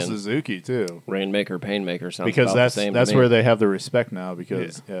just saying. Suzuki too, Rainmaker, Painmaker sounds because about that's the same. that's to me. where they have the respect now.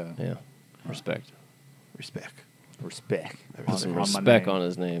 Because yeah, Yeah, respect. Respect. respect. Put some my respect name. on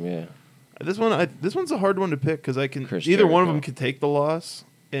his name. Yeah. This one's a hard one to pick because I can Chris either one of Jericho. them could take the loss,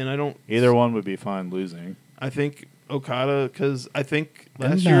 and I don't. Either one would be fine losing. I think Okada because I think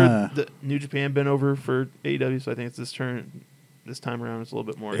last And, year the New Japan been over for AEW, so I think it's this time around it's a little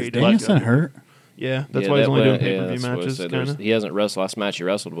bit more Is AEW. Danielson hurt? Yeah, that's Yeah, why he's that only way- doing pay per that's view what I matches. said. Kind of. He hasn't wrestled. Last match he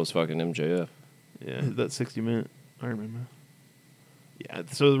wrestled was fucking MJF. Yeah, that 60-minute Iron Man match. Yeah,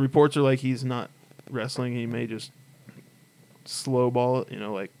 so the reports are like he's not wrestling. He may just slow ball it.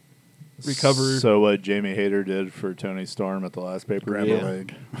 Like recover. So what Jamie Hayter did for Tony Storm at the last pay per Grab view. a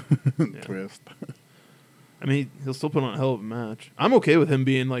leg. Twist. I mean, he'll still put on a hell of a match. I'm okay with him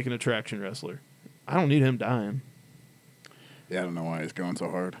being like an attraction wrestler. I don't need him dying. Yeah, I don't know why he's going so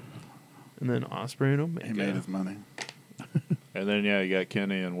hard. And then Ospreay and He made Omega. his money. And then you got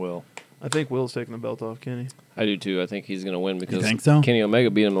Kenny and Will. I think Will's taking the belt off Kenny. I do too. I think he's going to win because think so? Kenny Omega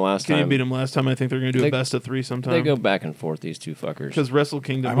beat him the last Kenny time. beat him last time. I think they're going to do They- a best of 3 sometime. They go back and forth. These two fuckers. Because Wrestle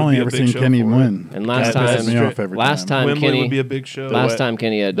Kingdom. I've would only be a ever big seen show Kenny for it. win. And last That time, pisses me off every last time Wembley Kenny would be a big show. last time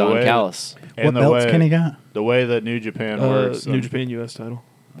Kenny had Don way- Callis. What And the belts way, Kenny got? the way that New Japan works. New Japan US title.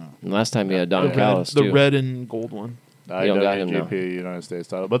 And last time he had Don Okay. Callis The too. red and gold one. You don't got him now. IWGP United States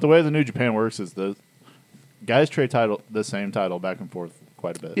title. But the way the New Japan works is the guys trade the same title back and forth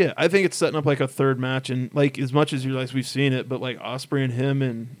quite a bit. Yeah, I think it's setting up like a third match, and like as much as you guys we've seen it, but like Ospreay and him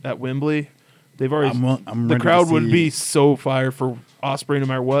and at Wembley, They've already I'm the ready to crowd would see- be so fire for Ospreay no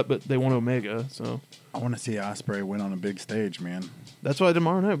matter what, but they want Omega, so I want to see Ospreay win on a big stage, man. that's why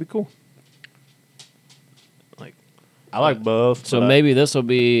tomorrow night would be cool. Like, I like both. So but maybe this will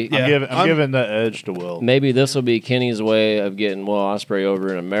be Yeah. I'm giving the edge to Will. maybe this will be Kenny's way of getting Will Ospreay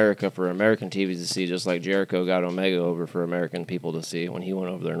over in America for American TV to see, just like Jericho got Omega over for American people to see when he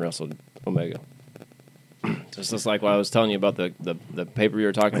went over there and wrestled Omega. Just like what I was telling you about the paper you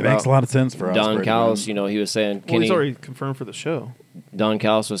were talking It about. makes a lot of sense for Don Ospreay to Callis, win. you know, he was saying well, Kenny. he's already confirmed for the show. Don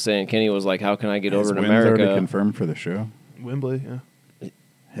Callis was saying Kenny was like, "How can I get His over in win's already America?" confirmed for the show. Wembley, yeah.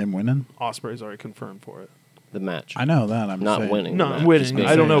 Him winning? Ospreay's already confirmed for it. The match, I know that. I'm not saying. winning. No, the I'm match, winning. just being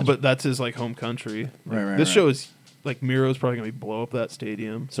I don't know, match. but that's his like home country. Right, This right. show is like Miro's probably gonna be blow up that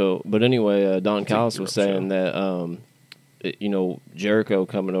stadium. So, but anyway, Don Callis was Europe saying that you know, Jericho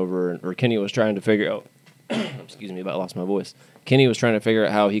coming over, or Kenny was trying to figure out. Excuse me, about lost my voice. Kenny was trying to figure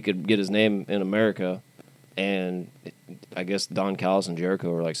out how he could get his name in America, and I guess Don Callis and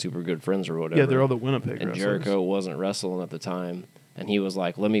Jericho were like super good friends or whatever. Yeah, they're all the Winnipeg and wrestlers. Jericho wasn't wrestling at the time, and he was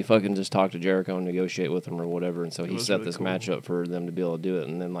like, "Let me fucking just talk to Jericho and negotiate with him or whatever." And so he was set really this cool. match up for them to be able to do it.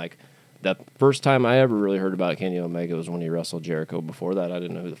 And then like the first time I ever really heard about Kenny Omega was when he wrestled Jericho. Before that, I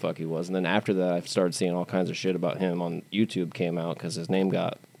didn't know who the fuck he was. And then after that, I started seeing all kinds of shit about him on YouTube came out because his name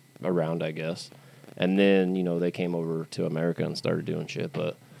got around, I guess. And then, you know, they came over to America and started doing shit.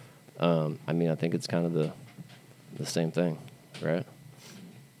 But, I mean, I think it's kind of the same thing, right?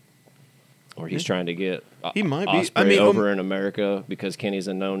 Or he's trying to get He might be. Ospreay I mean, over in America because Kenny's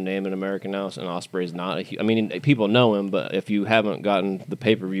a known name in America now, and Ospreay's not. I mean, people know him, but if you haven't gotten the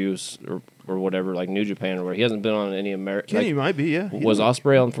pay-per-views or whatever, like New Japan or whatever, he hasn't been on any American. Kenny might be. Yeah, Was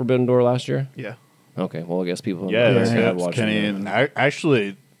Ospreay on Forbidden Door last year? Yeah. Okay, well, I guess people Yeah, in yeah, America have it's watched Kenny him. and-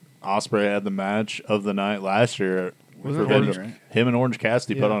 Actually, Ospreay had the match of the night last year. Wasn't it Forbidden Orange, Door. right? Him and Orange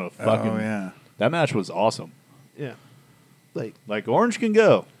Cassidy put Yeah. on a fucking. Oh yeah. That match was awesome. Yeah. Like, Like Orange can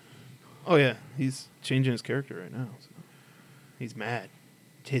go. oh yeah, he's changing his character right now. So. He's mad.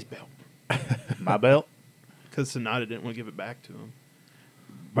 It's his belt. My belt. Because Sonata didn't want to give it back to him.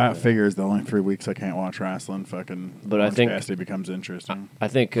 About figures the only 3 weeks I can't watch wrestling. Fucking. But I Orange think- Cassidy becomes interesting. I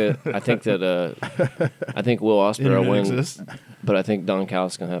think that I think Will Ospreay Internet will win, exists. but I think Don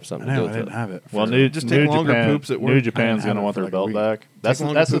Callis can have something I to do know I with didn't it. have it. Well, for- Just take longer poops at work. New Japan's I haven't going to want for their like a belt week. back. That's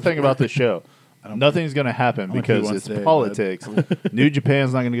longer the poops thing at about work. this show. don't- Nothing's going to happen Only two because once it's a day, politics. New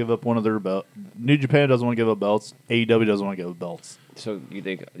Japan's not going to give up one of their belts. New Japan doesn't want to give up belts. AEW doesn't want to give up belts. So you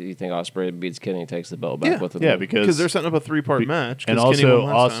think Ospreay beats Kenny and takes the belt back Yeah. with him? Yeah, because Because they're setting up a 3-part match. 'cause and Kenny also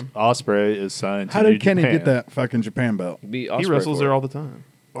won last time. Ospreay is signed to How New did Kenny Japan. get that fucking Japan belt? beat He Ospreay wrestles for there it. all the time.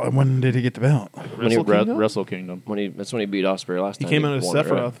 When did he get the belt? When he Wrestle Kingdom. That's when he beat Ospreay last He time. came out of won it, right?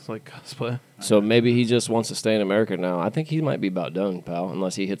 Sephiroth. It's like cosplay. So maybe he just wants to stay in America now. I think he might be about done, pal,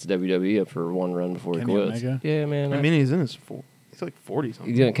 unless he hits WWE up for one run before Kenny he quits. Omega? Yeah, man. I mean, he's in his He's like 40 something.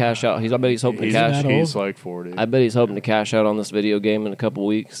 he's gonna cash out. I bet he's hoping to cash. He's like 40. I bet he's hoping to cash out on this video game in a couple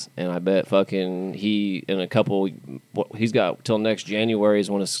weeks, and I bet fucking he's got till next January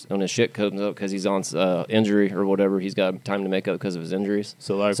is when his shit comes up because he's on injury or whatever. He's got time to make up because of his injuries.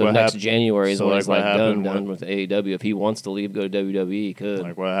 So like So what next happened- January is so when like he's what like happened done with- with AEW. If he wants to leave, go to WWE, he could.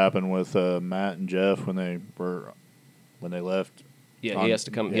 like what happened with Matt and Jeff when they left. Yeah, on- he has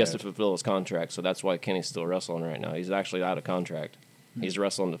to come. He has yeah. to fulfill his contract, so that's why Kenny's still wrestling right now. He's actually out of contract. He's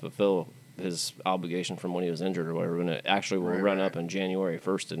wrestling to fulfill his obligation from when he was injured or whatever, and it actually will run up in January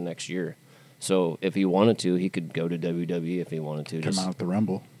 1st of next year. So if he wanted to, he could go to WWE if he wanted to. Come out at the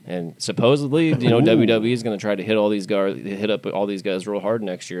Rumble. And supposedly, WWE is going to try to hit up all these guys real hard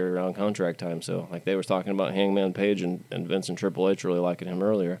next year around contract time. So like they were talking about Hangman Page and Vince and Triple H really liking him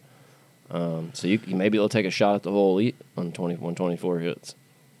earlier. So you maybe they'll take a shot at the whole elite on 24 hits.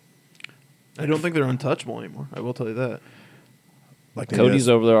 I don't think they're untouchable anymore. I will tell you that. Like they Cody's just-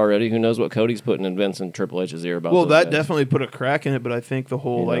 over there already. Who knows what Cody's putting in Vince and Triple H's ear about? Well, those that guys. definitely put a crack in it, but I think the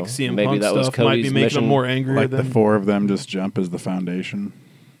whole You know, like CM maybe Punk that was stuff might be Cody's making mission. them more angry like the than 4 of them just jump as the foundation.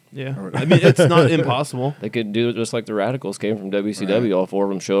 yeah. I mean, it's not impossible. They could do it just like the Radicals came from WCW. All 4 of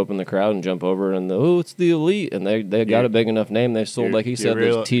them show up in the crowd and jump over, and it's the elite, and they got Yeah. a big enough name. They sold, You- like he you said,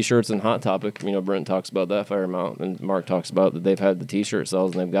 real- those T-shirts and Hot Topic. Brent talks about that fair amount, and Mark talks about that they've had the T-shirt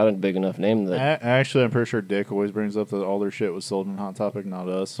sales, and they've got a big enough name that. Actually, I'm pretty sure Dick always brings up that all their shit was sold in Hot Topic, not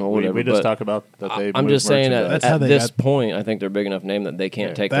us. Well, we whatever, just but talk about that they. I'm move just saying merchandise. That's at how they this got- point, I think they're big enough name that they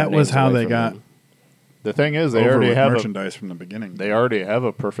can't Yeah. take. That their was names how away they from got them. The thing is, they over already with have merchandise from the beginning. They already have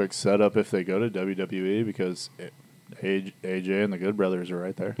a perfect setup if they go to WWE because AJ and the Good Brothers are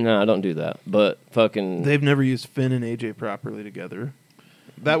right there. No, I don't do that. But fucking, They've never used Finn and AJ properly together.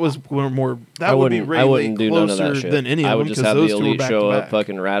 that was more. That I would be wouldn't. I wouldn't do none of closer that shit. than any of I them would just because have the those two were elite back show to up, back.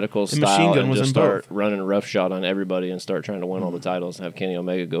 fucking radical And Machine style, Gun and was just in start both. running roughshod on everybody and start trying to win all the titles and have Kenny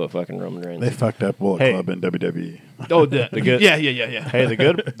Omega go at fucking Roman Reigns. They fucked up Bullet Hey. Club in WWE. Oh, the good- yeah. Hey,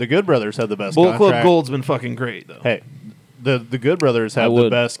 the Good Brothers have the best Bullet Club contract. Gold's been fucking great though. Hey, the Good Brothers I have the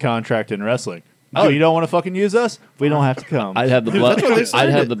would- best contract in wrestling. Oh, you don't want to fucking use us? We don't have to come. I'd have the That's what they said. I'd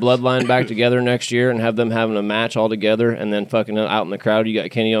have the Bloodline back together next year and have them having a match all together, and then fucking out in the crowd you got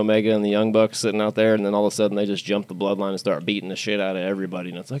Kenny Omega and the Young Bucks sitting out there, and then all of a sudden they just jump the Bloodline and start beating the shit out of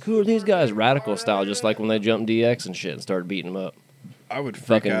everybody, and it's like, who are these guys? Radical style, just like when they jumped DX and shit and started beating them up. I would freak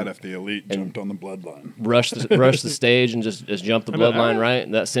Fucking- out if the Elite jumped on the Bloodline. Rush the stage and just jump the Bloodline right.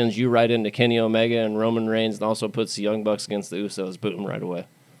 That sends you right into Kenny Omega and Roman Reigns, and also puts the Young Bucks against the Usos. Boom, right away.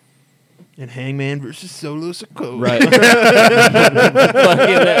 And Hangman versus Solo Sikoa. Right.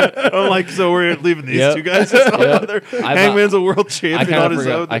 I'm like, so we're leaving these Yep. two guys. Yep. Hangman's a world I champion kind on of his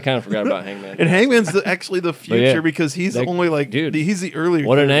own. forgot. I kind of forgot about Hangman. And Hangman's actually the future yeah, because he's that- only like, dude, he's the earlier.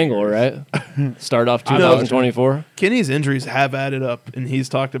 What an character. angle, right? Start off I know. 2024. Kenny's injuries have added up, and he's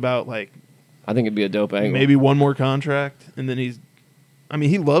talked about like I think it'd be a dope angle. maybe one more contract, and then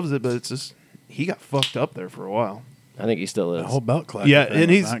he loves it, but it's just he got fucked up there for a while. I think he still is. The whole belt class. Yeah, thing and was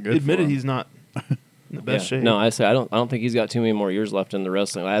he's not good admitted for him. he's not in the best shape. No, I say I don't think he's got too many more years left in the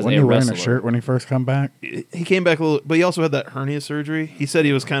wrestling as Wasn't a he wearing wrestler. a shirt when he first come back? He came back a little, but he also had that hernia surgery. He said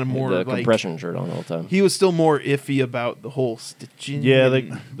he was kind of more the like compression shirt on all the time. he was still more iffy about the whole stitching. Yeah,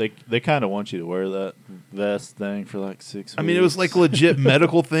 and- they kind of want you to wear that vest thing for like 6 weeks. I mean, it was like a legit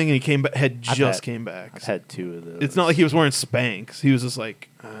medical thing, and he came back. I've Came back. I've had 2 of those. It's not like he was wearing Spanx. He was just like.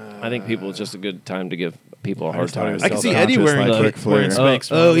 I think it's just a good time to give people a hard just thought he time. was I can see self-conscious Eddie wearing like Ric Flair. Spanx.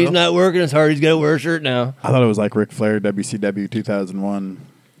 Oh, he's not working as hard. He's got to wear a shirt now. I thought it was like Ric Flair, WCW 2001.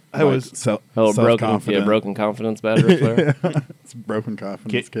 I was- self-confident. broken confidence battery Flair. It's broken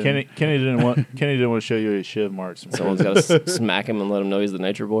confidence. kid. Kenny didn't want to show you his shiv marks. Someone's got to smack him and let him know he's the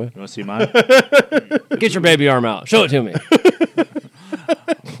nature boy. You want to see mine? Get your baby arm out. Show it to me.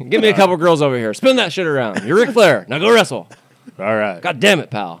 Give me a couple girls over here. Spin that shit around. You're Ric Flair. Now go wrestle. All right. God damn it,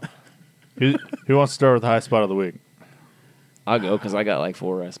 pal. Who wants to start with the high spot of the week? I'll go because I got like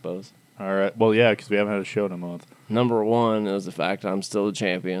 4, I suppose. All right. Well, yeah, because we haven't had a show in a month. Number 1 is the fact I'm still the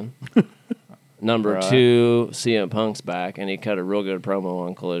champion. Number Right. 2, CM Punk's back, and he cut a real good promo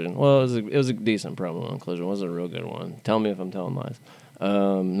on Collision. Well, it was a decent promo on Collision. It wasn't a real good one. Tell me if I'm telling lies.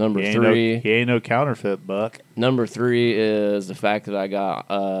 Number He ain't 3. he ain't no counterfeit, Buck. Number 3 is the fact that I got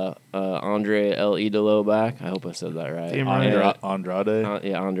Andre El Idolo back. I hope I said that right. Damn right. Andrade.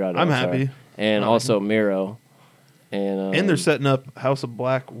 Yeah, Andrade. I'm sorry. happy. And also Miro. And they're setting up House of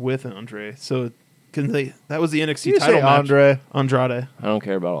Black with Andre. So can they? That was the NXT You title say match. Andrade. I don't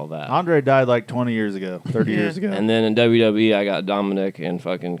care about all that. Andre died like 20 years ago, 30 years ago. And then in WWE, I got Dominic and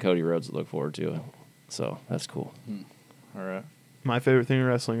fucking Cody Rhodes to look forward to. So that's cool. All right. My favorite thing in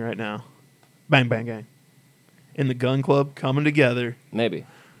wrestling right now. Bang Bang Gang. In the Gun Club coming together. Maybe.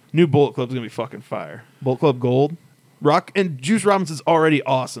 New Bullet Club's gonna be fucking fire. Bullet Club Gold. Rock and Juice Robinson's already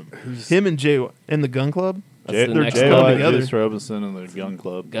awesome. Him and Jay in the Gun Club. That's the next Jay level. White, together. Juice Robinson, and the Gun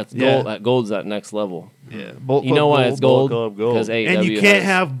Club. That's Yeah. gold. That gold's that next level. Yeah. Bullet You Club know why Gold. it's gold? Bullet Club Gold. Because AEW And you can't has,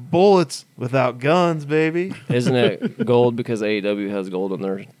 have bullets without guns, baby. Isn't it gold because AEW has gold on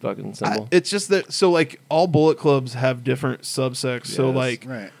their fucking symbol? It's just that so like all Bullet Clubs have different subsects. So Yes. like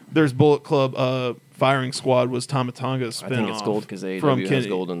Right. there's Bullet Club Firing Squad was Tamatonga's I spin think it's gold because AEW from has Kenny.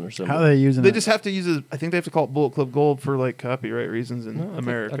 gold in their symbol. How are they using They it? just have to use it. I think they have to call it Bullet Club Gold for like copyright reasons in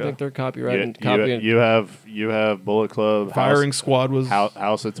America. I think they're You, copyrighting. copying. you have Bullet Club, Firing Squad was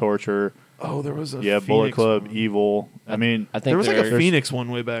House of Torture. oh there was a Yeah, Phoenix Bullet Club, one. Evil. I mean, I think There was like a they're- Phoenix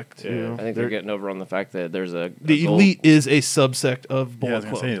one way back too. Yeah. I think they're getting over on the fact that there's a The gold- Elite is a subsect of Yeah, I Bullet was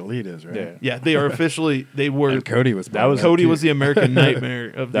gonna Club. say Elite is right. yeah. Yeah, they are officially. They were. And Cody was. That was- Cody was the American Nightmare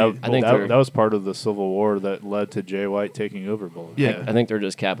of the. I think that, they're- that was part of the Civil War that led to Jay White taking over Bullet. Yeah. I think they're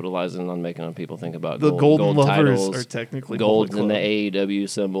just capitalizing on making people think about The gold, Golden gold Lovers titles, are technically gold Bullet in the Club. AEW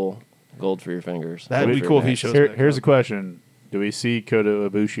symbol, gold for your fingers. That'd gold be for cool your if he necks. shows back Here's up. a question: do we see Kota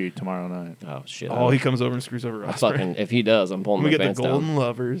Ibushi tomorrow night? Oh shit! Oh, he comes over and screws over I Ospreay. fucking if he does, I'm pulling we my get the pants Golden down.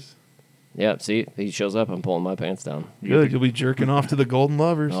 Lovers. Yeah, see, if he shows up, I'm pulling my pants down. Good, you'll be jerking off to the Golden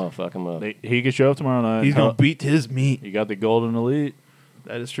Lovers. Oh fuck him up. He could show up tomorrow night. He's gonna beat his meat. You got the Golden Elite.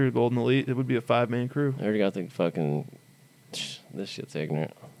 That is true. Golden Elite. It would be a 5-man crew. I already got the fucking. This shit's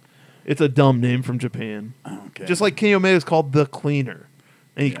ignorant. It's a dumb name from Japan. Okay. Just like Kenny Omega is called the Cleaner,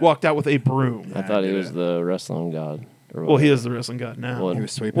 and he walked out with a broom. I thought he get was it. the wrestling god. or Well, he whatever. is the wrestling god now. Well, He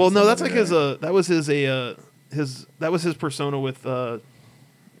was sweeping. Well, no, that's like somebody his. there. That was his. That was his persona with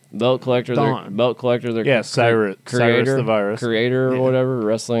Belt collector. Dawn. Belt collector. Their Yeah, Cyrus the Virus. creator or Yeah. whatever.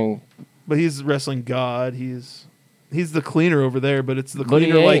 Wrestling. But he's wrestling god. He's the cleaner over there, but it's the But he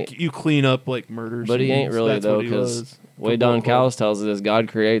cleaner ain't. like you clean up like murders. But he ain't really That's though, what he because was. way Don Football Callis tells it is God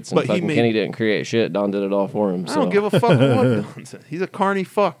creates, and But he fucking made- Kenny didn't create shit. Don did it all for him. I So don't give a fuck what Don said. He's a carny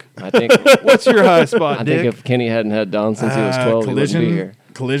fuck. I think. What's your high spot, I Dick? think if Kenny hadn't had Don since he was 12, he wouldn't be here.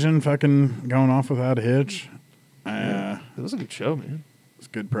 Collision fucking going off without a hitch. It was a good show, man. It's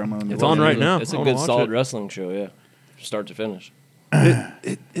good promo. It's on right now. It's I a wanna good, watch solid it. wrestling show. Yeah, start to finish.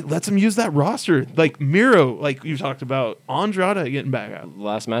 It lets him use that roster. Like Miro, like you talked about, Andrade getting back out. The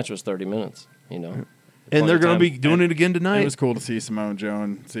last match was 30 minutes. You know, And Plenty they're of going to time. be doing it again tonight. It was cool to see Samoa Joe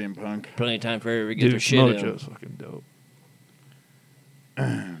and CM Punk. plenty of time for everybody to get their Dude, shit Samoa in. Joe's fucking dope.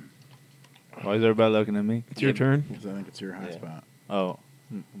 Why is everybody looking at me? It's your turn. Because I think it's your high Yeah. spot. Oh,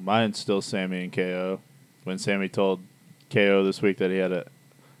 mine's still Sammy and KO. When Sammy told KO this week that he had a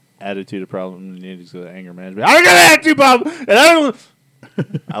attitude problem and needed to go to anger management. I got an attitude problem, and I don't.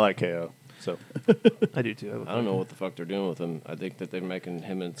 I like KO. So I do too. I don't know what the fuck they're doing with him. I think that they're making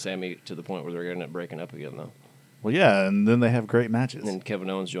him and Sammy to the point where they're going to end up breaking up again, though. well, yeah, and then they have great matches. And then Kevin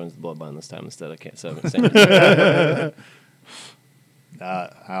Owens joins the Bloodline this time instead of Sammy.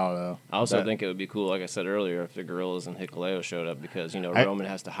 I don't know. I also That- think it would be cool, like I said earlier, if the Gorillas and Hikuleo showed up because, I- Roman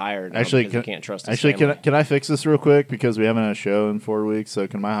has to hire now Actually, because he can't trust his actually, family. can I fix this real quick because we haven't had a show in 4 weeks? So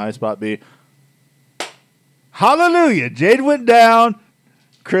can my high spot be? Hallelujah! Jade went down.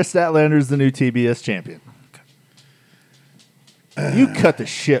 Chris Statlander's the new TBS champion. You cut the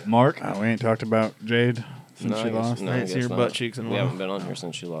shit, Mark. We ain't talked about Jade since I she guess- lost. no, I I ain't seen guess her not. butt cheeks in a We while. haven't been on here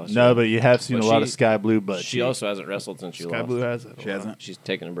since she lost. No, yeah. but you have seen But a lot of she- sky blue butt. She cheeks. also hasn't wrestled since she Sky lost. Blue has it. She hasn't. She's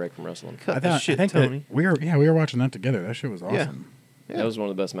taking a break from wrestling. Cut I the thought, shit, I think Tony. that we were watching that together. That shit was awesome. That was one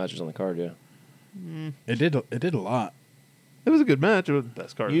of the best matches on the card, yeah. It did a lot. It was a good match. It was the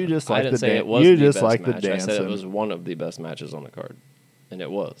best card. You just I like didn't the say dan- it was You the just best like the match. I said dancing. it was one of the best matches on the card, and it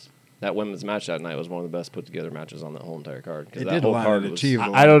was. That women's match that night was one of the best put together matches on that whole entire card. 'cause It that did a whole lot card of was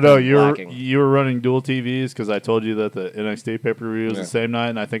achievable. I don't know. lacking. You were running dual TVs because I told you that the NXT pay per view was Yeah. the same night,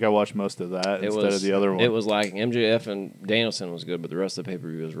 and I think I watched most of that instead of the other one. It was lacking. MJF and Danielson was good, but the rest of the pay per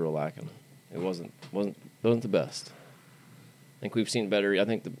view was real lacking. It wasn't the best. I think we've seen better. I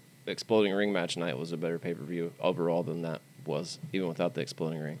think the exploding ring match night was a better pay per view overall than that was, even without the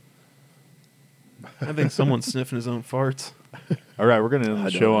exploding ring. I think someone's sniffing his own farts. All right, we're gonna end I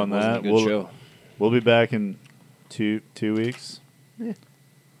the don't show know. on It wasn't that. a good show. We'll be back in two weeks. Yeah.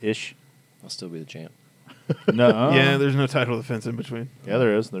 Ish. I'll still be the champ. No. Yeah, there's no title defense in between. Yeah,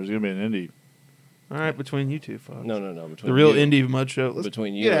 there is. There's gonna be an indie. All right, between you two, folks. No. Between The real you. indie mud show. Let's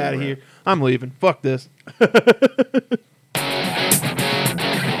Between you get and out of Brett. here. I'm leaving. Fuck this.